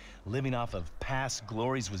who's been living off of past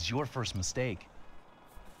glories was your first mistake.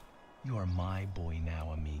 You are my boy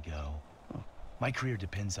now, amigo. My career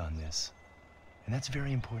depends on this, and that's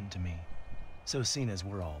very important to me. So seeing as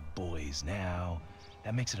we're all boys now,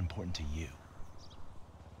 that makes it important to you.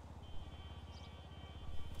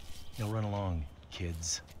 Now run along,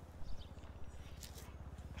 kids.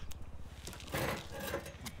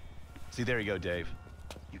 See, there you go, Dave.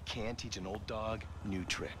 You can teach an old dog new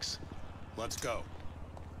tricks. Let's go.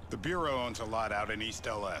 The Bureau owns a lot out in East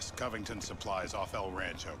LS, Covington Supplies off El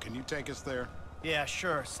Rancho. Can you take us there? Yeah,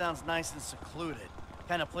 sure. Sounds nice and secluded.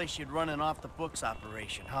 Kind of place you'd run an off-the-books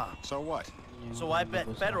operation, huh? So what? So I bet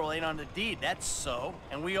federal ain't on the deed, that's so.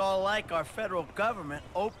 And we all like our federal government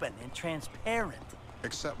open and transparent.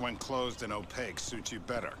 Except when closed and opaque suits you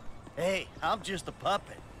better. Hey, I'm just a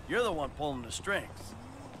puppet. You're the one pulling the strings.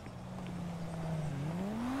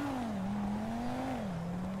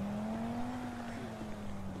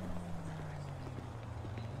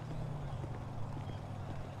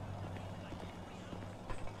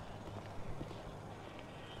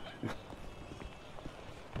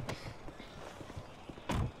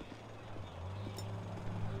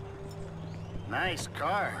 Nice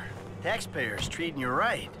car. Taxpayers treating you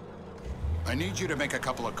right. I need you to make a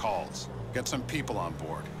couple of calls. Get some people on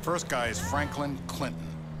board. First guy is Franklin Clinton.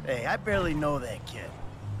 Hey, I barely know that kid.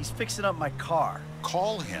 He's fixing up my car.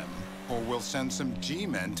 Call him, or we'll send some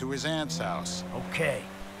G-men to his aunt's house. Okay.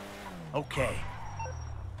 Okay.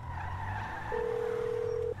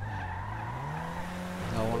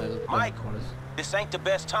 Mike, this ain't the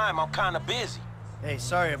best time. I'm kind of busy. Hey,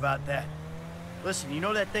 sorry about that. Listen, you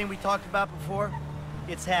know that thing we talked about before?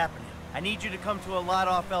 It's happening. I need you to come to a lot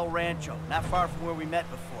off El Rancho, not far from where we met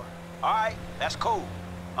before. All right, that's cool.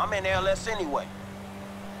 I'm in LS anyway.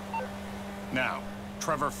 Now,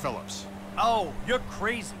 Trevor Phillips. Oh, you're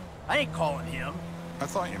crazy. I ain't calling him. I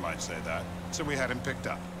thought you might say that, so we had him picked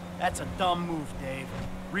up. That's a dumb move, Dave.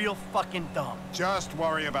 Real fucking dumb. Just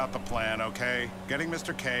worry about the plan, okay? Getting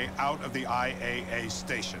Mr. K out of the IAA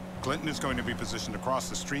station. Clinton is going to be positioned across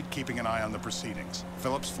the street, keeping an eye on the proceedings.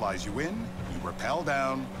 Phillips flies you in, you rappel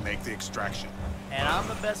down, make the extraction. And I'm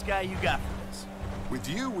the best guy you got for this. With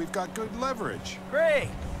you, we've got good leverage. Great.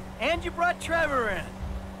 And you brought Trevor in.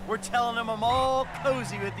 We're telling him I'm all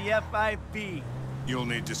cozy with the FIB. You'll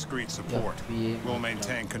need discreet support. We'll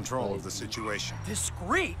maintain control of the situation.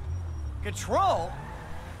 Discreet? Control?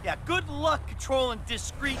 Yeah, good luck controlling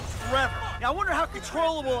discreet Trevor. Now, I wonder how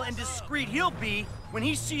controllable and discreet he'll be when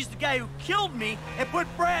he sees the guy who killed me and put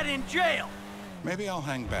Brad in jail. Maybe I'll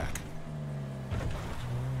hang back.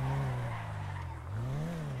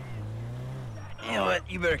 You know what?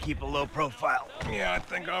 You better keep a low profile. Yeah, I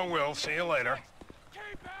think I will. See you later.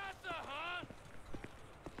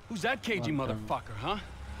 Who's that cagey motherfucker, huh?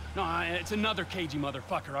 No, it's another cagey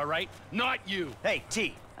motherfucker, all right? Not you. Hey,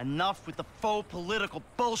 T, enough with the faux political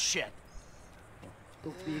bullshit.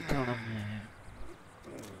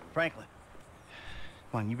 Franklin,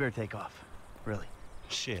 come on, you better take off. Really.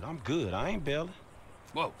 Shit, I'm good. I ain't bailing.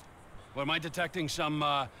 Whoa. What, am I detecting some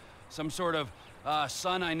sort of,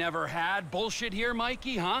 son I never had bullshit here,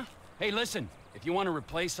 Mikey, huh? Hey, listen. If you want to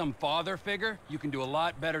replace some father figure, you can do a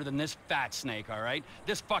lot better than this fat snake, all right?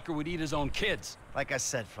 This fucker would eat his own kids. Like I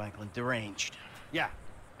said, Franklin, deranged. Yeah,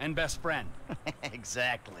 and best friend.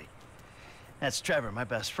 Exactly. That's Trevor, my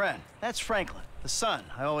best friend. That's Franklin, the son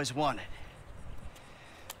I always wanted.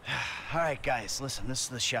 All right, guys, listen, this is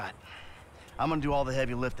the shot. I'm gonna do all the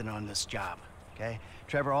heavy lifting on this job, okay?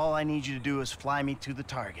 Trevor, all I need you to do is fly me to the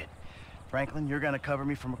target. Franklin, you're gonna cover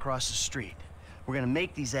me from across the street. We're gonna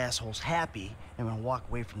make these assholes happy, and we're gonna walk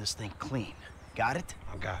away from this thing clean. Got it?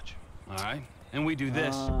 I got you. All right, and we do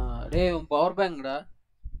this. Hey, power bank da.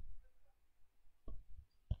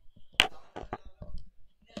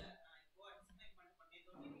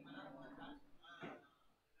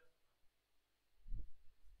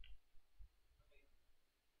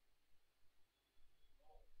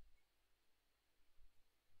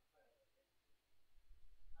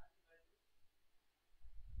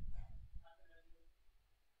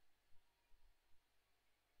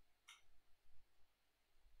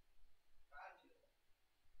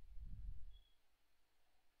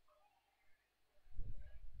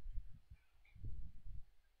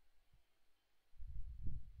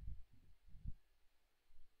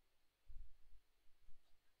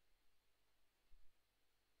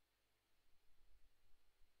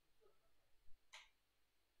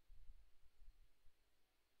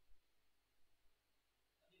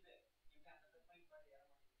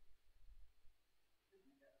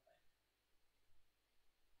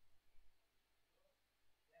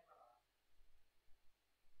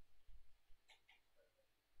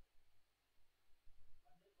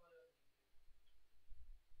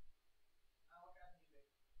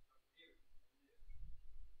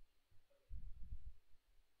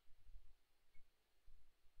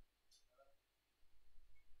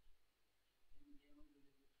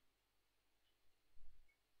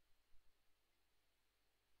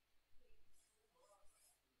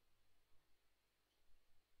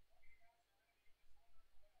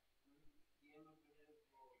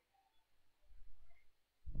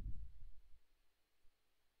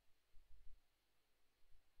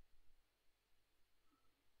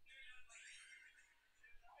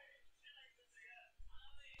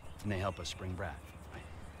 And they help us bring Brad.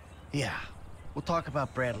 Yeah. We'll talk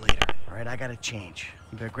about Brad later, all right? I gotta change.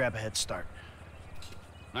 You better grab a head start.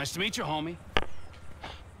 Nice to meet you, homie.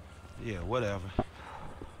 Yeah, whatever.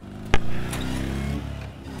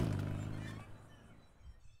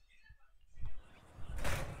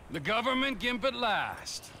 The government gimp at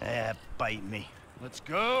last. Bite me. Let's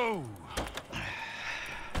go.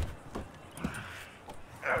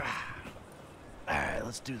 All right,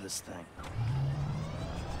 let's do this thing.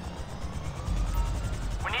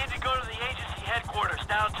 We need to go to the agency headquarters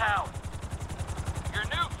downtown.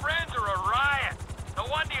 are a riot. No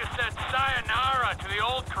wonder you said sayonara to the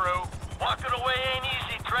old crew. Walking away ain't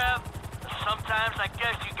easy, Trev. But sometimes I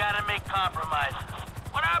guess you gotta make compromises.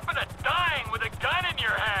 What happened to dying with a gun in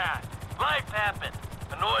your hand? Life happened.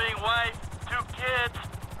 Annoying wife, 2 kids.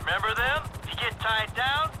 Remember them? If you get tied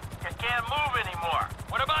down, you can't move anymore.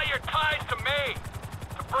 What about your ties to me?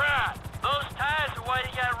 To Brad? Those ties are why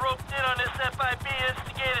you got roped in on this FIB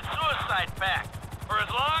instigated suicide pact. For as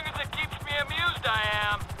long as it keeps me amused, I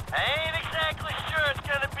am. I ain't exactly sure it's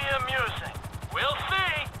gonna be amusing. We'll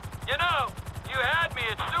see. You know, you had me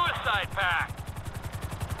at suicide pact.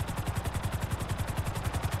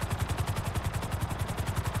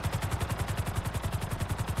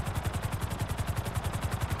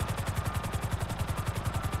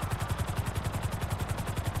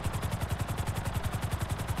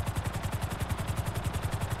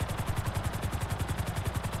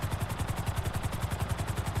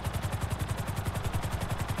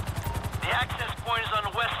 The access point is on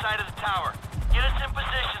the west side of the tower. Get us in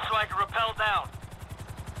position so I can rappel down.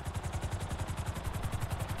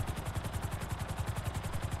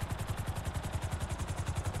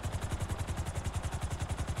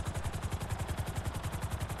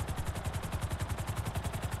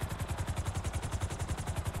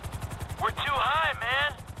 We're too high,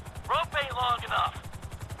 man. Rope ain't long enough.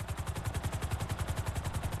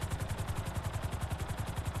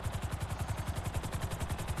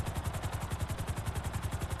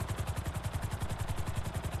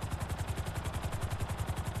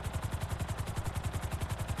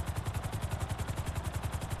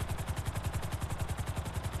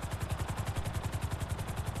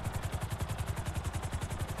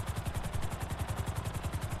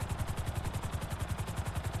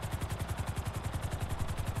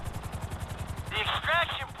 The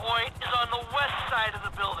extraction point is on the west side of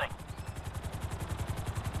the building.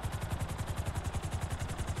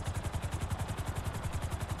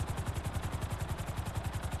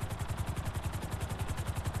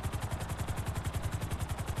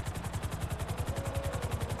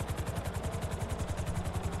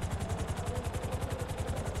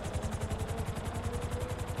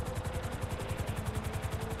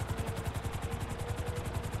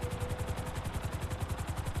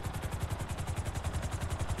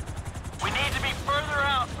 We need to be further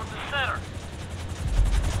out from the center.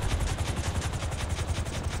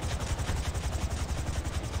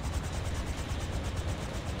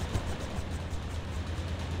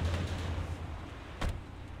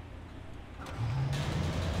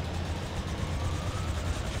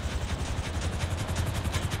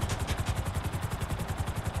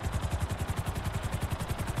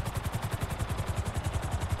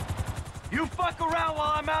 You fuck around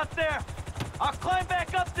while I'm out there. I'll climb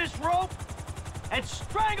back up this rope and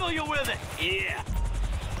strangle you with it. Yeah.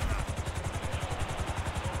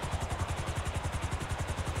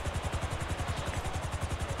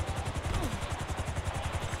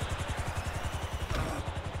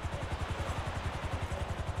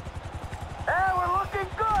 Hey, we're looking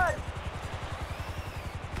good.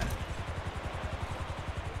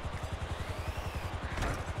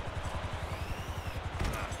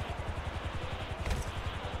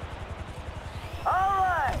 All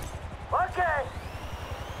right. Okay.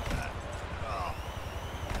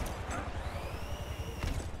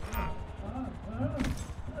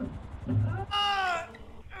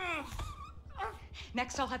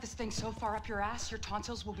 Next, I'll have this thing so far up your ass, your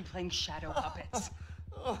tonsils will be playing shadow puppets.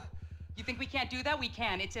 You think we can't do that? We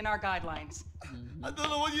can. It's in our guidelines. I don't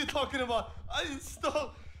know what you're talking about. I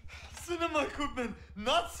installed cinema equipment,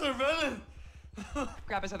 not surveillance.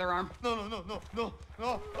 Grab his other arm. No.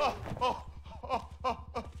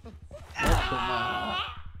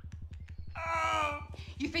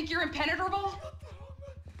 You think you're impenetrable?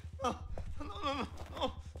 No.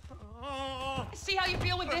 See how you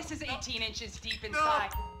feel when this is 18 inches deep inside.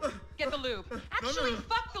 Get the lube. Actually,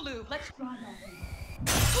 fuck the lube. Let's try that.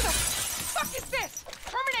 Who the fuck is this?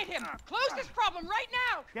 Terminate him. Close this problem right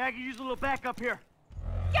now. Yeah, I can use a little backup here.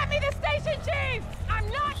 Get me the station chief! I'm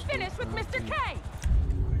not finished with Mr. K!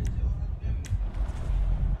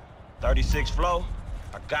 36 flow,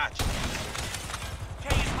 I got you. K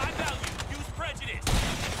is high value. Use prejudice.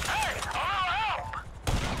 Hey, help!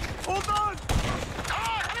 Hold on! Come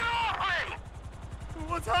on, get off me!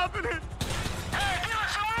 What's happening? Hey, get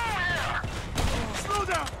us over here! Slow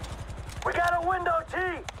down! We got a window, T.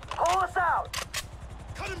 Pull us out.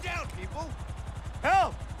 Cut him down, people!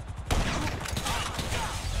 Help!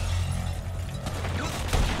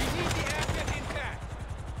 We need the asset intact!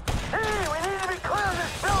 Hey, we need to be clear of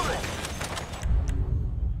this building!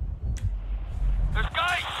 There's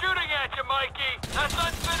guys shooting at you, Mikey. That's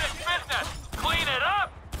unfinished business. Clean it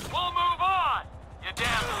up. We'll move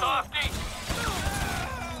softy!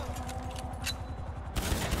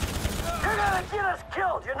 You're gonna get us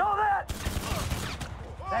killed, you know that?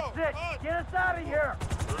 That's it. Get us out of here.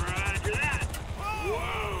 Roger that.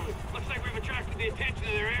 Whoa! Looks like we've attracted the attention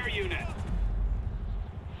of their air unit.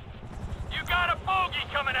 You got a bogey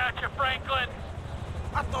coming at you, Franklin.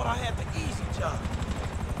 I thought I had the easy job.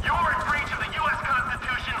 You're in breach of the U.S.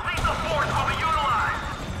 Constitution. Lethal force will be utilized.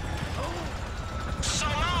 So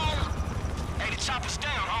long. Hey, the chopper's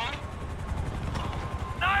down, homie.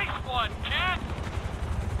 Nice one, kid.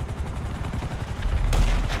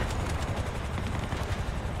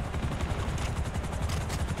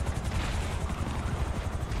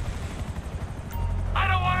 I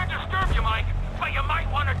don't want to disturb you, Mike, but you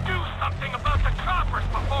might want to do something about the choppers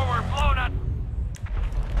before we're blown up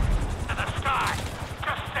to the sky.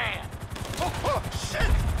 Just saying. Oh,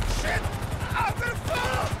 shit! Shit! I'm gonna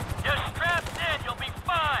fall! You're strapped in, you'll be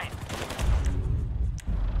fine.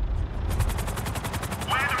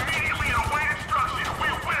 Land immediately and await instruction. We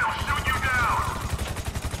will shoot you down.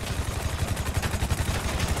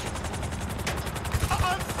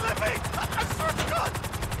 I'm slipping! I swear to God!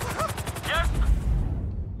 Yes.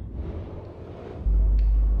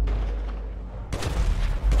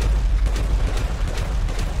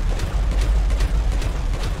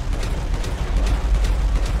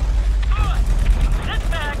 Sit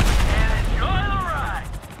back and enjoy the ride.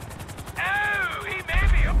 Oh, he may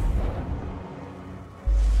be a...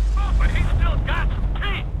 Oh, but he's still got some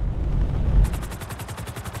teeth.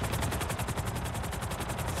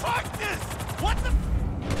 Fuck this! What the...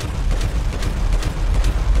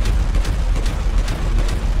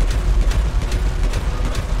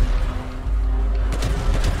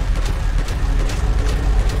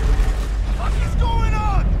 fuck is going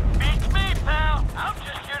on? Beats me, pal. I'm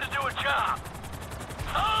just here to do a job.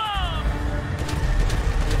 So long!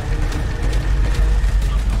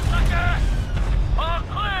 Sucker! All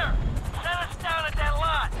clear! Set us down at that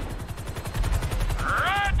lot.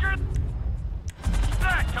 Roger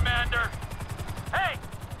that, Commander. Hey,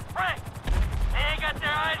 Frank! They ain't got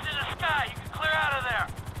their eyes in the sky. You can clear out of there.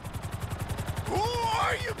 Who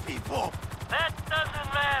are you people? That doesn't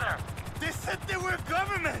matter. They said they were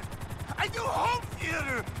government. I do home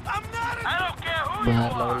theater. I'm not a... I don't care who you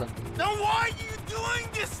are. Then why are you doing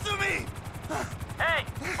this to me? Hey,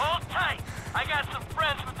 hold tight. I got some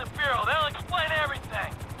friends with the Bureau. They'll explain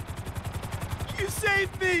everything. You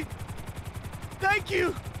saved me. Thank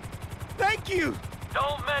you. Thank you.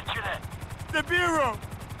 Don't mention it. The Bureau.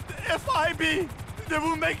 The FIB. They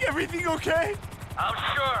will make everything okay? I'm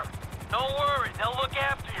sure. Don't worry. They'll look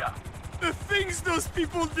after you. The things those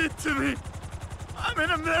people did to me. I'm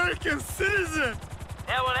an American citizen.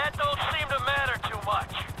 Yeah, well, that don't seem to matter too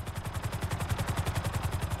much.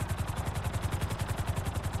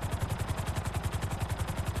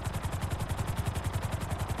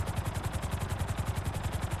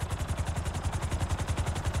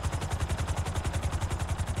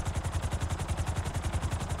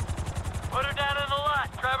 Put her down in the lot,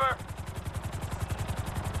 Trevor.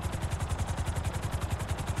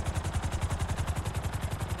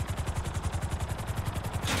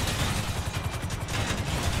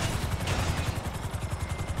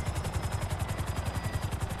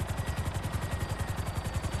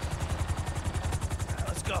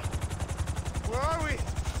 Let's go. Where are we?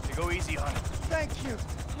 You go easy on him. Thank you.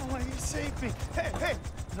 Oh, you saved me. Hey, hey.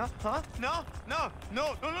 No, huh? No, no,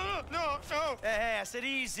 no, no, no, no, no. Hey, hey, I said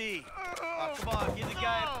easy. Oh, come on, give the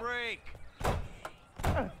guy a break.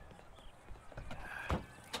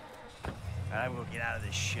 I'm gonna get out of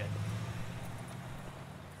this shit.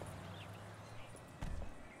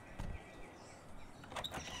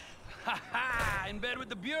 Ha ha! In bed with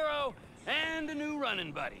the Bureau and a new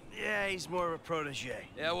running buddy. Yeah, he's more of a protege.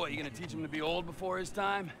 Yeah, what, you gonna teach him to be old before his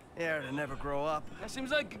time? Yeah, to never grow up. That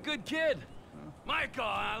seems like a good kid.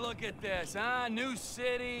 Michael, look at this, huh? New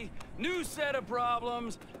city, new set of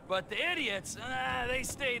problems, but the idiots, they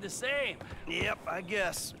stay the same. Yep, I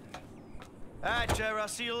guess. All right, Trevor, I'll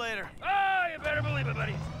see you later. Oh, you better believe it,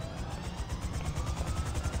 buddy.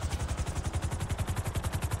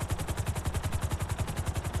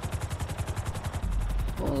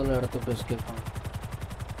 முதல்ல இடத்துக்கு escape பண்ணு.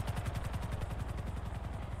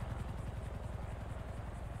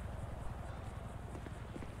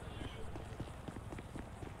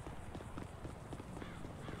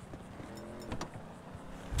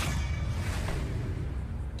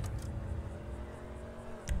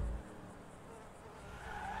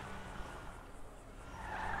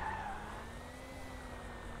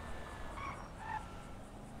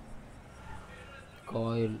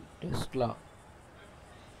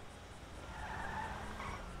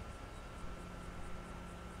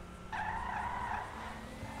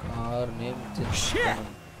 name. Shit!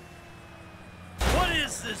 What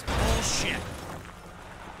is this bullshit?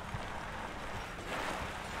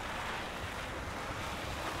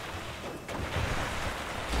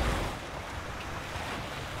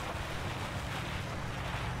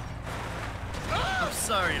 I'm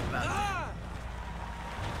sorry about that.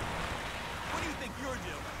 What do you think you're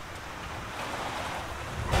doing?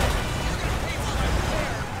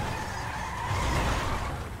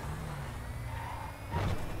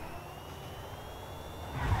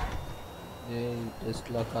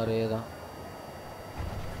 Tesla car தான்.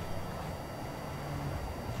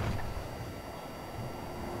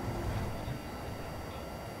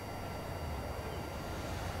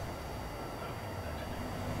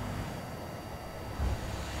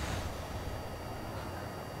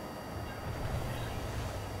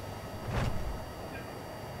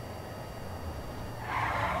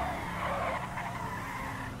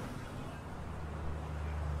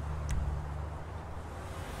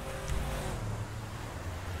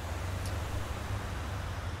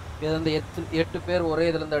 இது அந்த 8 பேர் ஒரே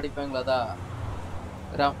இதுல இருந்து அடிப்பாங்களா?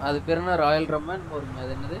 அது பேர் என்ன? ராயல் ரம்மன் ஒரு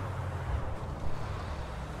அது என்னது?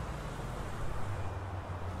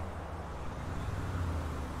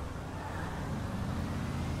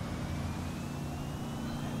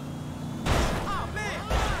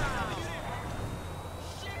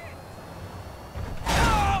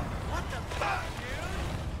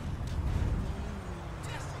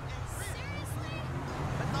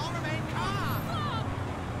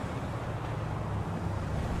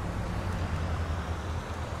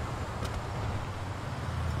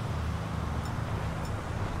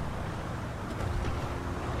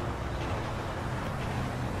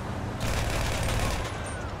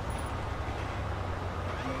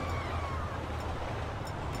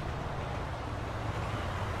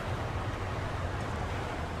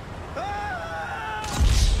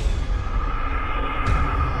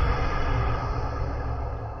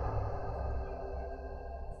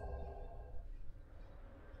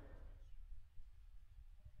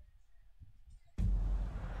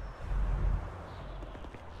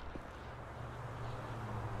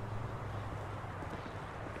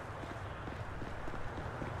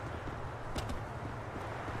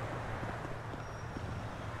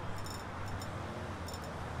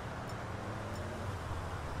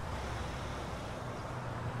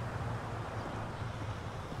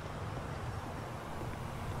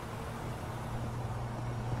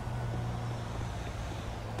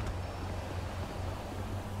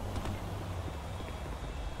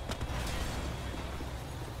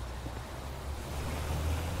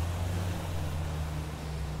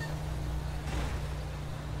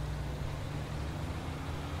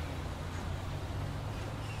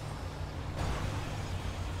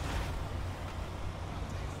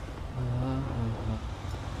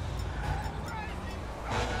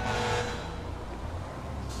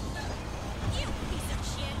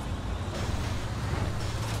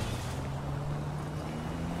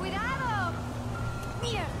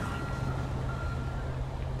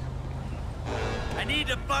 I need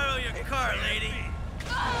to borrow your car, lady.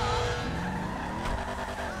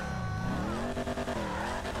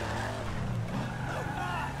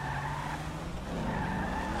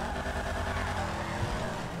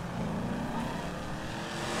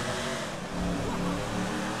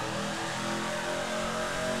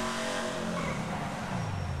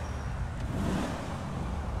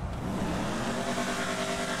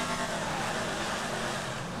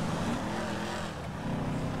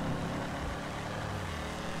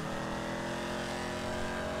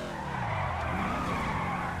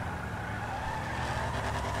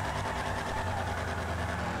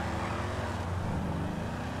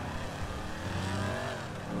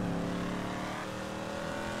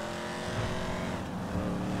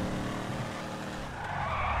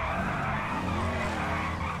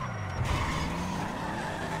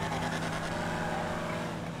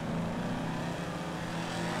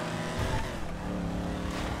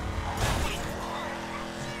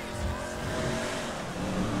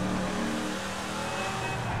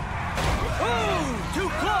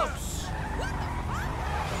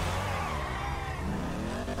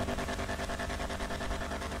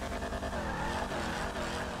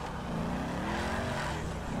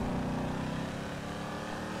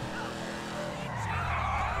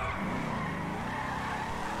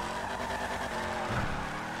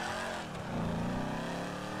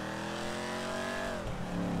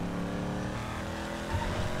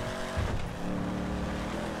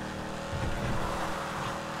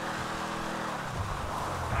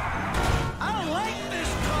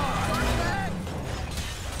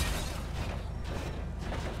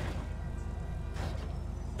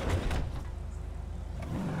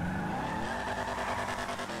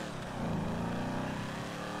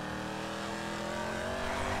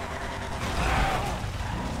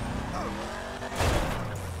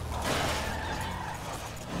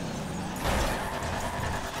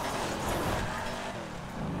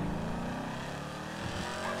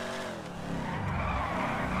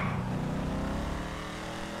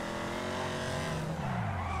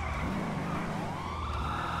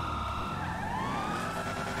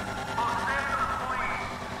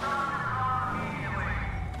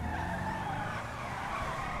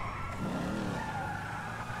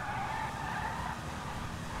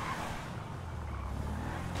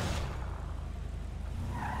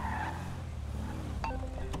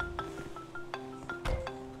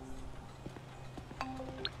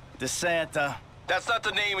 DeSanta. That's not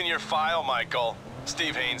the name in your file, Michael.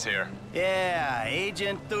 Steve Haynes here. Yeah,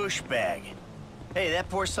 Agent Douchebag. Hey, that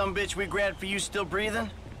poor sumbitch we grabbed for you still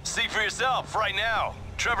breathing? See for yourself, right now.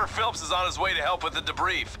 Trevor Phillips is on his way to help with the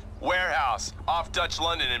debrief. Warehouse, off Dutch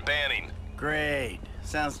London and Banning. Great.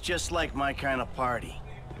 Sounds just like my kind of party.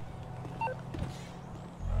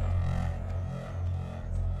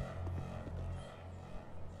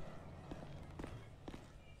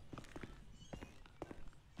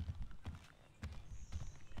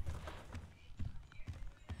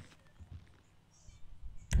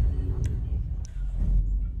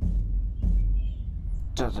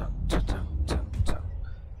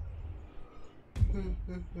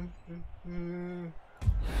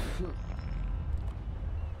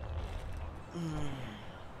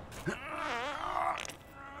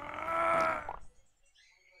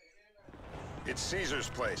 It's Caesar's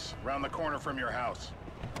place, round the corner from your house.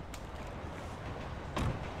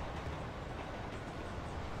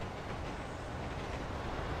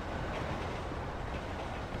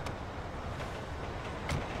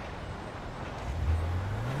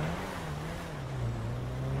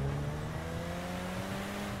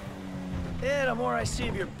 Yeah, the more I see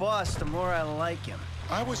of your boss, the more I like him.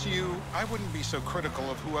 If I was you, I wouldn't be so critical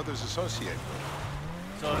of who others associate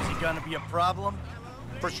with. So is he gonna be a problem?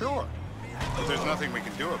 For sure. But there's nothing we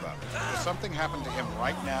can do about it. If something happened to him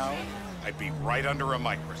right now, I'd be right under a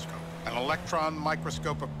microscope. An electron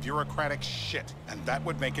microscope of bureaucratic shit. And that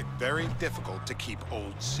would make it very difficult to keep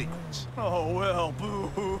old secrets. Oh, well,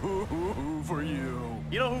 boo-hoo-hoo for you.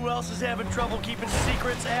 You know who else is having trouble keeping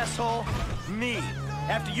secrets, asshole? Me.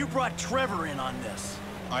 After you brought Trevor in on this.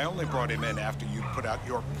 I only brought him in after you put out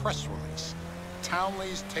your press release.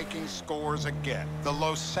 Townley's taking scores again. The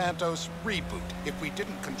Los Santos reboot. If we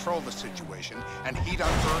didn't control the situation and he'd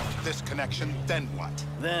unearthed this connection, then what?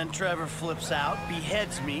 Then Trevor flips out,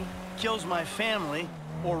 beheads me, kills my family,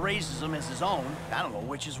 or raises them as his own. I don't know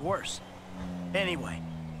which is worse. Anyway,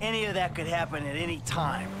 any of that could happen at any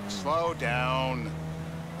time. Slow down.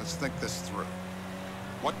 Let's think this through.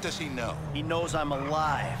 What does he know? He knows I'm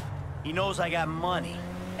alive. He knows I got money.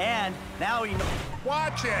 And now he knows...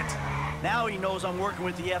 Watch it! Now he knows I'm working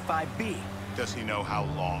with the FIB. Does he know how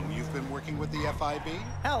long you've been working with the FIB?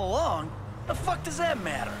 How long? The fuck does that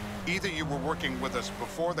matter? Either you were working with us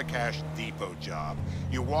before the Cash Depot job,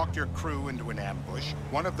 you walked your crew into an ambush,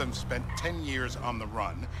 one of them spent 10 years on the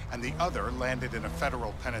run, and the other landed in a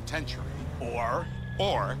federal penitentiary. Or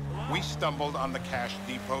we stumbled on the Cash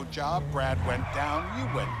Depot job, Brad went down,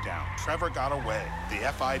 you went down, Trevor got away. The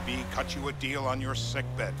FIB cut you a deal on your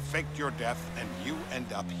sickbed, faked your death, and you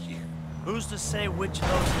end up here. Who's to say which of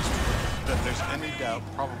those is true? That there's any doubt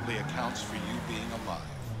probably accounts for you being alive.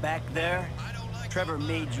 Back there, Trevor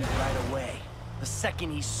made you right away. The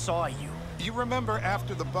second he saw you. You remember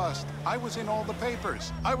after the bust, I was in all the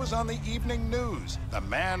papers. I was on the evening news. The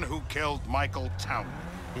man who killed Michael Townley.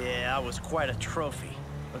 Yeah, I was quite a trophy.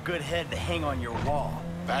 A good head to hang on your wall.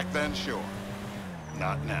 Back then, sure.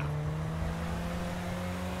 Not now.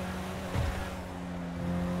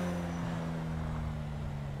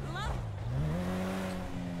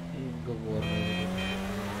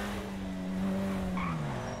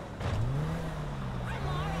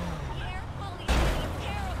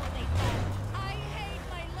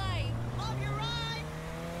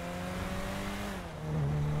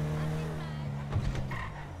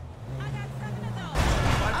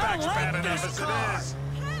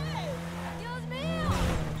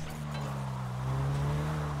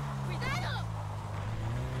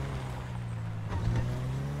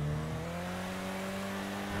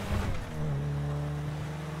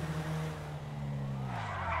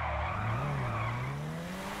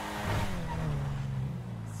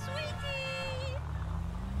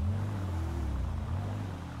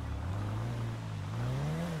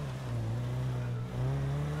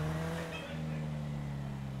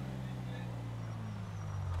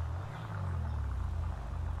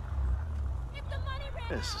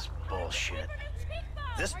 This is bullshit.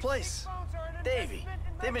 This place? Davey,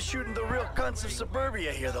 they've been shooting the real cunts of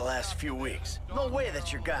suburbia here the last few weeks. No way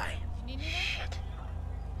that's your guy. Shit.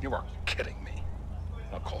 You are kidding me.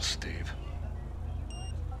 I'll call Steve.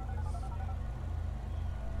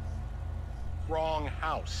 Wrong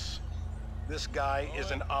house. This guy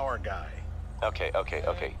isn't our guy. Okay.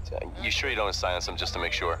 You sure you don't silence him just to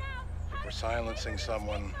make sure? If we're silencing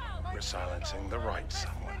someone, we're silencing the right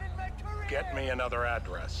someone. Get me another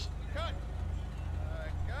address.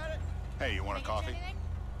 Hey, you want a coffee?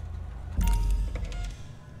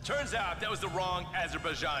 Turns out that was the wrong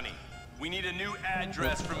Azerbaijani. We need a new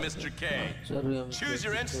address from Mr. K. Choose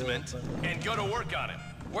your instrument and go to work on it.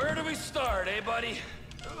 Where do we start, eh, buddy?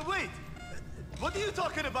 Wait! What are you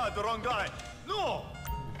talking about? The wrong guy? No!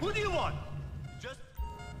 Who do you want? Just...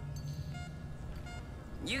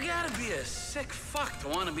 You gotta be a sick fuck to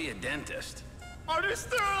want to be a dentist. Are they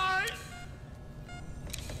still alive?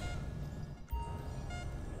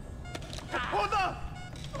 Hold on!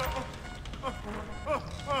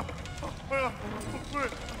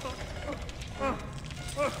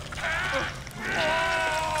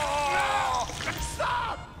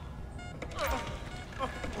 Stop!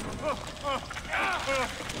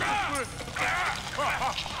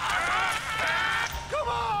 Come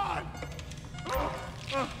on!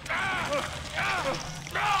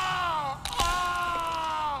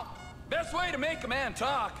 Best way to make a man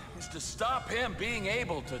talk is to stop him being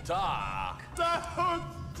able to talk. That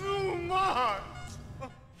hurts too much!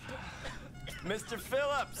 Mr.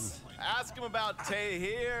 Phillips, ask him about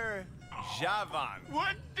Tahir Javan.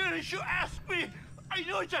 What didn't you ask me? I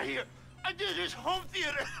know Tahir. I did his home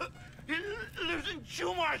theater. He lives in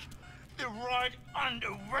Chumash. They're right on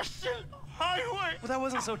the Western Highway. Well, that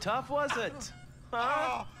wasn't so tough, was it?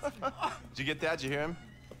 Huh? Did you get that? Did you hear him?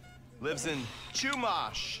 Lives in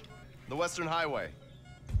Chumash, the Western Highway.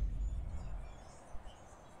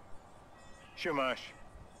 Chumash,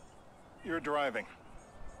 you're driving.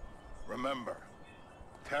 Remember,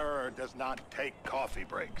 terror does not take coffee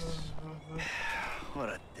breaks. What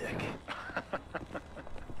a dick.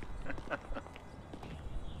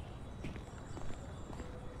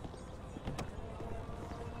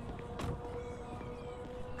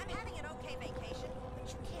 I'm having an okay vacation, but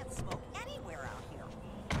you can't smoke anywhere out here.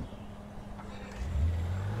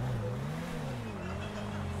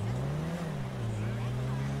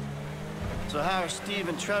 So how are Steve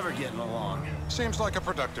and Trevor getting along? Seems like a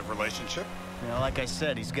productive relationship. You know, like I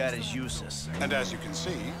said, he's got his uses. And as you can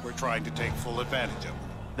see, we're trying to take full advantage of them.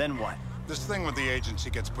 Then what? This thing with the agency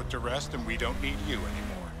gets put to rest and we don't need you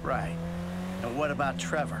anymore. Right. And what about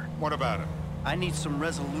Trevor? What about him? I need some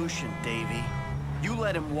resolution, Davey. You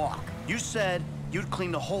let him walk. You said you'd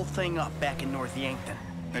clean the whole thing up back in North Yankton.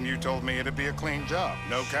 And you told me it'd be a clean job,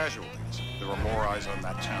 no casualties. There were more eyes on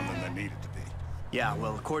that town than there needed to be. Yeah,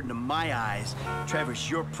 well, according to my eyes, Trevor's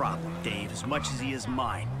your problem, Dave, as much as he is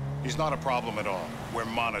mine. He's not a problem at all. We're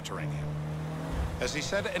monitoring him. Has he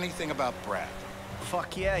said anything about Brad?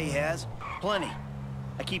 Fuck yeah, he has. Plenty.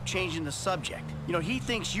 I keep changing the subject. You know, he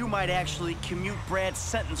thinks you might actually commute Brad's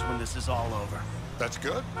sentence when this is all over. That's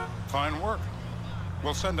good. Fine work.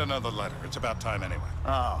 We'll send another letter. It's about time anyway.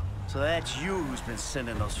 Oh, so that's you who's been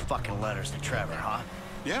sending those fucking letters to Trevor, huh?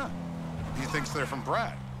 Yeah. He thinks they're from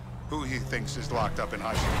Brad, who he thinks is locked up in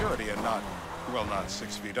high security and not, well, not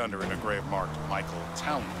 6 feet under in a grave marked Michael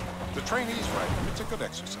Townley. The trainee's right. It's a good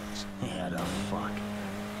exercise. Yeah, the fuck.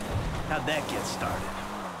 How'd that get started?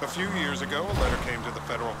 A few years ago, a letter came to the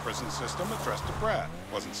federal prison system addressed to Brad.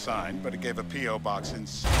 Wasn't signed, but it gave a P.O. box in...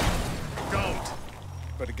 Don't!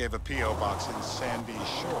 But it gave a P.O. box in Sandy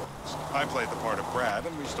Shores. I played the part of Brad,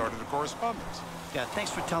 and we started a correspondence. Yeah,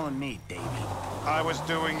 thanks for telling me, Davey. I was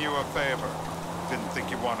doing you a favor. Didn't think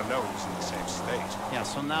you'd want to know he was in the same state. Yeah,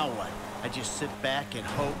 so now what? I just sit back and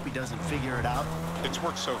hope he doesn't figure it out? It's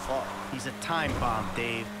worked so far. He's a time bomb,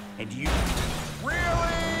 Dave, and you...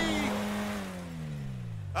 Really?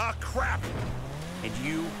 Ah, crap! And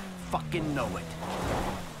you fucking know it.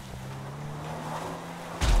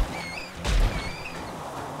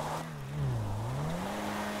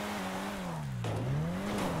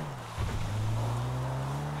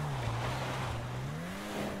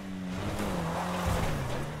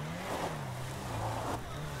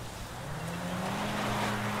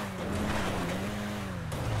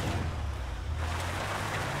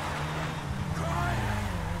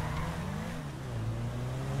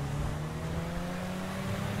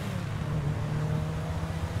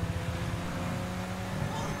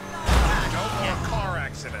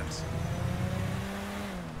 Accidents.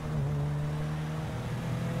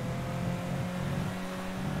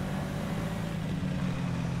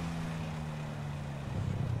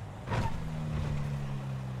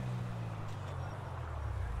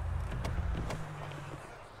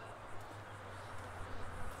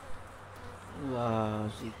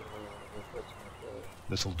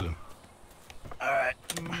 This'll do. All right.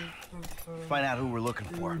 Find out who we're looking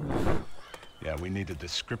for. Yeah, we need a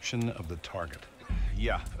description of the target.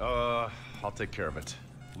 Yeah, I'll take care of it.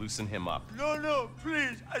 Loosen him up. No,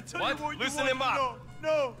 please. I tell What? you what Loosen you him want up. to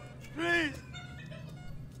know. No, please.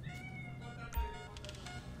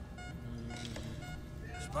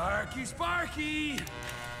 Sparky, Sparky!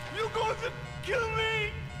 You going to kill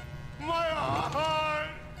me? My heart.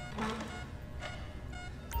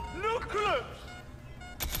 No clips.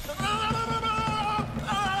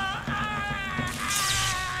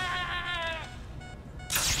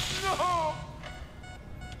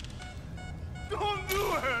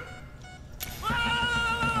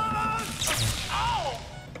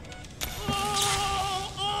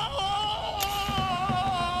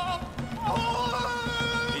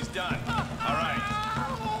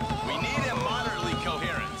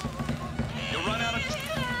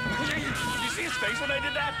 when I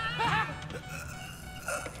did that?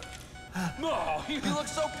 No, you look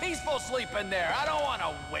so peaceful sleeping there. I don't want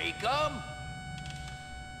to wake him.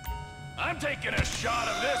 I'm taking a shot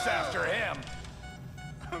of this after him.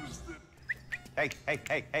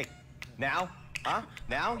 Hey. Now? Huh?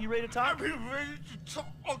 Now? You ready to talk? I've been ready to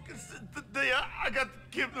talk since the day I got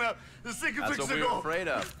kidnapped 6 weeks ago. That's what we were afraid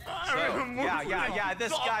of. So, yeah,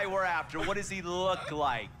 this guy we're after, what does he look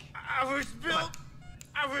like? I was built,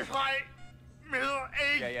 I was height, middle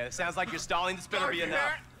age. Yeah, it sounds like you're stalling. This better be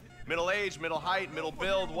enough. Middle age, middle height, middle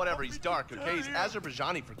build, whatever. He's dark, okay? He's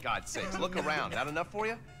Azerbaijani, for God's sakes. Look around. That enough for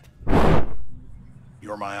you?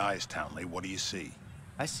 You're my eyes, Townley. What do you see?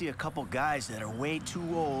 I see a couple guys that are way too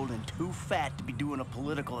old and too fat to be doing a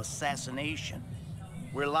political assassination.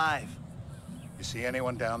 We're live. You see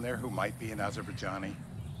anyone down there who might be an Azerbaijani?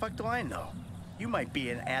 Fuck do I know? You might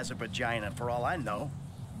be an Azerbaijani for all I know.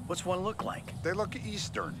 What's one look like? They look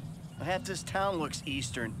Eastern. Half this town looks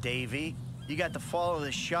Eastern, Davy. You got the fall of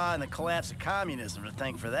the Shah and the collapse of communism to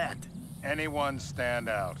thank for that. Anyone stand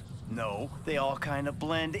out? No, they all kind of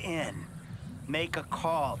blend in. Make a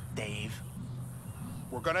call, Dave.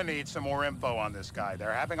 We're gonna need some more info on this guy.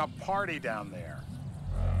 They're having a party down there.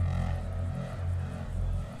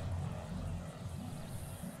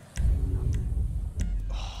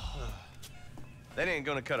 That ain't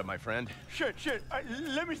gonna cut it, my friend. Shit.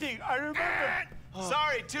 Let me think. I remember.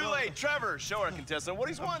 Sorry, too late. Trevor, show our contestant what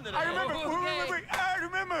he's won today. I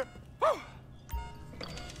remember.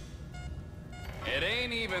 It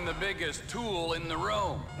ain't even the biggest tool in the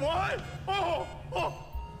room. What? Oh.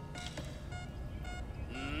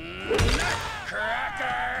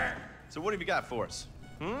 Cracker! So what have you got for us?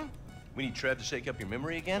 We need Trev to shake up your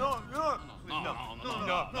memory again? No.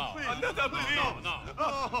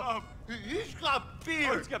 He's got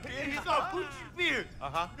beard. He's got beard? He's got Gucci beard.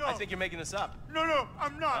 Uh-huh. No. I think you're making this up. No,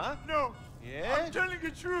 I'm not. Huh? No. Yeah? I'm telling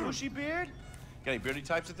the truth. Bushy beard? Got any beardy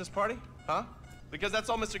types at this party? Huh? Because that's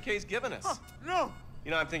all Mr. K's given us. No.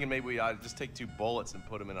 You know, I'm thinking maybe we ought to just take 2 bullets and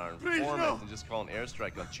put them in our informant and just call an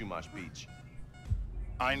airstrike on Chumash Beach.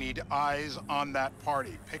 I need eyes on that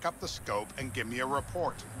party. Pick up the scope and give me a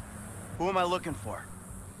report. Who am I looking for?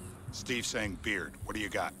 Steve's saying beard. What do you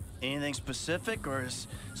got? Anything specific, or is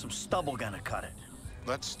some stubble gonna cut it?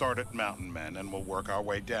 Let's start at Mountain Men, and we'll work our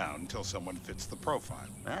way down until someone fits the profile.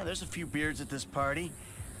 There's a few beards at this party.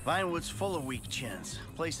 Vinewood's full of weak chins.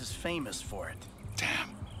 Place is famous for it.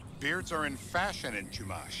 Damn. Beards are in fashion in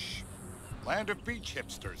Chumash. Land of beach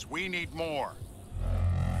hipsters. We need more.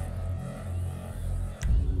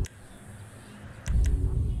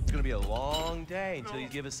 It's gonna be a long day until you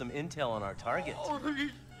give us some intel on our target. Oh,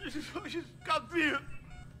 he's got beard.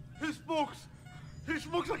 He smokes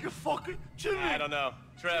like a fucking chimney. I don't know.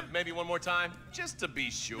 Trev, maybe one more time? Just to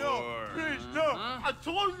be sure. No, please, no. I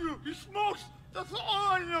told you, he smokes. That's all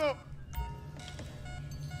I know.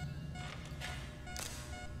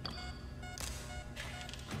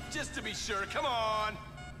 Just to be sure, come on.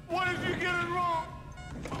 What if you get it wrong?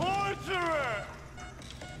 Answer it.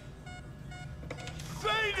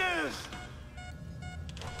 Say this.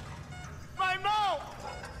 My mouth.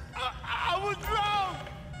 I was drowned.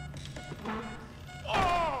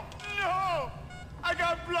 Oh, no. I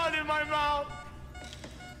got blood in my mouth.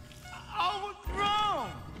 I was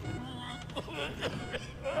drowned.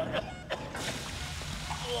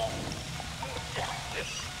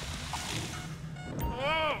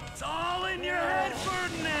 It's all in your head,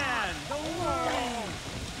 Ferdinand. Don't worry.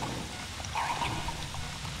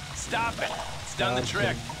 Stop it. It's done the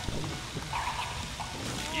trick.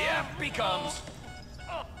 Yep, he comes.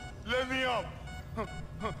 Let me up.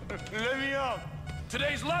 Let me up.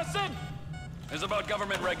 Today's lesson is about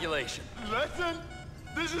government regulation. Lesson?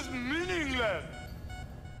 This is meaningless.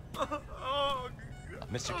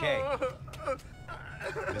 Mr. K.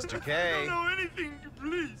 Mr. K. I don't know anything,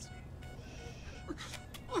 please.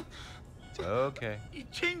 Okay. He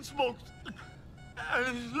chain smokes.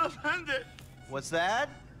 And he's left-handed. What's that?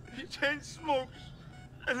 He chain smokes.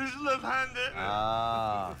 And he's left-handed.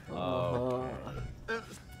 Ah. Oh.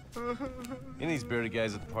 Any of these bearded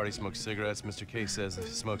guys at the party smoke cigarettes. Mr. K says he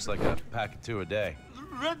smokes like a pack of 2 a day.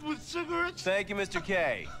 Redwood cigarettes? Thank you, Mr.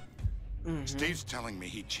 K. Steve's telling me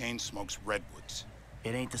he chain smokes redwoods.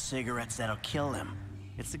 It ain't the cigarettes that'll kill him.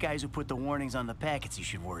 It's the guys who put the warnings on the packets you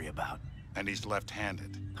should worry about. And he's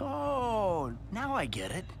left-handed. Oh, now I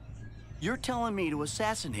get it. You're telling me to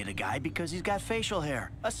assassinate a guy because he's got facial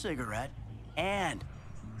hair, a cigarette, and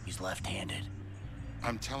he's left-handed.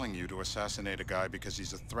 I'm telling you to assassinate a guy because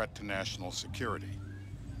he's a threat to national security.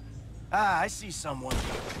 Ah, I see someone.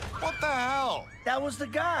 What the hell? That was the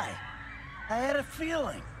guy. I had a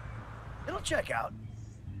feeling. It'll check out.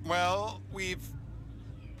 Well, we've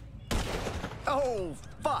Oh,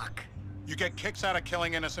 fuck! You get kicks out of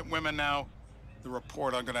killing innocent women now? The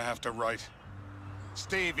report I'm gonna have to write.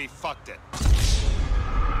 Steve, he fucked it.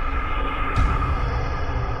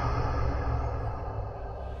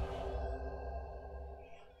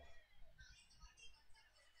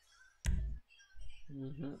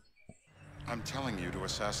 I'm telling you to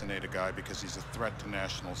assassinate a guy because he's a threat to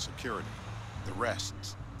national security. The rest...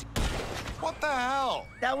 What the hell?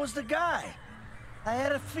 That was the guy. I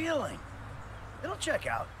had a feeling. It'll check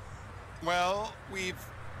out. Well, we've...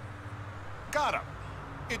 got him.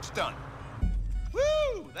 It's done.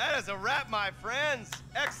 Woo! That is a wrap, my friends.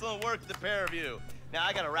 Excellent work, the pair of you. Now,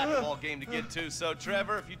 I got a racquetball game to get to, so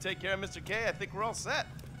Trevor, if you take care of Mr. K, I think we're all set.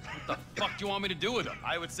 What the fuck do you want me to do with him?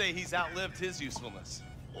 I would say he's outlived his usefulness.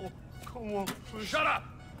 Oh, come on, please. Shut up!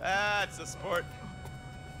 That's a sport.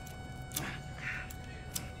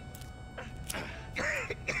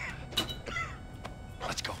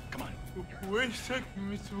 Let's go, come on. Where are you taking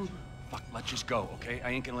me to? Fuck, let's just go, okay? I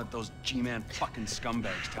ain't gonna let those G-Man fucking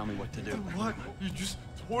scumbags tell me what to do. What? You just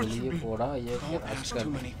tortured me. Don't ask too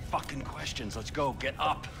many fucking questions. Let's go, get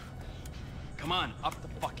up. Come on, up the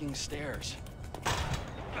fucking stairs.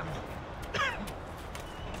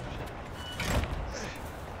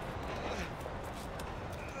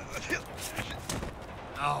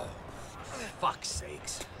 Oh, fuck's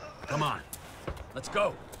sakes. Come on, let's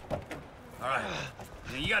go. All right,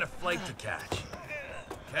 now you got a flight to catch,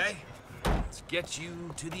 okay? Let's get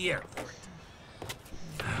you to the airport.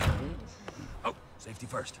 Oh, safety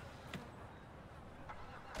first.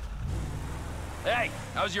 Hey,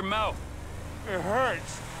 how's your mouth? It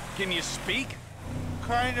hurts. Can you speak?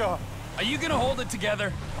 Kinda. Are you gonna hold it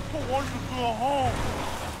together? I want to go home.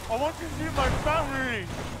 I want to see my family.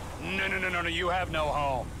 No, you have no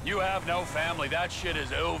home. You have no family. That shit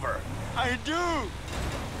is over. I do.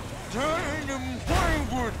 They're in the morning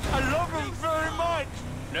wood. I love them very much.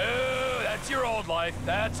 No, that's your old life.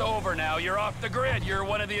 That's over now. You're off the grid. You're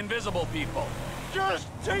one of the invisible people. Just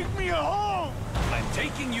take me home. I'm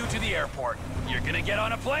taking you to the airport. You're gonna get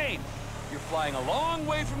on a plane. You're flying a long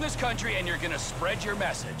way from this country and you're gonna spread your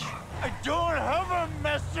message. I don't have a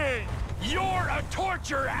message. You're a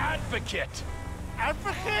torture advocate.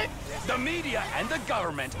 Advocate? The media and the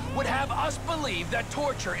government would have us believe that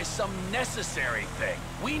torture is some necessary thing.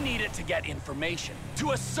 We need it to get information,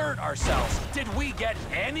 to assert ourselves. Did we get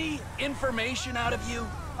any information out of you?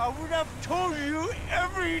 I would have told you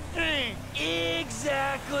everything.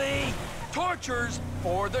 Exactly. Torture's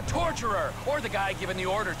for the torturer, or the guy giving the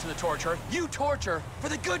orders to the torturer. You torture for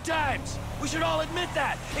the good times. We should all admit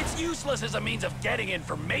that. It's useless as a means of getting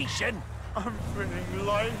information. I'm feeling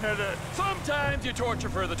lightheaded. Sometimes you torture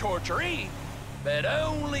for the torturee, but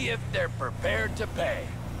only if they're prepared to pay.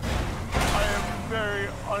 I am very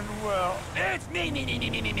unwell. It's me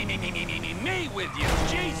with you.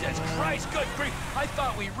 Jesus Christ, good grief. I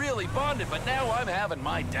thought we really bonded, but now I'm having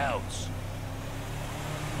my doubts.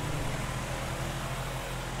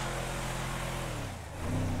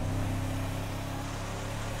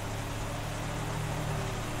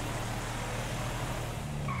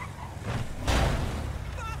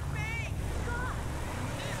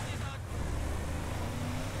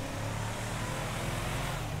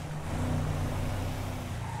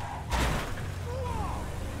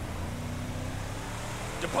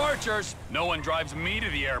 Departures. No one drives me to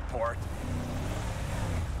the airport.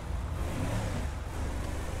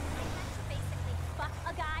 Basically, fuck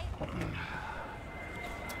a guy.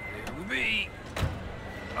 It'll be...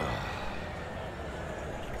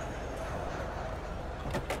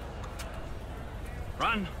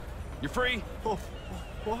 Run. You're free. Oh,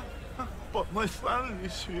 what? But my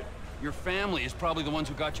family's here. Your family is probably the ones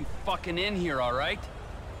who got you fucking in here, all right?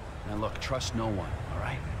 Now look, trust no one, all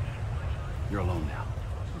right? You're alone now.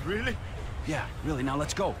 Really? Yeah, really. Now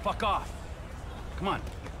let's go. Fuck off. Come on.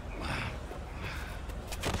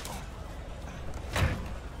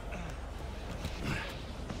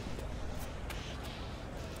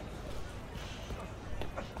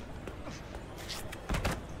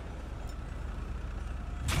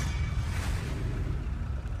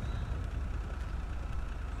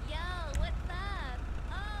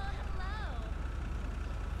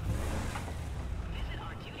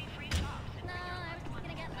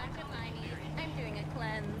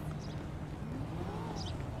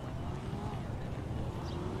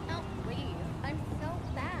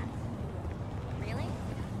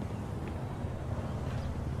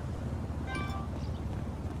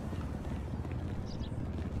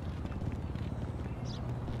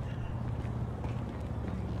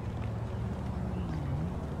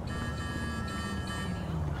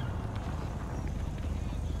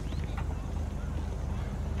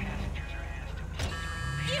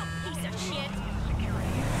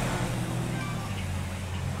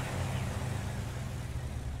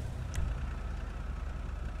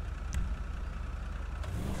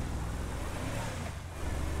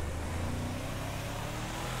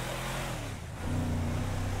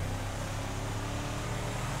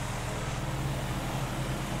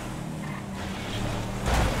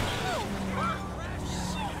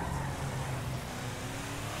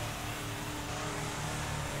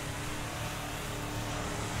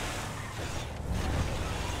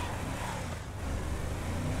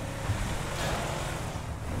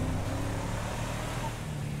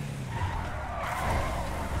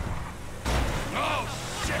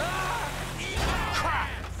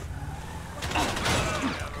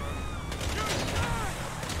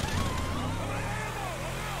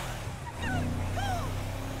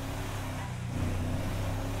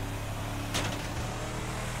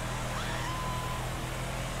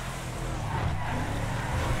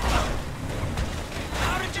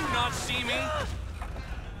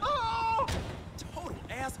 Oh! Total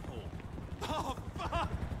asshole. Oh, fuck!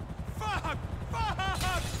 Fuck! Fuck!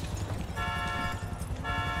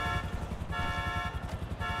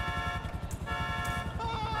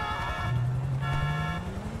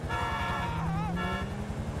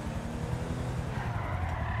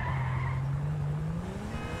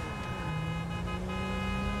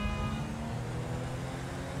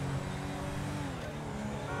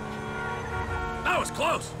 That was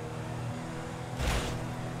close!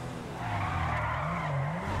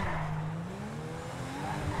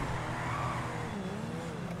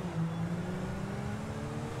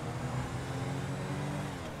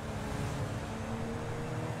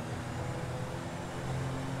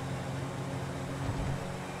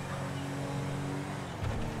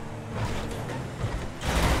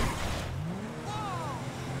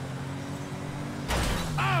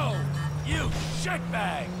 Oh! You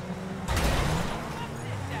shitbag!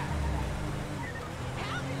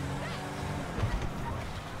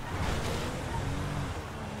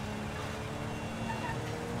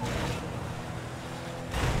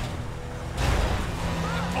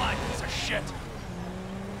 Blind piece of shit!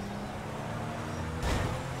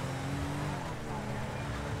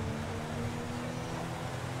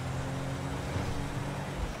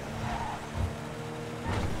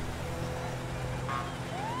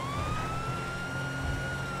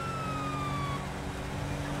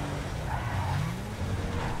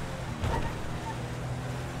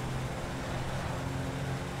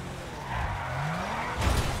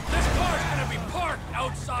 This car's gonna be parked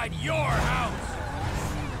outside your house!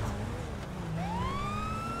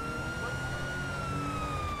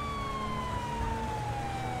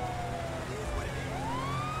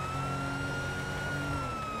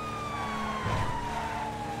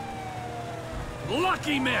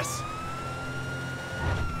 Lucky miss!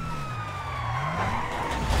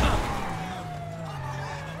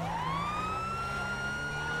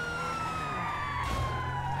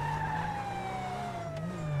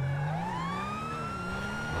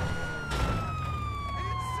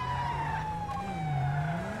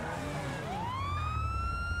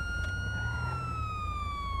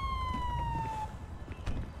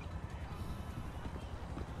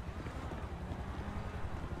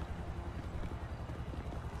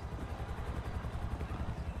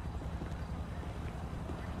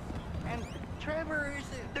 And Trevor is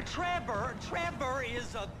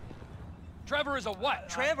Trevor is a what?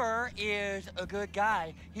 Trevor is a good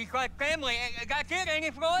guy. He's like family. Got kid, ain't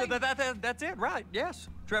he, Floyd? That's it, right? Yes,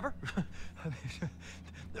 Trevor.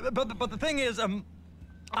 but the thing is,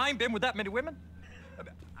 I ain't been with that many women.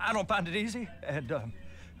 I don't find it easy, and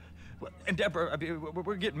Deborah, I mean,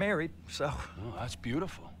 we're getting married, so. Oh, that's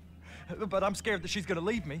beautiful. But I'm scared that she's gonna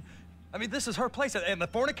leave me. I mean, this is her place, and the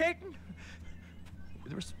fornicating?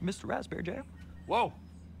 There's Mr. Raspberry Jam. Whoa,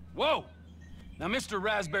 whoa! Now, Mr.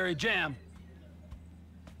 Raspberry Jam,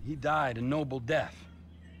 he died a noble death,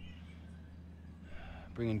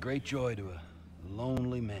 bringing great joy to a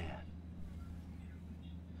lonely man.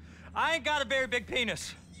 I ain't got a very big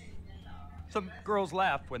penis. Some girls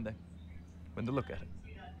laugh when they look at it.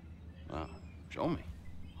 Wow, show me.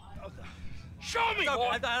 Show me, No,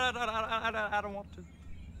 boy! I don't want to.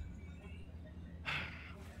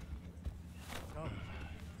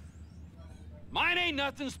 Mine ain't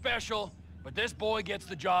nothing special, but this boy gets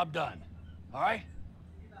the job done. All right?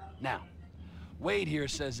 Now, Wade here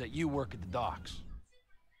says that you work at the docks.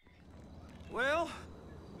 Well,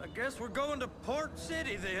 I guess we're going to Port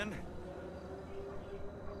City then.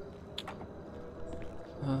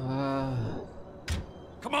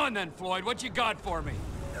 Come on then, Floyd. What you got for me?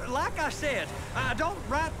 Like I said, I don't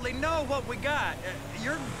rightly know what we got.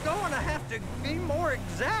 You're going to have to be more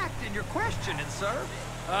exact in your questioning, sir.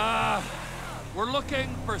 We're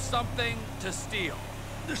looking for something to steal.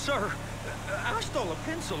 Sir, I stole a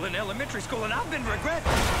pencil in elementary school, and I've been regretting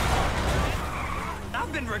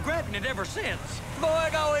it ever since. Boy,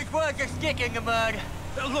 it always was a stick in the mud.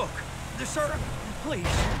 Look, sir, please,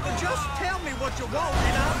 just tell me what you want,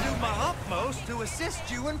 and I'll do my utmost to assist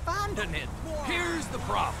you in finding it. Here's the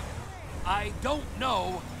problem. I don't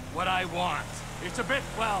know what I want. It's a bit,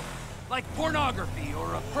 well, like pornography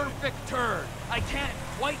or a perfect turd. I can't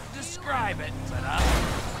quite describe it, but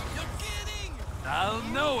I'll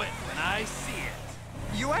know it when I see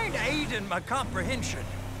it. You ain't aiding my comprehension.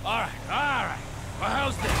 All right. Well,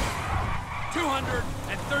 how's this?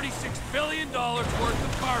 $236 billion worth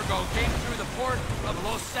of cargo came through the port of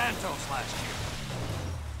Los Santos last year.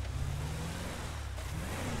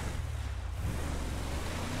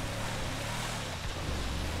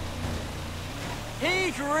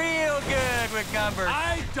 He's real good with numbers.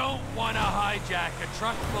 I don't want to hijack a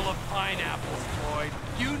truck full of pineapples, Floyd.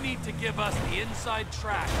 You need to give us the inside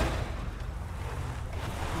track to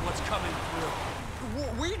what's coming through.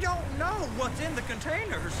 We don't know what's in the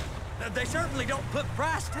containers. They certainly don't put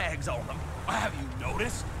price tags on them. Have you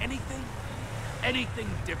noticed anything? Anything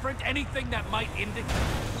different? Anything that might indicate...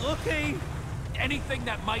 Looky. Anything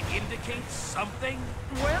that might indicate something?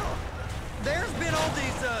 Well, there's been all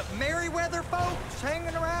these Merryweather folks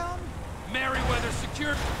hanging around. Merryweather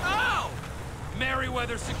Security... Oh!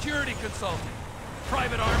 Merryweather Security Consulting.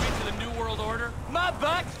 Private army to the New World Order. My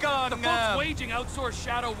butt's gone. The folks waging outsourced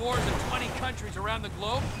shadow wars in 20 countries around the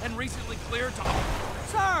globe and recently cleared to...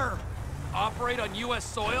 Sir! Operate on U.S.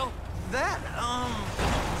 soil? That,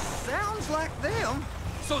 sounds like them.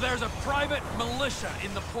 So there's a private militia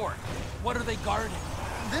in the port. What are they guarding?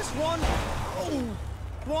 This one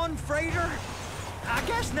freighter? I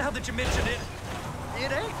guess now that you mention it,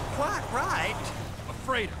 it ain't quite right. A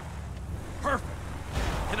freighter. Perfect.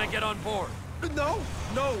 Can I get on board? No.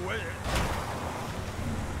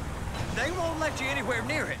 They won't let you anywhere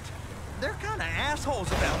near it. They're kind of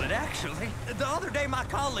assholes about it, actually. The other day, my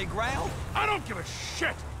colleague, Ralph... I don't give a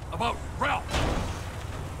shit about Ralph.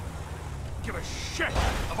 Give a shit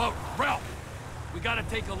about Ralph. We gotta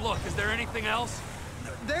take a look. Is there anything else?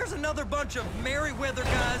 There's another bunch of Merryweather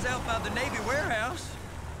guys out by the Navy warehouse.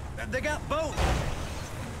 They got boats.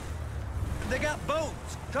 They got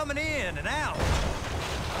boats coming in and out.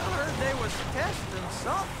 I heard they was testing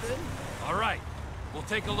something. All right. We'll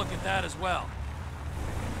take a look at that as well.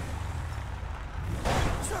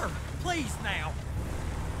 Sir, please now.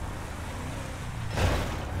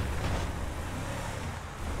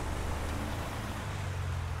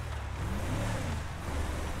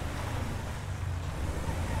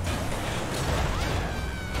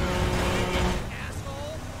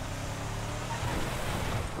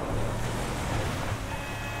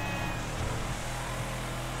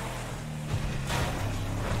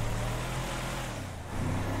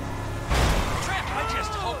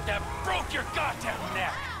 Your goddamn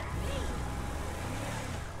neck!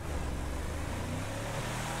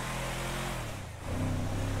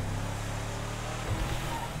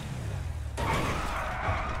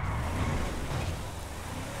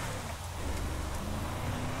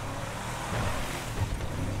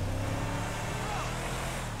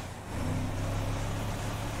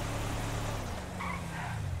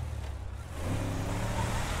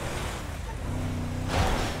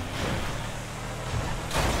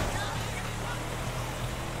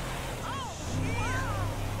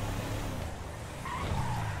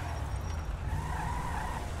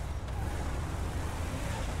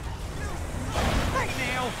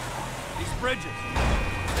 Bridges.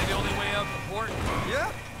 They the only way out the port?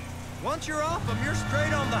 Yep. Once you're off them, you're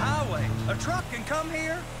straight on the highway. A truck can come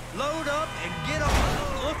here, load up, and get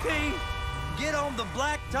on the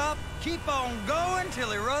blacktop, keep on going till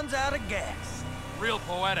he runs out of gas. Real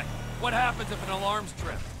poetic. What happens if an alarm's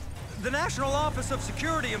tripped? The National Office of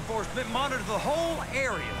Security Enforcement monitors the whole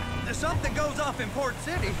area. If something goes off in Port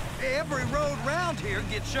City, every road round here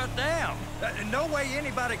gets shut down. No way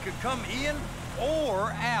anybody could come in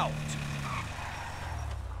or out.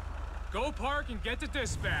 Go park and get to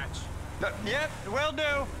dispatch. Yep, will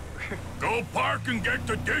do. Go park and get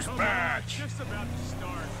to dispatch. Just about to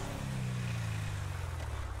start.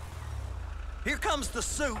 Here comes the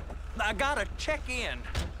soup. I gotta check in.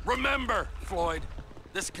 Remember, Floyd,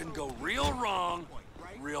 this can go real wrong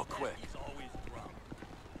real quick.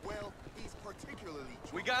 Well, he's particularly...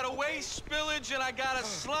 We got a waste spillage and I got a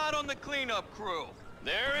slot on the cleanup crew.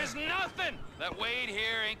 There is nothing that Wade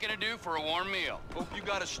here ain't gonna do for a warm meal. Hope you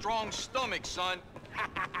got a strong stomach, son.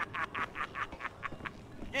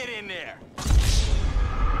 Get in there.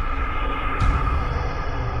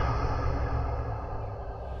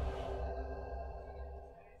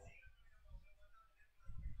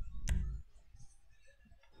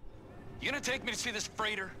 You gonna take me to see this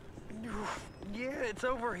freighter? Yeah, it's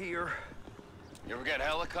over here. You ever got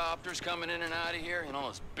helicopters coming in and out of here? You know,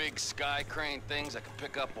 those big sky crane things that can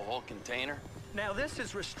pick up a whole container? Now, this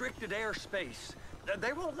is restricted airspace.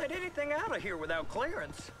 They won't let anything out of here without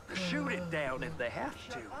clearance. Shoot it down if they have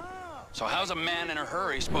to. So how's a man in a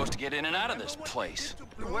hurry supposed to get in and out of this place?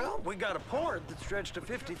 Well, we got a port that stretched to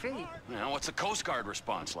 50 feet. You know, what's the Coast Guard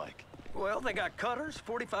response like? Well, they got cutters,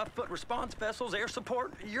 45-foot response vessels, air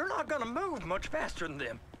support. You're not gonna move much faster than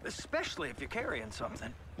them, especially if you're carrying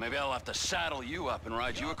something. Maybe I'll have to saddle you up and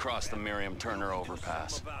ride you across the Miriam Turner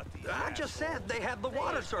overpass. I just said they have the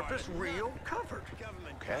water surface real covered.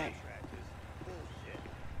 Okay.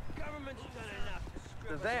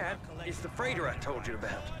 That is the freighter I told you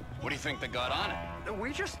about. What do you think they got on it?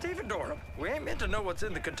 We just stevedore them. We ain't meant to know what's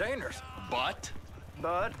in the containers. But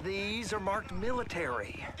these are marked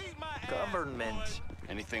military. Government.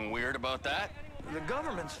 anything weird about that? The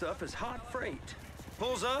government stuff is hot freight.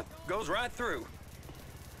 Pulls up, goes right through.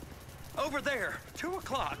 Over there, 2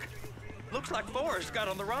 o'clock. Looks like Forrest got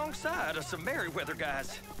on the wrong side of some Merryweather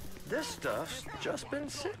guys. This stuff's just been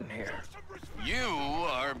sitting here. You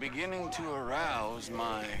are beginning to arouse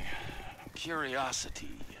my curiosity.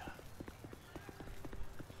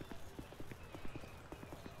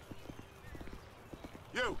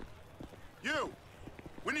 You!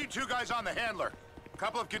 We need 2 guys on the handler. A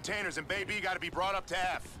couple of containers and Bay B gotta be brought up to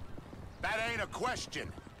F. That ain't a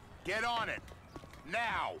question. Get on it.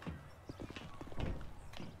 Now!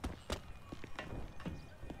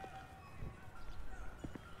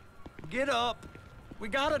 Get up. We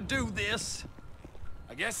gotta do this.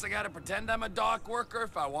 I guess I gotta pretend I'm a dock worker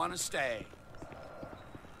if I want to stay.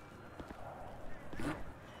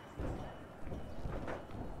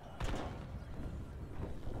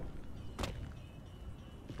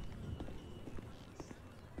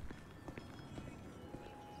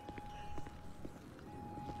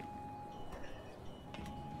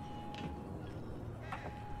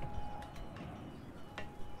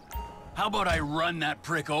 How about I run that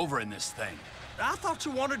prick over in this thing? I thought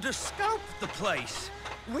you wanted to scope the place.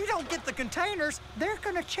 We don't get the containers, they're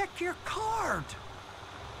gonna check your card.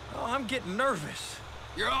 Oh, I'm getting nervous.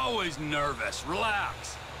 You're always nervous.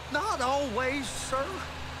 Relax. Not always, sir.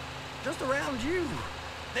 Just around you.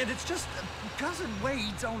 And it's just Cousin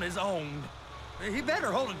Wade's on his own. He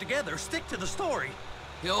better hold it together, stick to the story.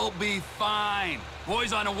 He'll be fine.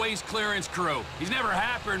 Boy's on a waste clearance crew. He's never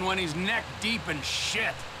happier than when he's neck deep in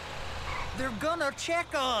shit. They're gonna check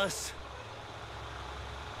us.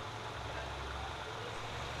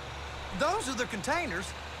 Those are the containers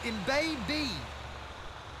in Bay B.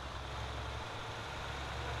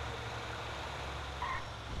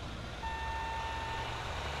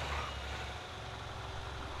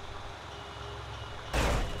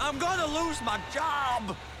 I'm gonna lose my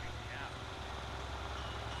job.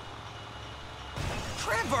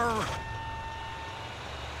 Trevor!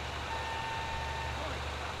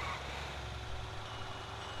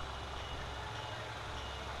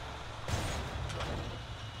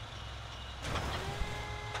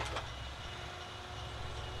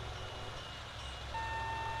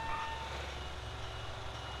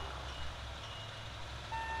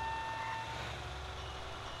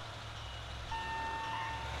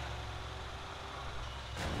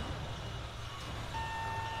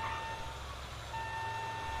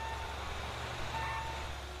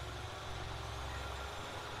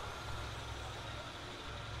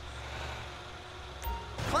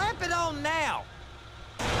 Clamp it on now.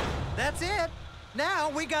 That's it. Now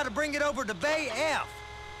we gotta bring it over to Bay F.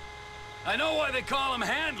 I know why they call them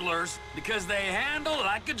handlers, because they handle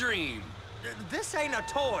like a dream. This ain't a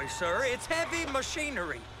toy, sir. It's heavy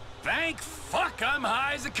machinery. Thank fuck I'm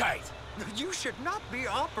high as a kite. You should not be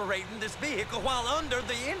operating this vehicle while under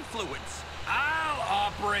the influence. I'll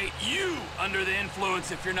operate you under the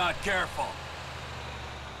influence if you're not careful.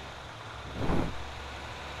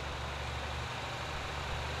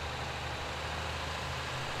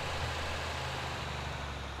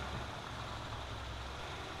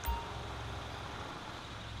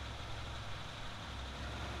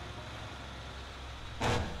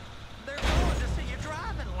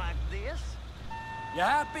 You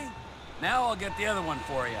happy? Now I'll get the other one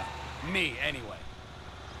for you. Me, anyway.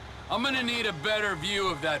 I'm gonna need a better view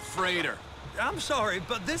of that freighter. I'm sorry,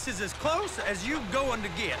 but this is as close as you going to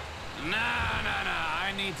get. Nah.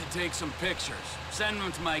 I need to take some pictures. Send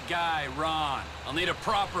them to my guy, Ron. I'll need a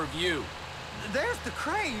proper view. There's the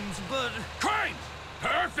cranes, but... Cranes!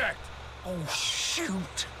 Perfect! Oh,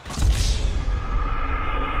 shoot.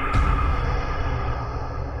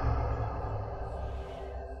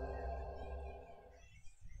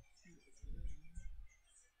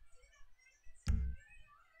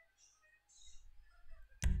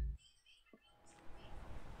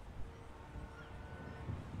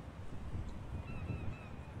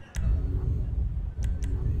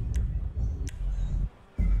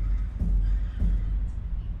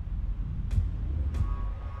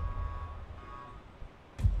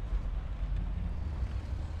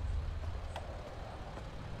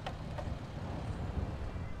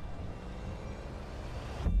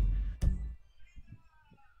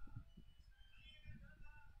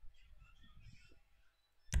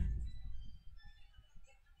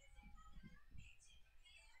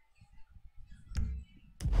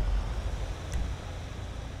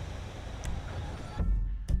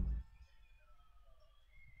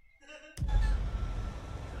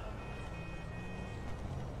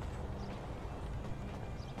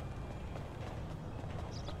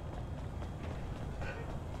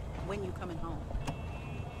 when you coming home?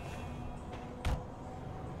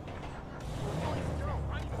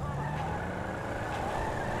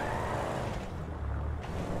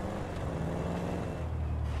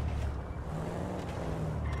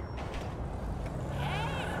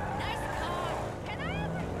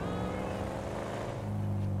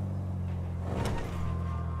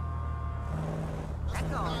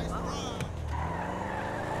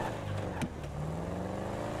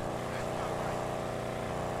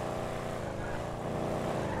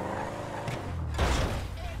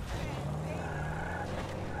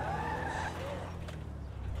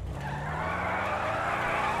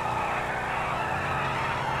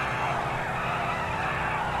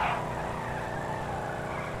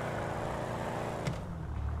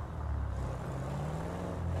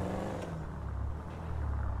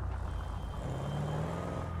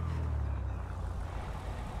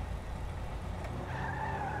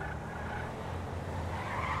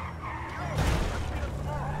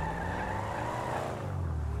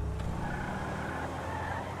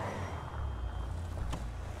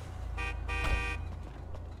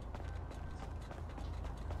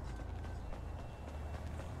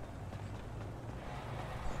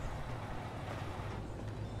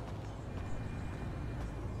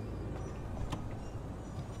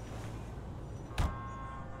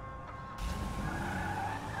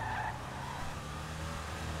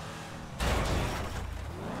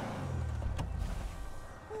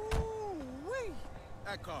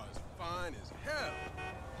 That car is fine as hell.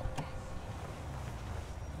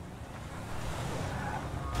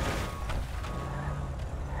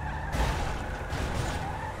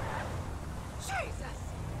 Jesus!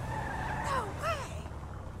 No way!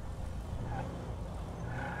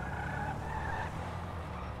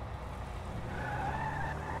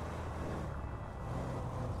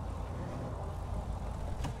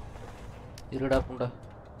 இருடா புண்டா.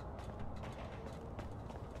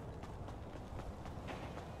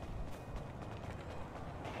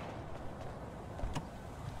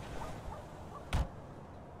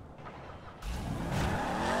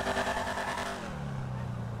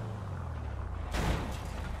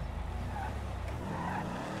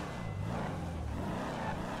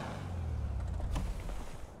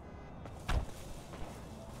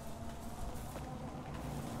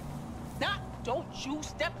 Don't you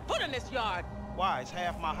step foot in this yard. Why? It's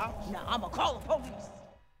half my house. Now I'ma call the police.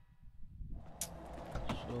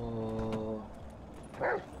 So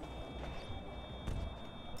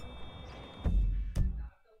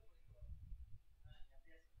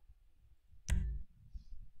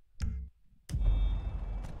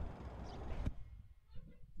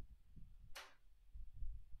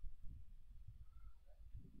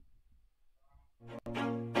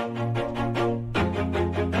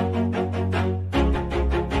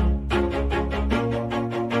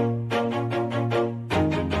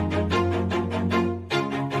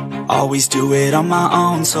always do it on my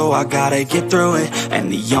own, so I gotta get through it.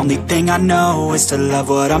 And the only thing I know is to love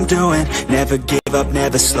what I'm doing. Never give up,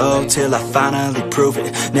 never slow, till I finally prove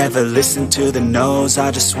it. Never listen to the no's, I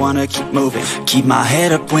just wanna keep moving. Keep my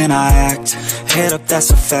head up when I act, head up, that's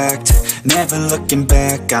a fact. Never looking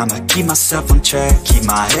back, I'ma keep myself on track. Keep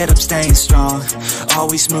my head up, staying strong,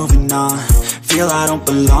 always moving on. Feel I don't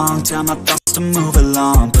belong, tell my thoughts to move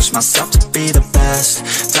along. Push myself to be the best,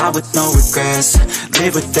 die with no regrets.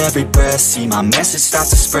 Live with every breath, see my message start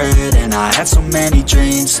to spread. And I had so many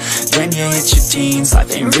dreams, then you hit your teens.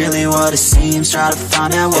 Life ain't really what it seems, try to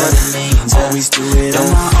find out what it means. Always do it on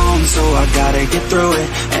my own, so I gotta get through it.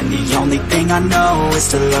 And the only thing I know is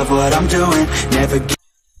to love what I'm doing. Never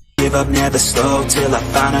give up, never slow, till I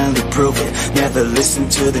finally prove it. Never listen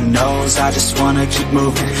to the no's, I just wanna keep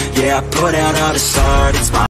moving. Yeah, I put out all this art, it's my